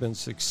everybody who's been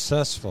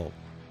successful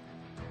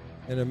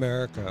in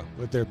America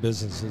with their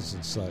businesses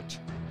and such.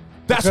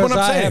 That's because what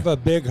I'm saying. I have a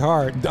big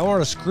heart. I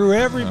want to screw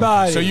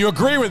everybody. So you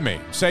agree with me?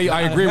 Say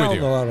I agree with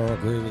you. No, I don't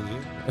agree with you.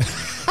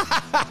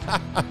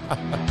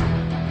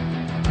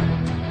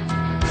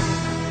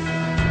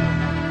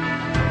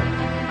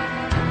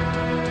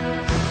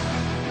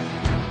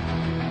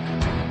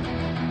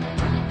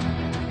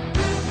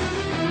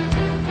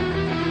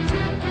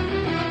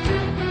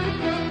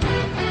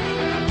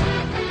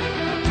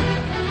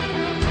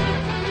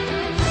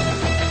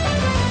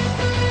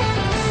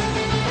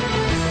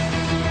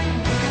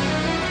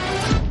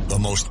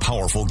 Most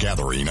powerful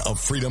gathering of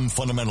freedom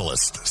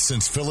fundamentalists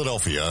since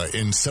Philadelphia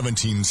in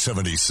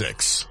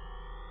 1776.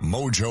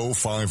 Mojo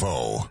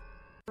 50.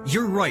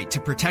 Your right to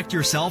protect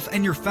yourself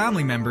and your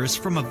family members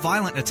from a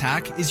violent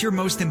attack is your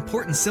most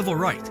important civil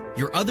right.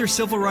 Your other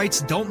civil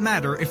rights don't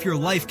matter if your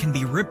life can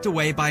be ripped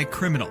away by a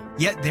criminal.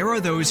 Yet there are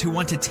those who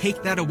want to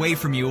take that away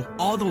from you,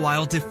 all the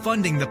while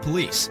defunding the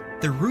police.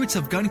 The roots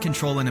of gun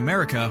control in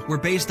America were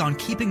based on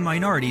keeping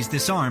minorities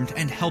disarmed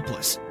and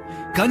helpless.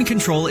 Gun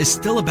control is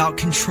still about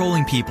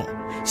controlling people.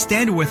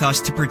 Stand with us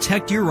to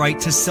protect your right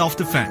to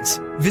self-defense.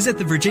 Visit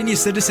the Virginia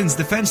Citizens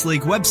Defense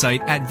League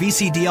website at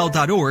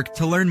vcdl.org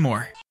to learn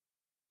more.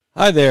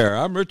 Hi there,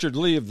 I'm Richard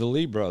Lee of the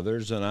Lee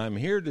Brothers, and I'm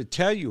here to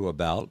tell you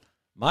about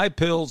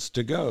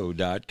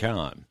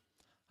mypillstogo.com.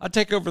 I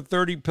take over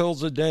 30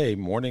 pills a day,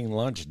 morning,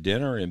 lunch,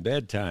 dinner, and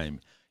bedtime.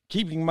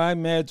 Keeping my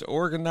meds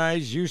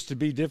organized used to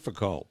be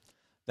difficult.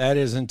 That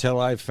is until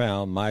I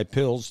found My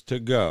Pills to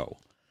Go.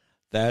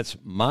 That's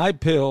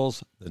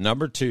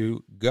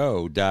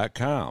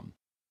mypills2go.com.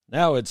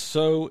 Now it's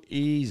so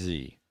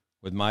easy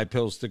with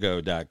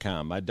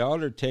mypillstogo.com. My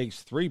daughter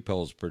takes 3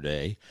 pills per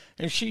day,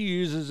 and she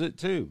uses it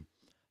too.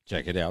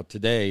 Check it out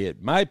today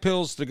at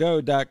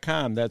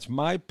mypillstogo.com. That's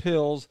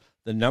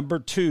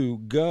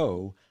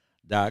mypills2go.com.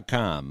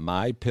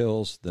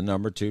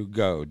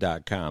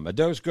 mypills2go.com. A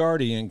Dose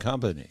Guardian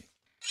company.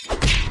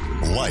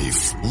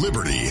 Life,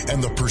 liberty,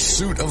 and the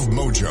pursuit of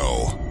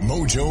mojo.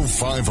 Mojo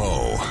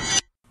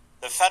 50.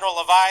 The federal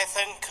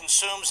Leviathan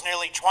consumes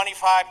nearly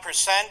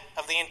 25%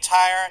 of the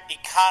entire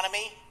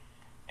economy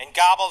and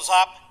gobbles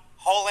up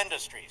whole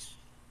industries.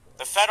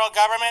 The federal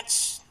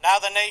government's now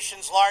the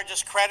nation's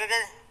largest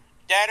creditor,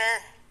 debtor,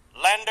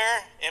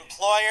 lender,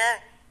 employer,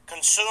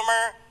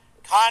 consumer,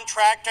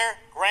 contractor,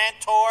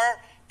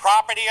 grantor,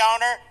 property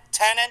owner,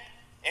 tenant,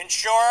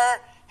 insurer,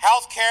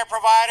 healthcare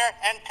provider,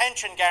 and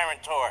pension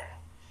guarantor.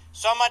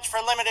 So much for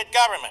limited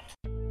government.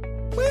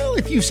 Well,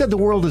 if you said the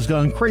world has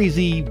gone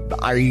crazy,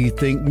 I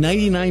think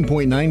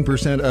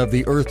 99.9% of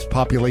the Earth's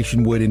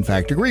population would in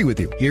fact agree with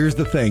you. Here's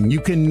the thing.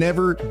 You can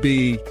never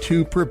be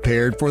too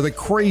prepared for the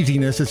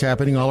craziness that's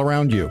happening all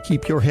around you.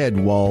 Keep your head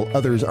while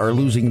others are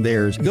losing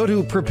theirs. Go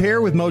to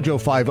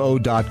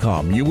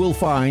preparewithmojo50.com. You will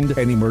find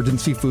an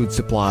emergency food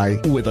supply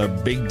with a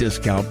big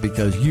discount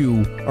because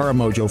you are a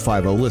Mojo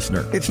 50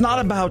 listener. It's not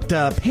about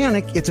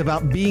panic. It's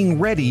about being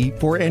ready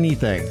for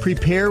anything.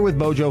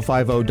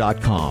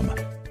 Preparewithmojo50.com.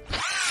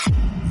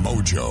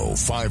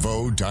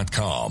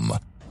 Mojo50.com.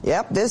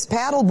 Yep, this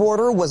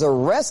paddleboarder was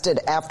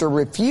arrested after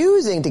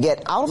refusing to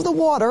get out of the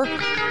water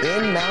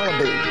in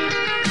Malibu.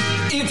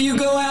 If you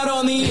go out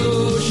on the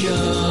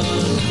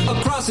ocean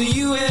across the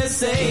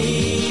USA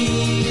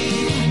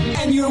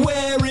and you're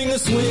wearing a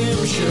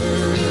swim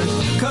shirt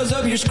because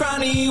of your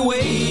scrawny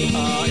waist,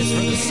 it's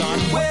from the sun.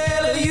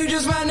 Well, you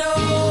just might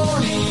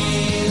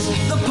notice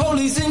the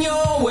police in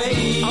your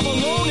way. I'm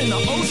alone in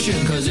the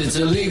ocean because it's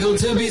illegal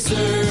to be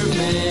served,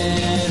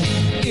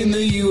 man, in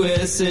the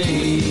USA.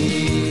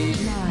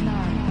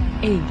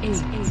 9,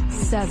 8,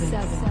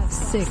 7,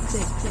 6,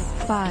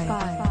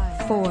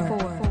 5,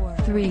 4,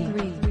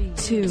 3,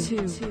 2,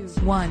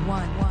 1,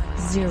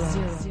 0.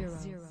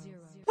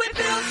 We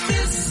built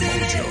this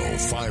city.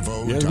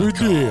 Mojo50.com. Yeah, we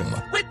did.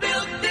 We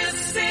built this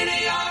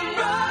city on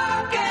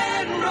rock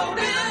and roll.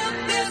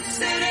 Built this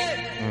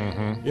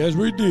city. Yes,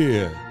 we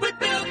did. We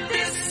built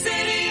this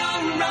city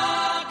on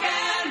rock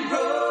and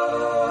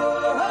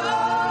roll.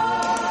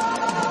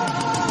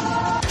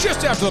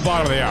 Just after the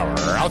bottom of the hour,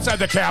 outside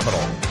the Capitol,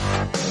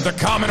 the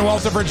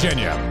Commonwealth of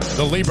Virginia,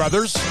 the Lee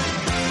Brothers.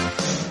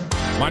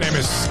 My name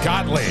is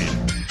Scott Lee.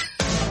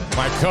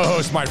 My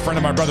co-host, my friend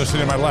and my brother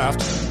sitting to my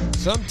left.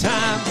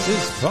 Sometimes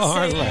it's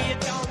far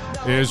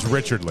less. Is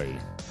Richard Lee.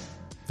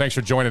 Thanks for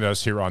joining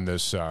us here on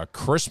this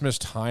Christmas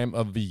time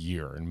of the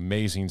year. An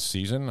amazing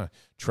season. I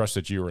trust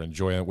that you are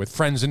enjoying it with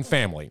friends and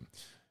family.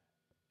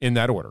 In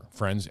that order,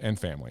 friends and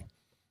family.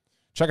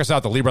 Check us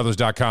out,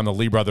 theleebrothers.com,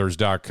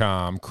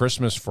 theleebrothers.com.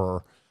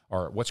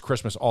 What's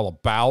Christmas all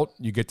about?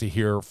 You get to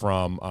hear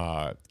from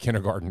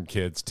kindergarten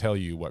kids tell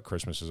you what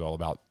Christmas is all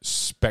about.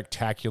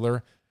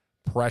 Spectacular,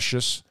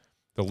 precious.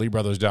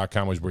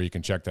 Theleebrothers.com is where you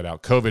can check that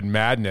out. COVID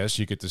Madness,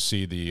 you get to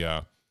see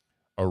the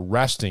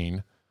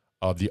arresting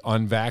of the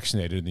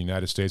unvaccinated in the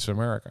United States of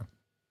America.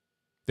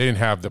 They didn't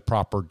have the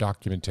proper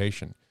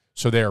documentation,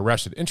 so they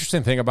arrested.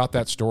 Interesting thing about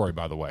that story,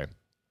 by the way.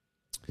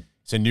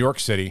 It's in New York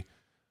City.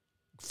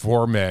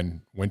 4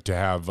 men went to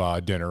have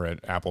dinner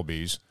at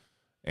Applebee's,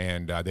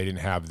 and they didn't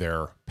have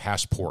their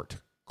passport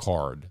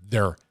card,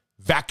 their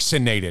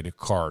vaccinated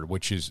card,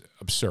 which is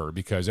absurd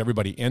because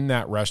everybody in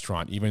that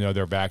restaurant, even though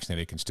they're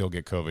vaccinated, can still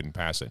get COVID and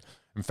pass it.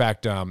 In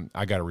fact,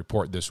 I got a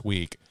report this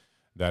week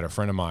that a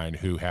friend of mine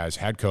who has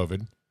had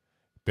COVID,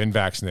 been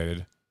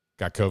vaccinated,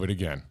 got COVID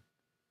again.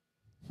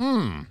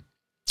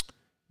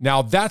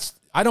 Now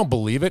I don't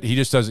believe it.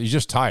 He's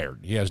just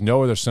tired. He has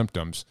no other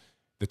symptoms.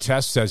 The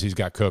test says he's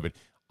got COVID.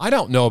 I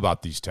don't know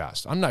about these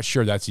tests. I'm not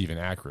sure that's even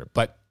accurate,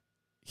 but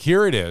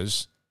here it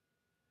is.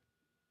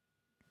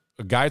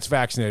 A guy that's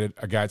vaccinated,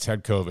 a guy that's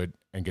had COVID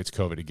and gets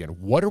COVID again.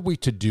 What are we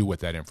to do with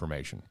that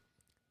information?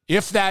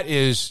 If that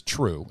is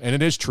true, and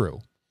it is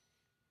true,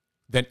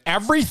 then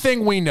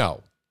everything we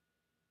know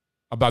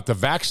about the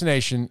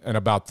vaccination and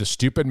about the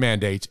stupid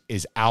mandates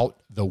is out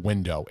the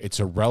window.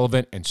 It's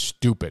irrelevant and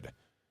stupid.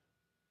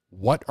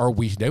 What are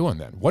we doing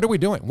then? What are we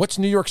doing? What's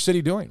New York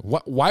City doing?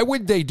 Why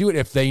would they do it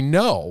if they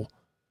know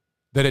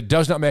that it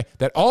does not make,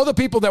 that all the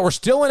people that were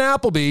still in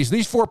Applebee's,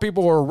 these 4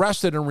 people were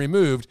arrested and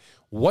removed.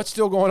 What's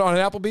still going on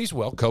in Applebee's?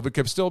 Well, COVID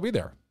could still be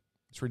there.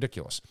 It's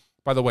ridiculous.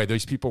 By the way,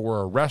 these people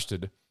were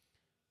arrested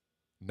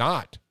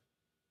not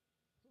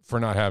for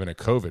not having a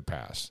COVID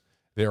pass.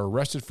 They were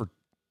arrested for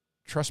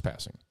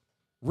trespassing.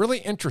 Really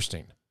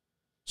interesting.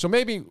 So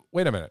maybe,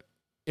 wait a minute.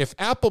 If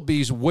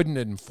Applebee's wouldn't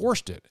have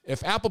enforced it, if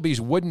Applebee's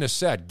wouldn't have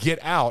said, get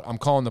out, I'm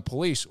calling the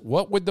police,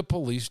 what would the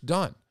police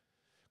done?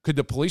 Could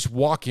the police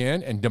walk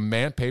in and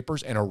demand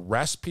papers and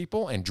arrest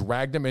people and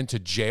drag them into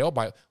jail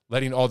by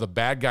letting all the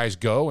bad guys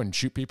go and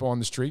shoot people on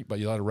the street, but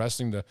you're not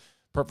arresting the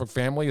perfect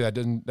family that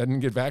didn't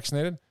get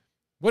vaccinated?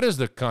 What is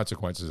the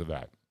consequences of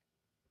that?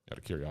 Out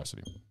of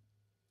curiosity.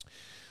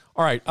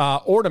 All right,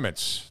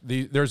 ornaments.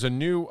 There's a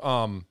new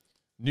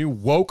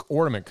woke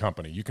ornament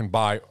company. You can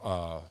buy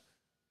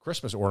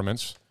Christmas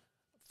ornaments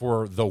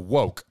for the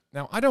woke.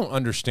 Now, I don't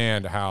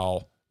understand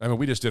how. I mean,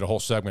 we just did a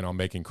whole segment on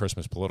making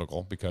Christmas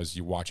political because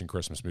you're watching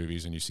Christmas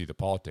movies and you see the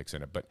politics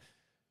in it. But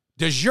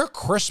does your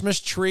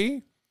Christmas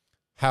tree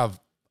have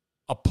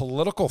a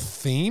political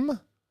theme?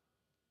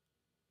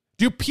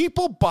 Do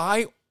people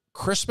buy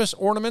Christmas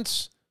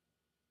ornaments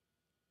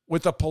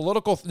with a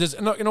political?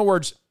 In other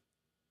words,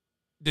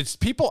 did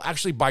people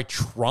actually buy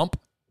Trump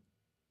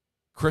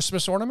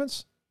Christmas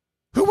ornaments?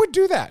 Who would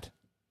do that?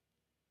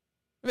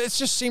 It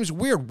just seems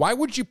weird. Why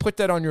would you put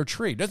that on your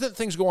tree? Doesn't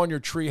things go on your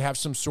tree have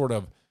some sort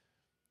of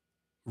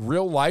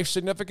real life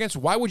significance?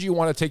 Why would you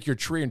want to take your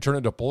tree and turn it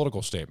into a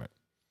political statement?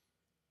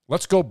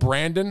 Let's go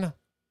Brandon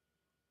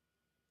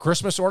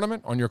Christmas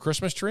ornament on your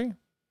Christmas tree.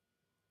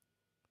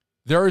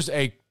 There's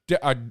a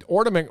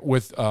ornament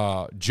with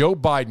Joe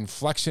Biden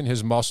flexing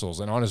his muscles,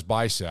 and on his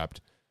bicep,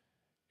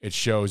 it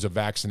shows a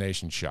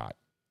vaccination shot.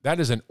 That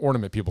is an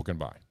ornament people can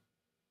buy.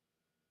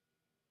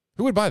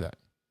 Who would buy that?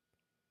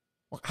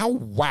 How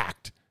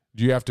whacked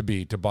do you have to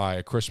be to buy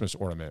a Christmas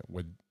ornament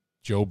with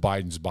Joe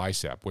Biden's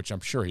bicep, which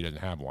I'm sure he doesn't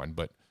have one,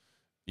 but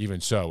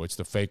even so, it's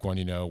the fake one,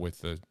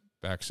 with the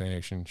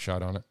vaccination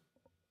shot on it.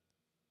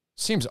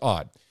 Seems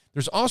odd.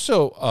 There's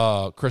also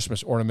a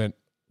Christmas ornament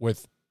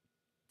with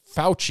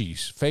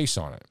Fauci's face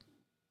on it.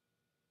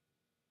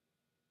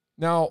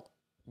 Now,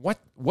 what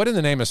in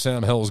the name of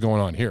Sam Hill is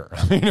going on here?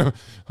 I mean,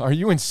 are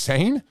you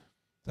insane?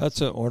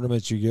 That's an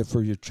ornament you get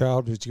for your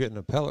child who's getting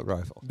a pellet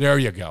rifle. There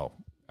you go.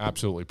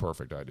 Absolutely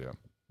perfect idea.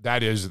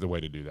 That is the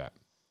way to do that.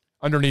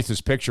 Underneath this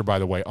picture, by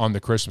the way, on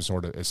the Christmas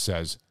ornament, it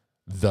says,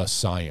 "The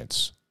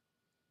Science."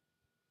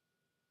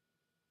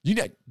 Do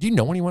you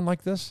know anyone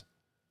like this?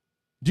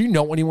 Do you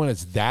know anyone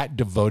that's that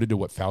devoted to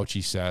what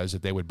Fauci says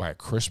that they would buy a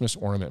Christmas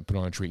ornament and put it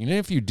on a tree? And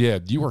if you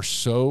did,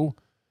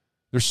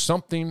 there's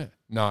something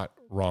not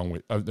wrong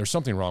with, there's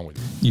something wrong with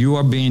you. You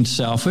are being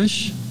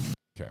selfish.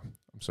 Okay.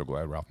 I'm so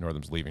glad Ralph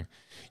Northam's leaving.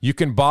 You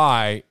can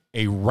buy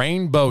a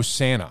rainbow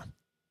Santa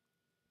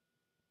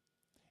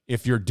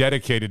if you're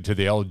dedicated to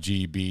the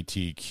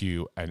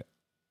LGBTQ and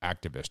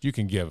activist. You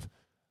can give,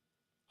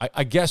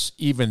 I guess,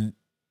 even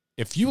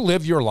if you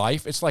live your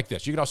life, it's like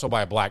this. You can also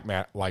buy a Black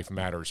Lives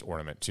Matters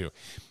ornament too.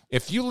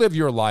 If you live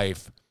your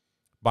life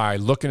by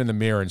looking in the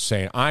mirror and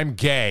saying, "I'm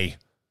gay,"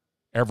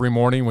 every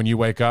morning when you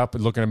wake up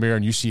and look in the mirror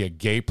and you see a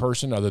gay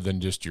person other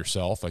than just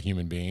yourself, a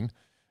human being,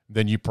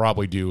 then you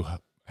probably do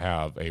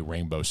have a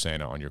rainbow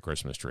Santa on your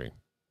Christmas tree.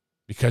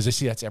 Because, you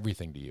see, that's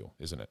everything to you,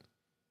 isn't it?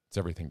 It's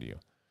everything to you.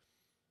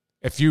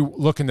 If you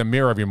look in the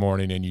mirror every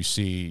morning and you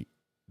see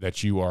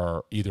that you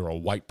are either a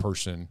white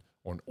person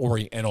or an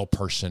Oriental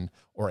person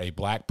or a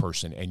black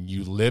person, and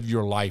you live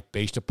your life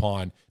based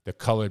upon the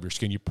color of your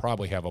skin, you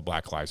probably have a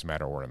Black Lives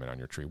Matter ornament on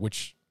your tree,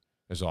 which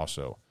is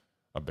also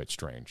a bit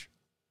strange.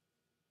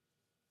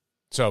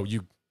 So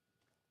you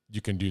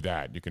can do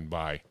that. You can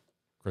buy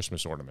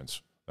Christmas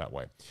ornaments that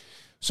way.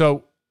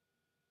 So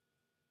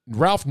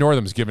Ralph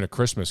Northam's given a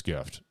Christmas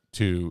gift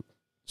to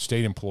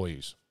state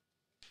employees.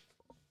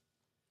 I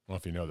don't know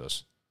if you know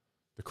this.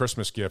 The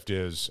Christmas gift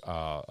is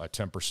a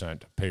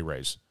 10% pay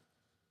raise.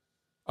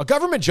 A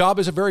government job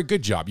is a very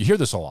good job. You hear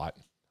this a lot.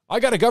 I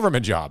got a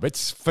government job.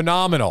 It's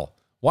phenomenal.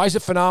 Why is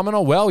it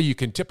phenomenal? Well, you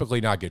can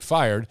typically not get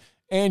fired,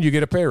 and you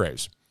get a pay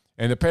raise.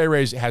 And the pay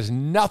raise has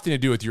nothing to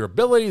do with your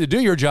ability to do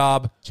your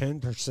job.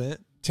 10%?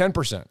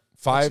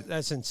 10%.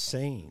 That's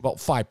insane. Well,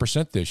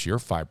 5% this year,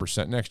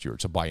 5% next year.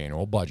 It's a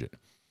biannual budget.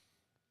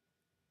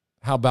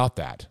 How about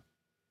that?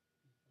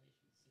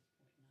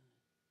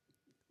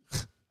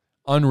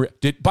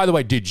 By the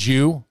way, did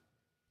you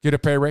get a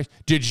pay raise?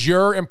 Did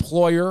your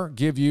employer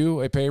give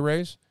you a pay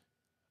raise?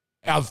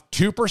 Of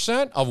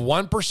 2%? Of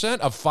 1%?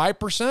 Of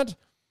 5%?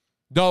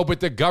 No, but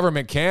the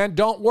government can.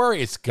 Don't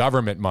worry. It's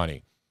government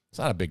money. It's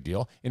not a big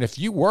deal. And if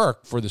you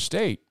work for the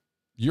state,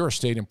 you're a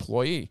state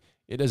employee.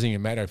 It doesn't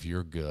even matter if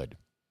you're good.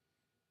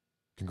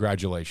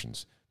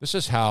 Congratulations. This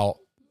is how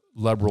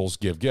liberals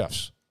give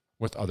gifts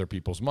with other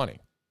people's money.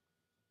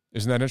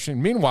 Isn't that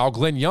interesting? Meanwhile,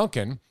 Glenn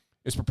Youngkin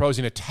is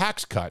proposing a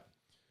tax cut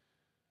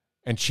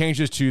and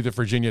changes to the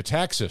Virginia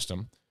tax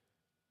system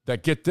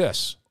that, get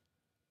this,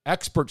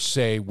 experts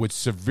say would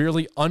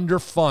severely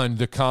underfund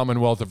the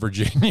Commonwealth of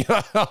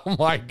Virginia. Oh,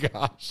 my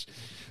gosh.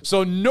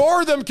 So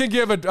Northam can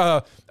give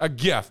a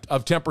gift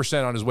of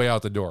 10% on his way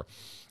out the door.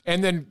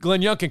 And then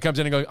Glenn Youngkin comes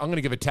in and goes, I'm going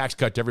to give a tax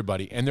cut to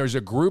everybody. And there's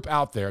a group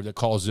out there that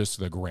calls this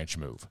the Grinch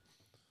move.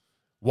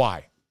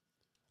 Why?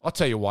 I'll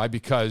tell you why.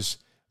 Because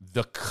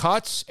the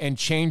cuts and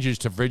changes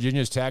to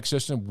Virginia's tax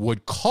system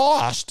would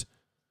cost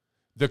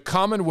the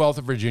Commonwealth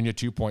of Virginia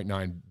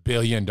 $2.9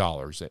 billion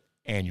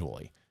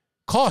annually.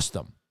 Cost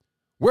them.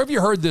 Where have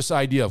you heard this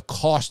idea of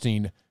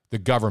costing the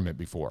government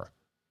before?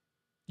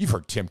 You've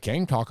heard Tim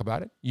Kaine talk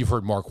about it. You've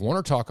heard Mark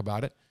Warner talk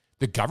about it.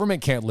 The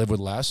government can't live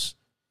with less.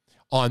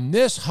 On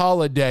this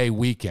holiday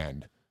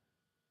weekend,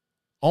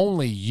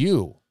 only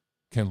you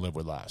can live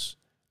with less.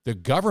 The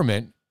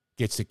government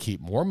gets to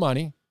keep more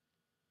money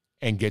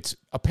and gets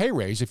a pay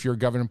raise if you're a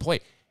government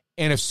employee.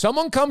 And if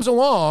someone comes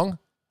along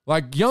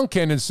like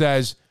Youngkin and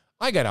says,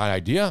 I got an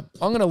idea,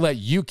 I'm going to let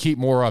you keep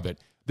more of it.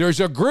 There's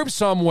a group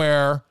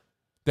somewhere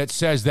that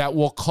says that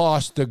will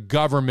cost the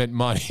government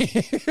money.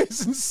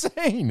 It's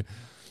insane.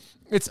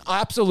 It's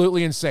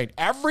absolutely insane.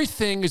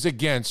 Everything is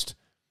against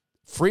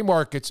free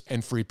markets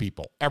and free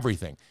people.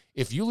 Everything.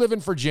 If you live in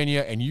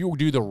Virginia and you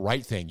do the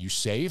right thing, you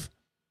save,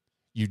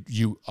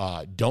 you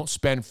don't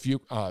spend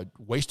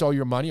waste all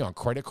your money on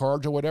credit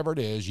cards or whatever it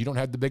is. You don't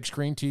have the big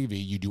screen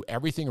TV. You do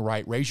everything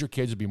right. Raise your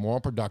kids to be more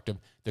productive.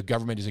 The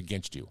government is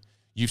against you.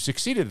 You've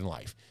succeeded in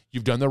life.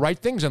 You've done the right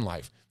things in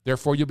life.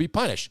 Therefore, you'll be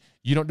punished.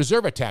 You don't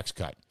deserve a tax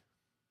cut.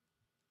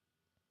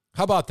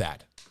 How about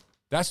that?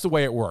 That's the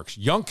way it works.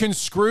 Youngkin's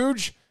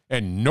Scrooge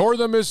and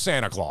Northam is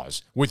Santa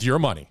Claus with your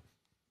money.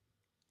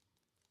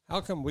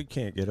 How come we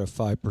can't get a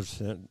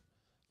 5%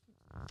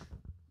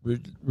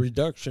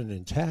 reduction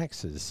in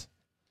taxes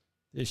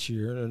this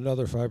year and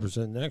another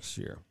 5% next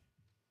year,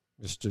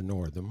 Mr.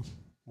 Northam?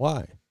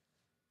 Why?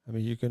 I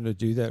mean, you're going to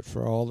do that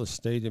for all the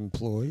state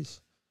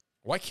employees?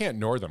 Why can't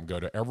Northam go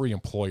to every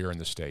employer in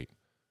the state,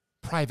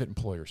 private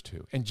employers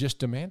too, and just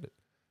demand it?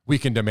 We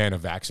can demand a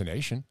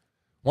vaccination.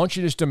 Why don't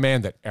you just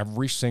demand that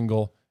every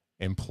single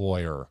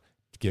employer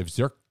gives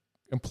their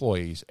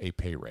employees a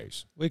pay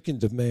raise? We can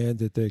demand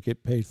that they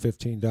get paid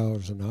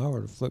 $15 an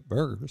hour to flip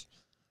burgers.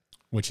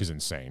 Which is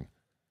insane.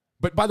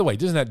 But by the way,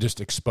 doesn't that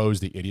just expose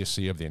the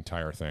idiocy of the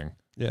entire thing?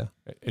 Yeah.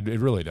 It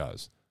really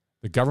does.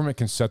 The government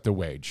can set the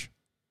wage.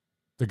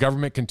 The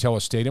government can tell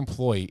a state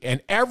employee,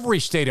 and every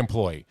state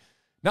employee,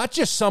 not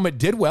just some that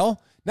did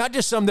well, not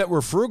just some that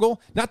were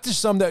frugal, not just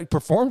some that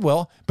performed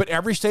well, but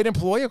every state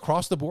employee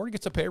across the board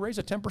gets a pay raise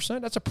of 10%.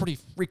 That's a pretty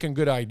freaking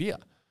good idea.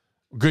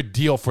 Good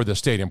deal for the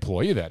state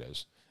employee, that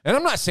is. And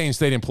I'm not saying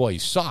state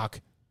employees suck.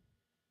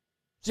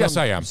 Yes,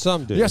 I am.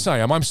 Some do. Yes, I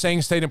am. I'm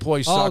saying state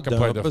employees suck.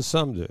 But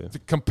some do.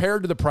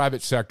 Compared to the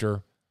private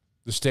sector,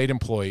 the state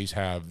employees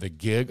have the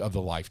gig of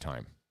the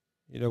lifetime.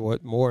 You know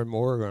what? More and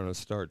more are going to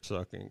start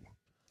sucking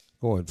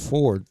going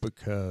forward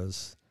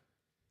because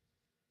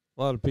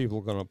a lot of people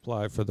are going to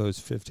apply for those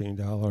 $15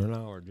 an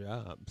hour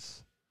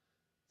jobs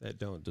that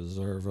don't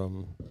deserve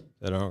them,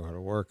 that aren't going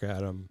to work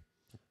at them.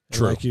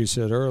 True. Like you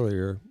said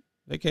earlier,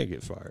 they can't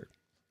get fired.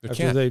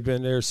 After they've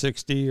been there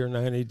 60 or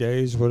 90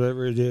 days,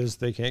 whatever it is,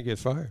 they can't get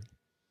fired.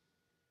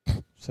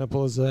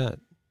 Simple as that.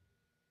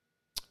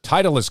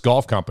 Titleist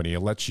Golf Company, it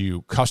lets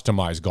you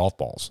customize golf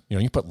balls. You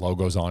know, you put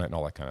logos on it and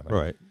all that kind of thing.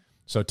 Right.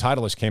 So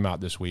Titleist came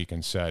out this week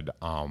and said,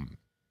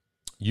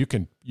 you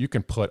can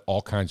put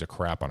all kinds of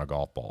crap on a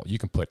golf ball. You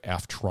can put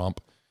F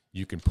Trump.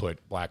 You can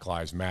put Black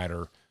Lives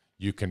Matter.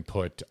 You can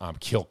put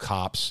kill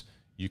cops.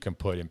 You can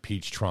put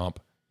impeach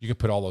Trump. You can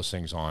put all those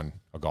things on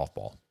a golf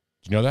ball.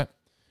 Did you know that?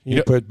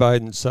 You put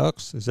Biden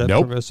sucks? Is that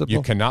permissible?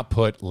 You cannot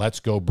put Let's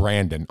Go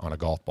Brandon on a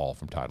golf ball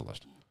from Titleist.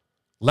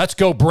 Let's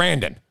Go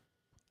Brandon.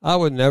 I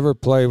would never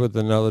play with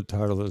another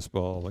Titleist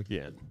ball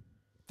again.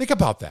 Think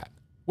about that.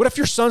 What if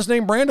your son's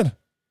named Brandon?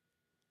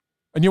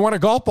 And you want a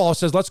golf ball that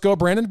says, Let's Go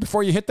Brandon,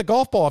 before you hit the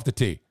golf ball off the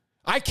tee?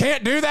 I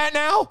can't do that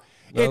now?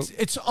 Nope.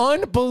 It's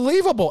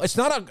unbelievable. It's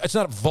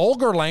not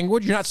vulgar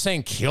language. You're not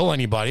saying kill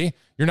anybody.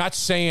 You're not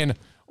saying,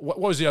 what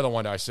was the other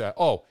one I said?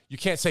 Oh, you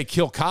can't say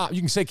kill cops.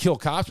 You can say kill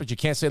cops, but you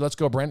can't say Let's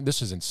Go Brandon.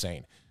 This is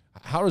insane.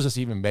 How does this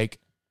even make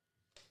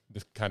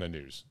this kind of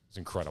news? It's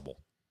incredible.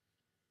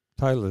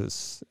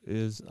 Titleist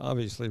is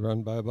obviously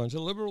run by a bunch of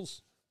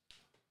liberals.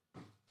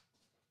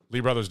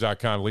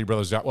 LeeBrothers.com,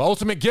 LeeBrothers.com. Well,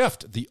 Ultimate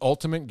Gift. The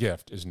Ultimate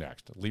Gift is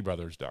next.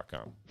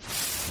 LeeBrothers.com.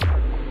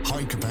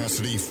 High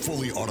capacity,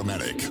 fully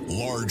automatic,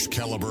 large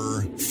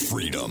caliber,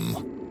 freedom.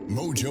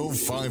 Mojo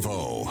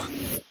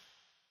 50.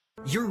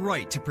 Your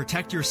right to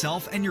protect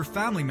yourself and your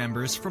family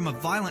members from a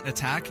violent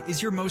attack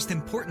is your most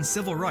important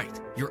civil right.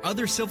 Your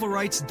other civil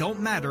rights don't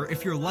matter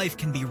if your life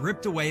can be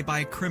ripped away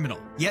by a criminal.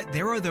 Yet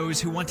there are those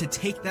who want to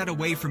take that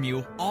away from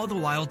you, all the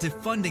while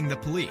defunding the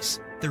police.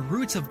 The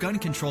roots of gun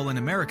control in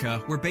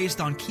America were based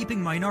on keeping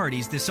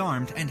minorities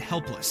disarmed and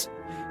helpless.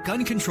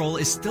 Gun control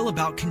is still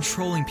about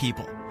controlling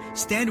people.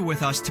 Stand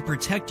with us to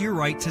protect your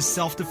right to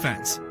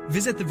self-defense.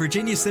 Visit the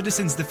Virginia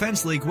Citizens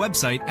Defense League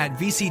website at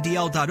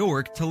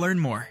vcdl.org to learn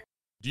more.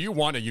 Do you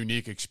want a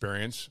unique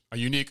experience, a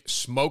unique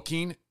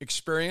smoking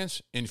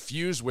experience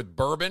infused with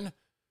bourbon?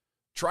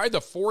 Try the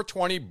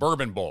 420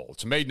 Bourbon Bowl.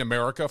 It's made in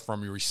America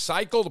from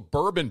recycled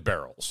bourbon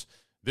barrels.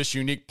 This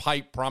unique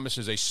pipe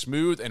promises a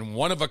smooth and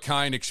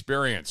one-of-a-kind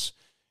experience.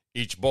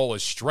 Each bowl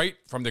is straight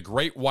from the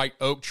great white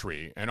oak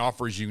tree and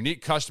offers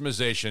unique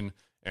customization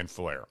and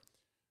flair.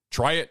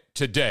 Try it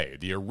today,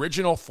 the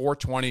original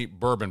 420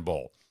 Bourbon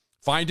Bowl.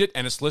 Find it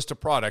and its list of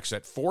products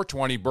at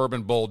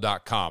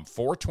 420bourbonbowl.com.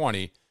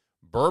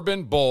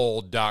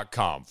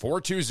 420bourbonbowl.com.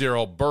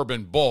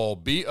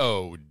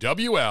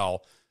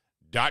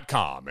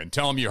 420bourbonbowl.com. And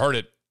tell them you heard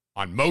it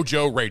on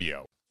Mojo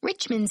Radio.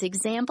 Richmond's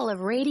example of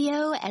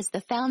radio as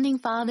the Founding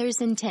Fathers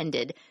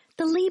intended,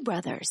 the Lee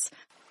Brothers.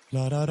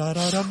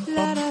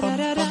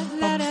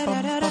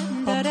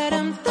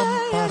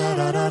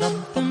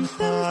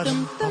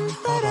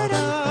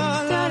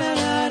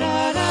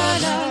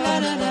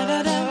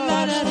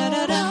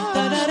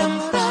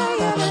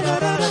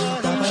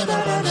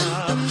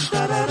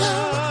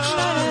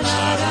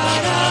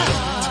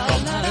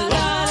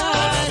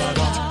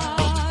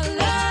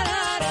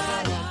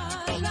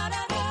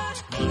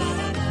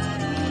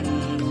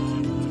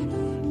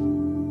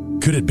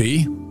 Could it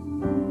be?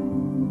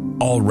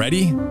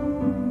 Already?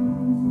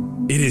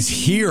 It is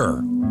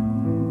here.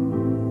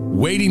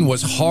 Waiting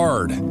was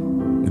hard.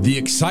 The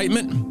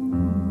excitement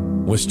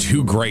was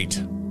too great.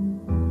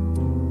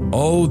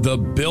 Oh, the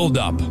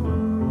buildup.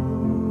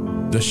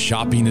 The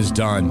shopping is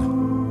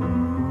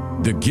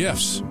done. The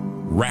gifts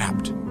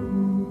wrapped.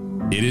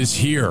 It is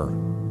here.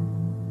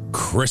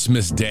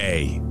 Christmas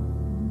Day.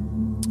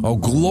 Oh,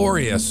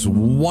 glorious,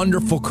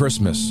 wonderful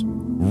Christmas.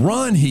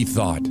 Run, he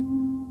thought.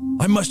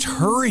 I must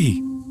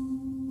hurry.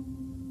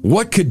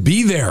 What could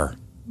be there?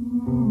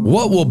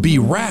 What will be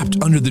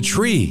wrapped under the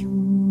tree?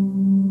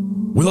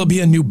 Will it be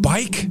a new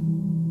bike?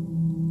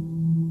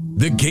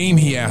 The game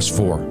he asked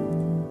for?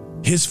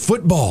 His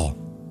football?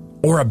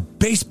 Or a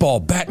baseball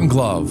bat and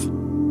glove?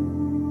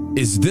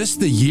 Is this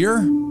the year?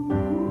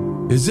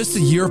 Is this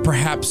the year of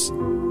perhaps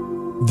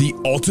the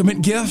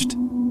ultimate gift?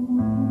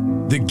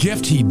 The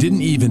gift he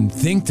didn't even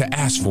think to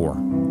ask for.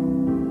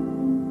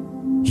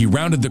 He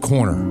rounded the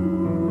corner.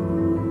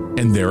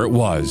 And there it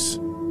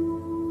was.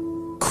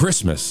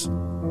 Christmas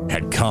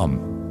had come.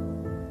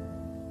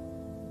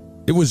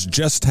 It was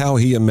just how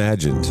he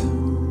imagined.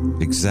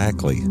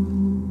 Exactly.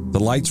 The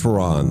lights were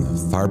on.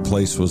 The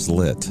fireplace was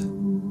lit.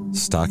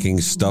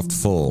 Stockings stuffed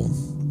full.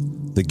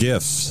 The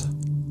gifts.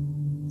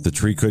 The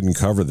tree couldn't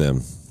cover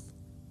them.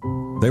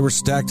 They were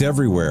stacked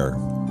everywhere.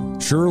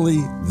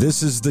 Surely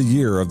this is the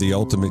year of the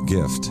ultimate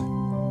gift.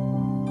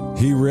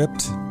 He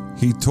ripped.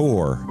 He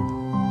tore.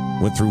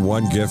 Went through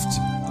one gift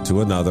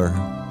to another.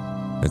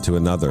 And to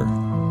another.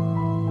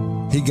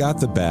 He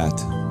got the bat,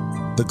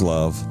 the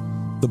glove,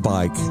 the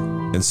bike,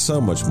 and so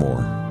much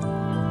more.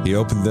 He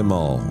opened them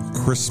all.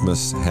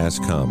 Christmas has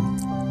come.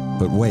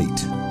 But wait,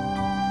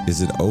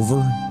 is it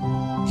over?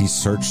 He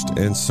searched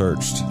and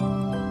searched.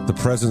 The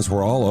presents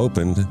were all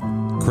opened.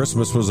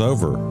 Christmas was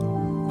over.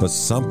 But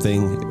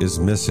something is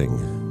missing.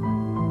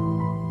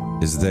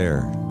 Is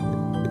there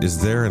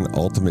an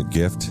ultimate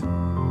gift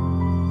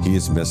he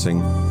is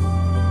missing?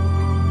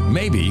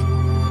 Maybe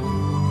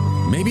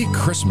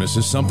Christmas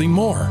is something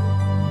more.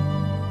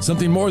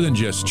 Something more than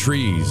just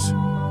trees,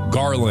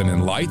 garland,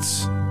 and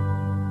lights.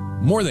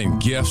 More than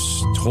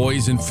gifts,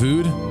 toys, and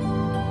food.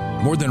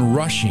 More than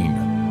rushing,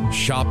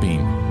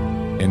 shopping,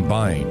 and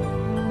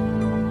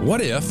buying.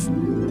 What if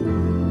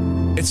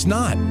it's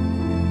not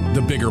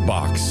the bigger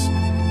box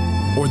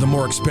or the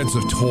more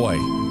expensive toy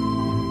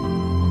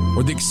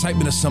or the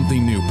excitement of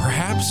something new.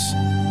 Perhaps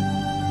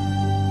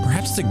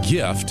the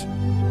gift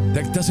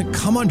that doesn't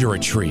come under a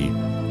tree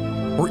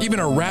or even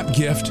a wrap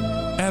gift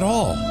at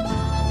all.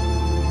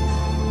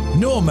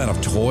 No amount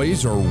of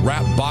toys or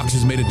wrap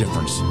boxes made a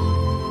difference.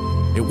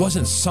 It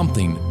wasn't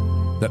something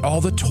that all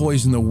the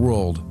toys in the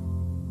world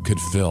could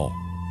fill.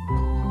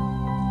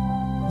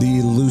 The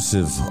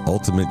elusive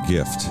ultimate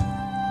gift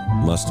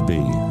must be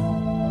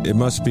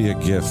a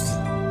gift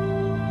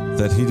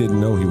that he didn't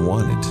know he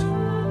wanted.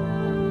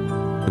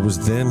 It was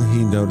then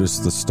he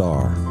noticed the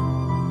star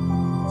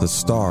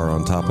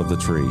on top of the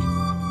tree.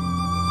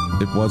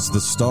 It was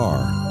the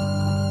star.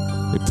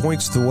 It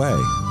points the way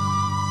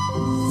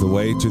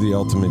to the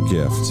ultimate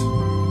gift.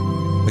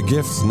 A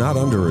gift not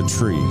under a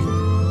tree,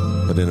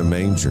 but in a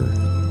manger.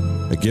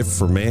 A gift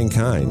for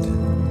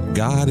mankind,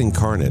 God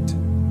incarnate.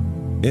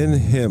 In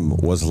him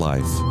was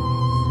life,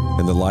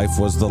 and the life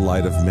was the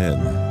light of men.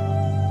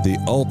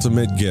 The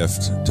ultimate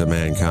gift to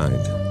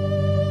mankind.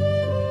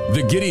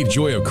 The giddy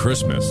joy of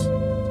Christmas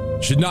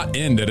should not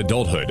end at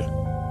adulthood.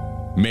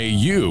 May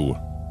you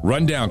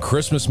run down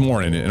Christmas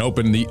morning and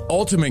open the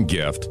ultimate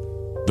gift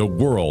the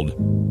world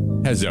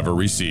has ever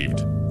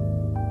received.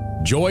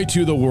 Joy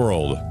to the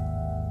world.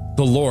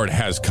 The Lord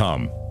has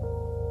come.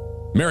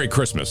 Merry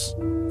Christmas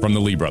from the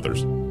Lee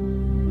Brothers.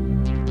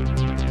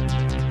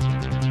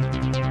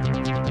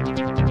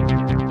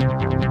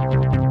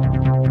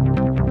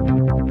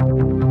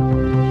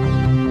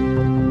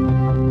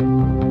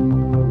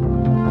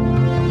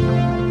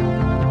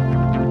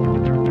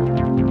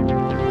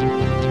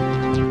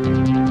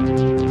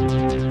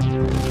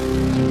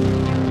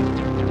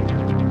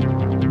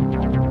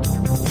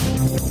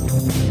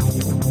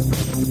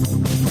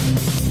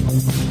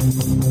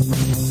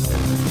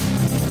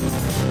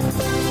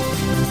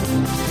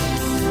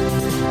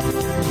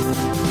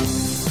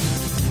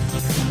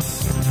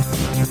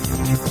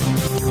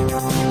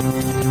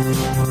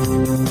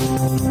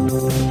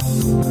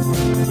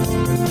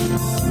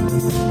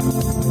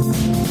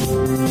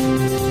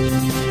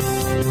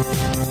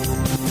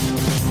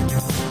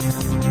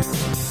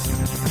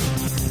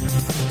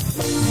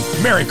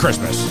 Merry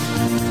Christmas.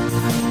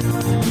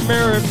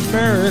 Merry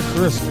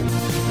Christmas.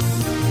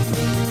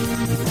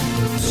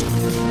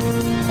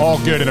 All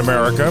good in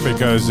America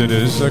because it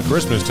is a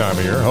Christmas time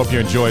of year. Hope you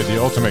enjoyed the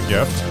ultimate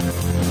gift.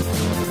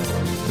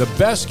 The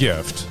best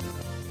gift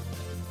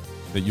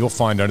that you'll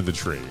find under the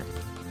tree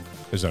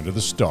is under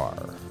the star.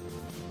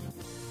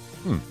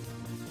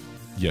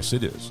 Yes,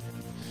 it is.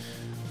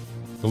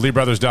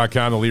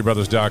 TheLeeBrothers.com,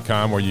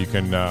 TheLeeBrothers.com, where you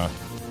can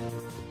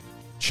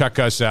check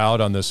us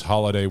out on this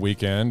holiday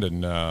weekend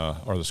and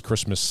or this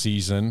Christmas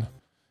season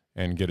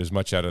and get as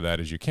much out of that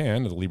as you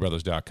can.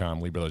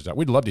 TheLeeBrothers.com, LeeBrothers.com.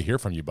 We'd love to hear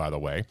from you, by the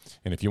way.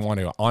 And if you want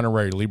an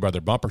honorary Lee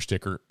Brother bumper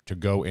sticker to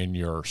go in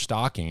your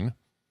stocking,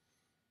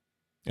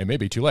 it may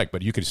be too late,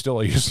 but you can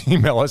still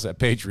email us at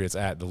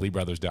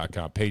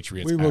patriots@theleebrothers.com.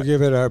 Patriots. We will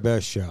give it our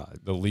best shot.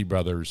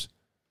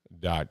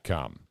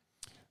 TheLeeBrothers.com.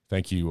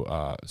 Thank you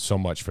so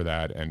much for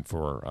that and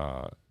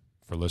for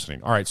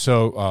listening. All right,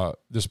 so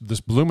this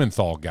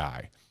Blumenthal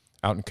guy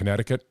out in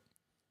Connecticut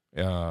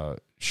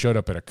showed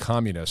up at a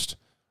communist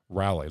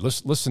rally.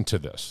 Listen to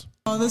this.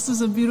 Well, this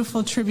is a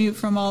beautiful tribute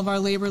from all of our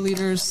labor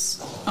leaders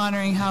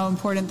honoring how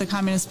important the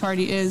Communist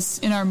Party is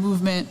in our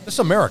movement. This is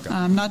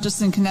America. Not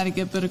just in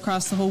Connecticut, but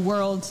across the whole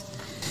world.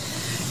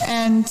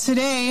 And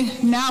today,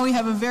 now we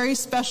have a very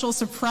special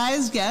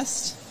surprise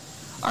guest.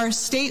 Our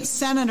state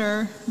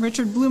senator,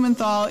 Richard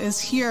Blumenthal, is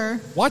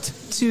here. What?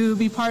 To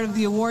be part of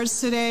the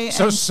awards today.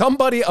 So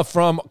somebody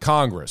from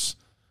Congress,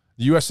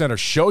 the U.S. Senator,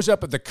 shows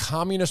up at the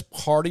Communist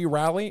Party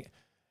rally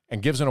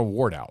and gives an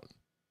award out.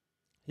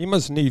 He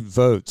must need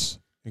votes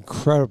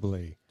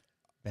incredibly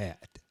bad.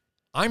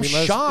 I'm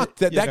shocked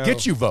that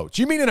gets you votes.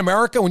 You mean in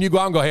America, when you go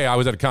out and go, hey, I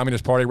was at a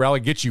Communist Party rally,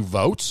 gets you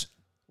votes?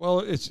 Well,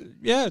 it's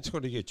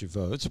going to get you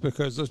votes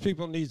because those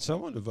people need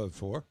someone to vote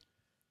for.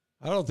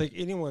 I don't think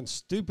anyone's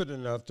stupid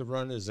enough to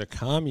run as a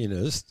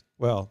communist.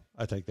 Well,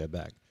 I take that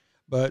back.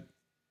 But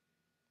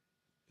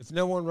if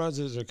no one runs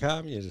as a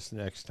communist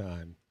next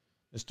time,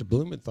 Mr.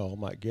 Blumenthal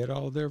might get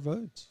all their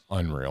votes.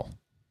 Unreal.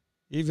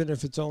 Even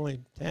if it's only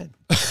 10.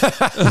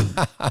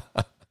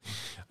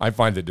 I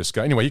find it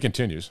disgusting. Anyway, he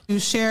continues. To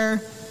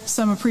share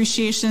some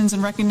appreciations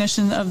and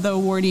recognition of the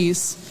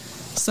awardees.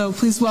 So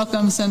please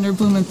welcome Senator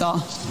Blumenthal.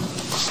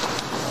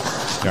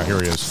 Yeah,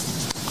 here he is.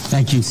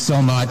 Thank you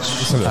so much.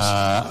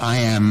 I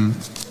am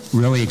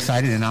really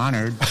excited and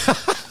honored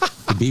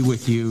to be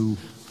with you.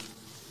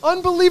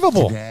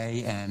 Unbelievable.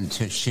 Today and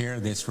to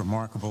share this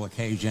remarkable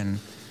occasion.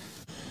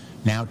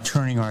 Now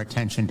turning our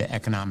attention to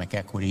economic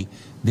equity.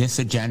 This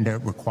agenda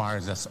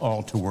requires us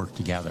all to work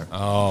together.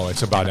 Oh,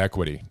 it's about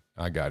equity.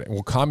 I got it.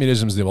 Well,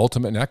 communism is the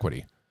ultimate in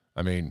equity.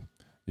 I mean,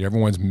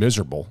 everyone's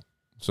miserable.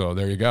 So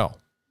there you go.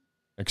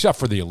 Except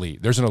for the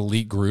elite. There's an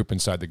elite group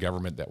inside the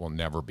government that will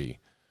never be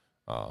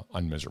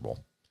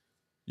unmiserable.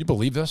 You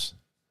believe this?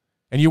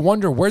 And you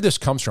wonder where this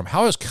comes from.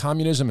 How is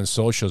communism and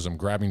socialism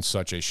grabbing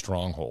such a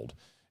stronghold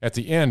At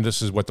the end,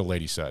 this is what the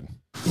lady said.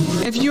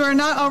 If you are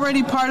not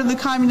already part of the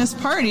Communist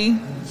Party,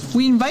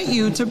 we invite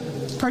you to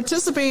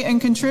participate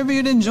and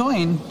contribute and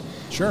join.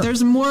 Sure.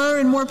 There's more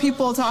and more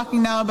people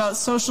talking now about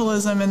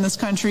socialism in this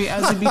country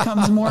as it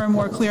becomes more and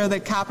more clear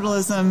that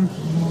capitalism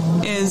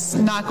is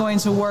not going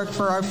to work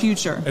for our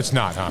future. It's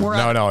not, huh?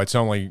 No, it's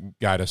only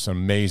got us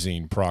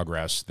amazing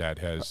progress that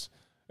has,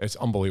 it's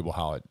unbelievable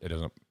how it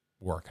doesn't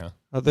work, huh?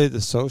 Are they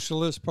the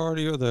Socialist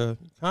Party or the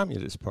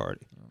Communist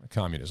Party?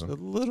 Communism. A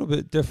little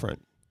bit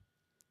different.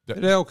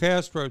 Fidel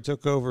Castro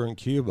took over in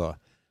Cuba.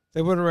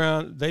 They went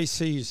around, they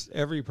seized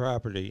every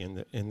property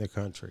in the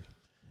country.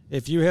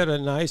 If you had a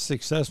nice,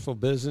 successful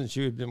business,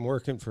 you had been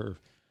working for,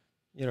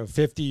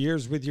 50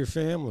 years with your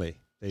family,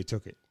 they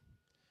took it.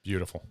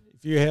 Beautiful.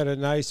 If you had a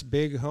nice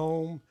big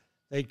home,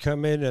 they'd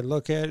come in and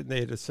look at it, and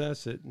they'd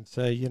assess it and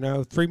say,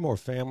 3 more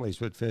families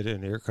would fit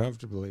in here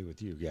comfortably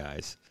with you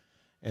guys.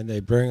 And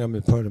they bring them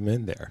and put them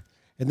in there.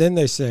 And then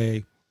they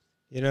say,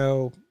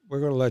 we're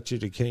going to let you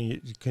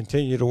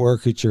continue to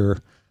work at your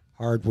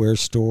hardware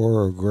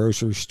store or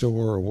grocery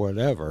store or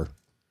whatever.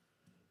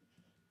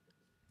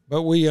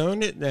 But we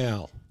own it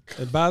now.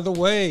 And by the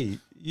way,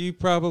 you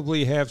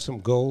probably have some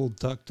gold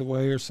tucked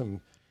away or some,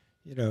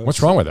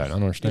 What's wrong with that? I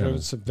don't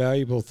understand. Some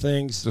valuable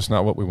things. Is this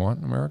not what we want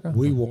in America?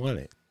 We want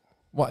it.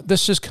 Well,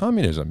 this is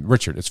communism,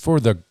 Richard. It's for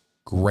the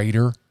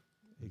greater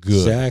good.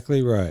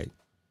 Exactly right.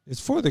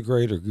 It's for the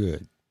greater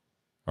good.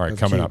 All right,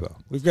 coming Cuba.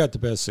 up. We've got the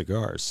best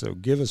cigars, so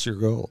give us your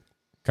gold.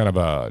 Kind of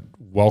a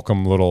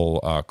welcome little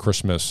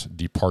Christmas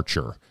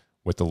departure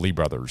with the Lee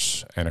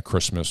Brothers and a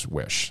Christmas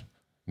wish.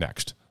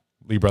 Next.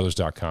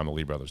 LeeBrothers.com,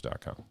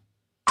 LeeBrothers.com.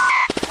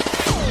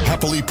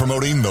 Happily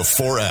promoting the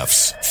 4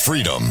 F's: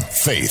 freedom,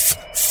 faith,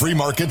 free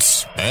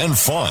markets, and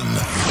fun.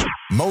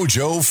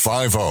 Mojo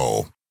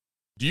 50.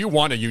 Do you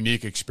want a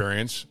unique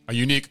experience? A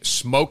unique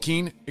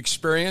smoking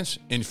experience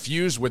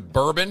infused with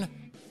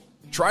bourbon?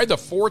 Try the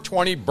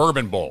 420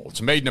 Bourbon Bowl.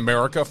 It's made in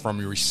America from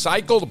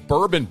recycled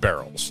bourbon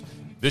barrels.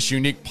 This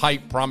unique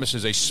pipe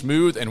promises a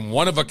smooth and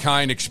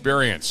one-of-a-kind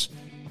experience.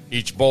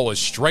 Each bowl is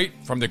straight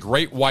from the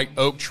great white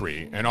oak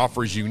tree and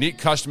offers unique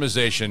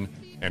customization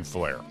and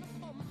flair.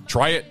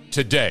 Try it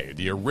today,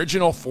 the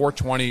original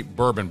 420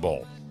 Bourbon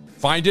Bowl.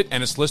 Find it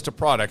and its list of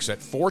products at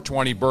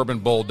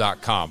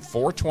 420bourbonbowl.com.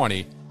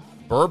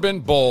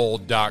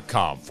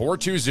 420bourbonbowl.com.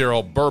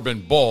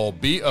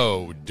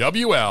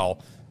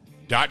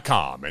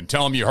 420bourbonbowl.com. And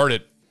tell them you heard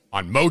it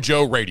on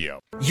Mojo Radio.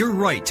 Your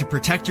right to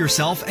protect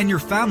yourself and your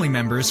family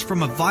members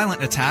from a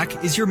violent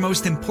attack is your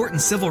most important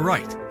civil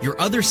right. Your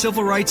other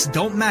civil rights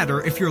don't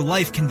matter if your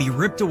life can be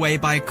ripped away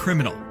by a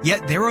criminal.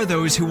 Yet there are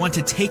those who want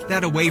to take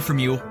that away from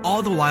you,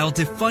 all the while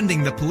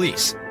defunding the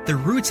police. The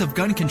roots of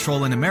gun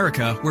control in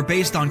America were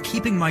based on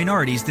keeping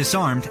minorities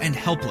disarmed and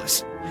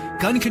helpless.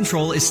 Gun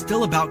control is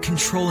still about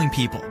controlling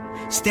people.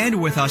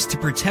 Stand with us to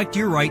protect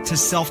your right to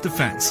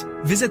self-defense.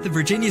 Visit the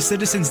Virginia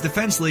Citizens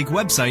Defense League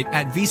website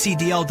at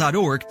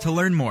vcdl.org to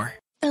learn more.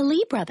 The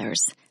Lee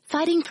Brothers,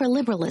 fighting for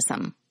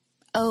liberalism.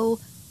 Oh,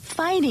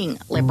 fighting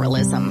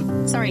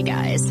liberalism. Sorry,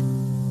 guys.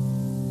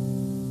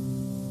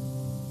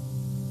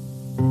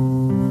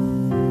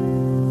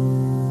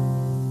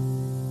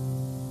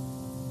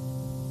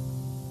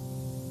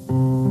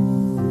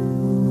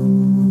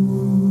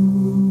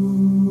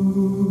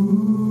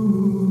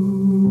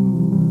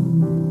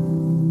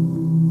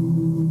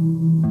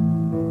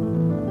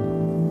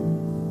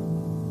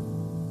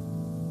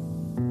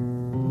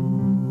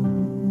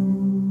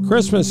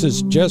 Christmas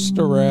is just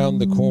around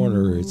the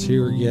corner. It's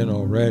here again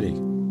already.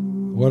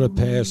 What a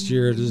past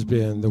year it has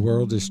been. The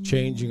world is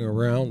changing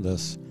around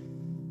us,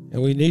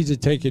 and we need to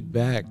take it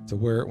back to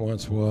where it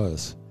once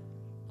was.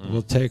 It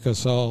will take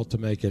us all to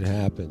make it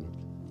happen.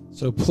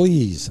 So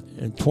please,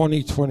 in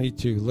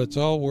 2022, let's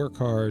all work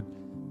hard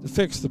to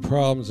fix the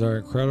problems our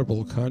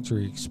incredible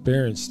country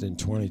experienced in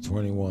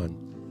 2021.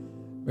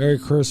 Merry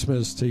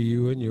Christmas to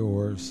you and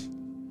yours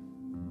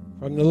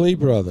from the Lee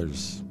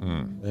Brothers.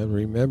 And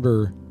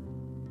remember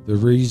the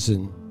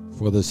reason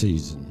for the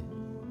season.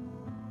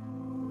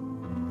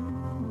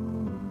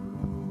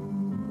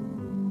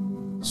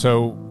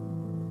 So,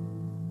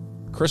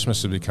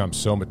 Christmas has become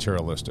so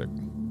materialistic.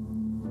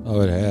 Oh,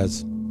 it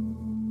has.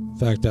 In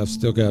fact, I've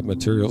still got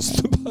materials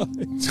to buy.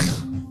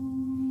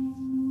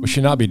 We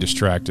should not be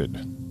distracted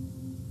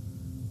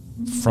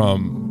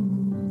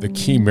from the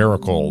key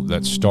miracle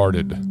that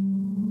started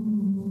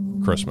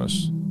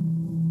Christmas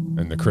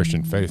and the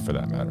Christian faith, for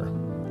that matter.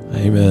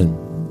 Amen.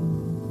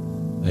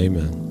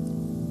 Amen.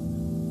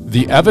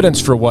 The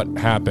evidence for what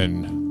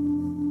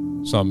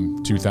happened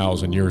some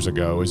 2,000 years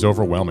ago is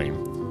overwhelming.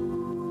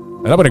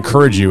 And I would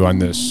encourage you on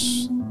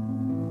this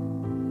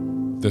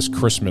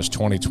Christmas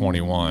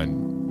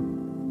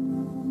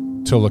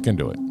 2021 to look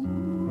into it.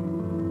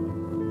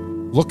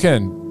 Look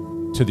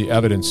into the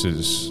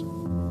evidences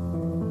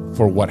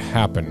for what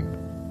happened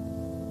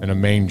in a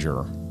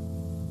manger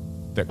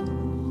that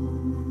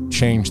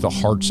changed the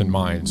hearts and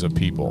minds of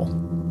people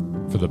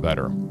for the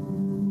better.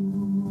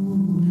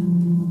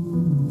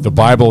 The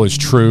Bible is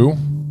true.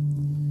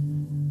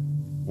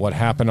 What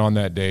happened on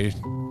that day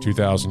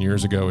 2,000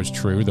 years ago is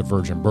true, the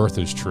virgin birth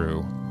is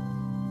true,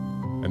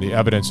 and the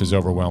evidence is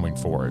overwhelming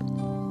for it.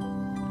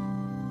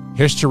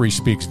 History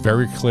speaks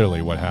very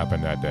clearly what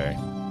happened that day.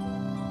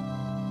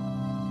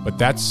 But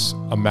that's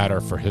a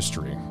matter for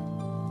history.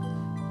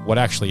 What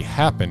actually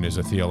happened is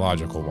a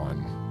theological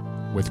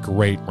one with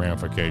great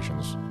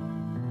ramifications.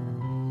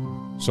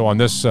 So on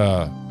this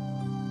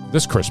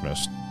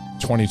Christmas,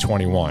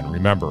 2021,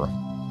 remember,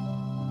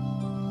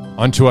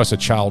 unto us a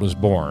child is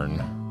born,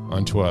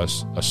 unto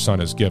us a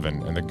son is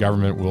given, and the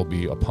government will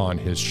be upon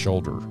his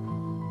shoulder,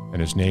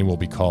 and his name will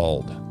be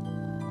called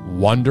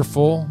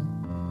Wonderful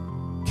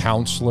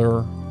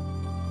Counselor,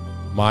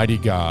 Mighty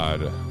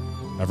God,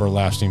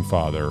 Everlasting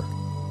Father,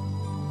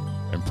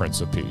 and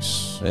Prince of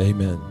Peace.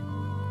 Amen.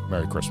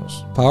 Merry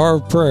Christmas. Power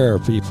of prayer,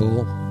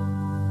 people.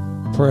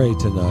 Pray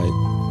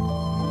tonight.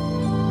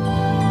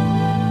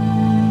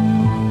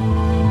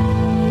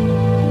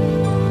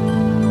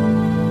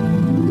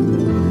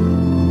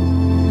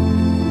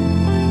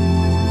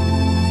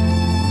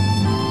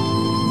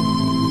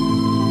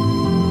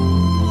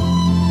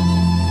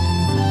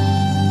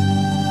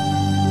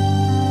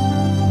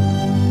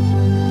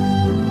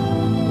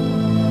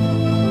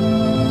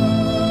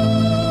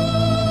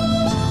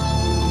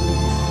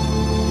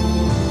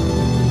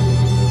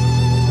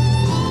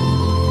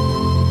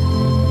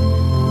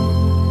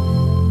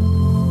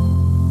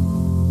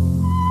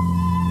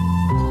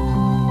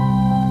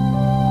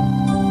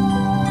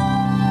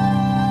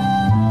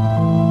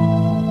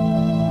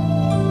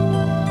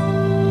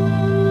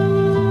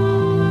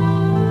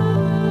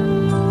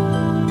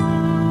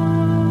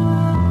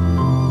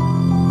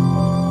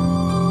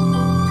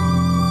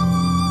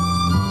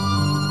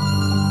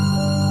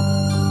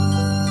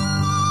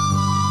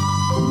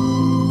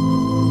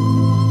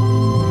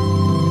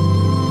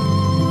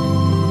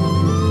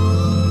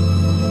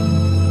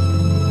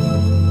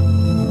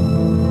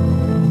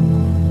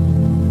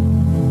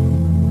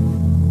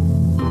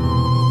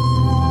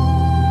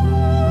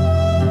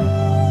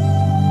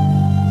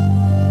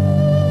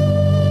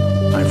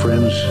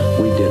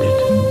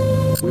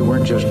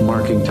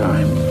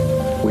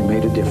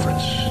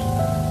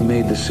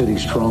 City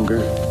stronger,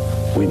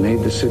 we made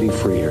the city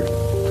freer,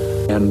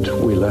 and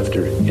we left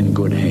her in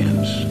good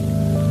hands.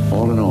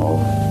 All in all,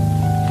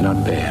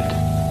 not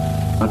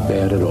bad. Not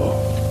bad at all.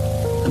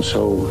 And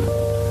so,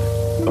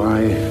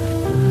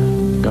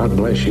 God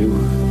bless you,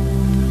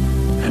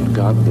 and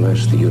God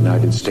bless the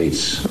United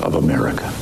States of America.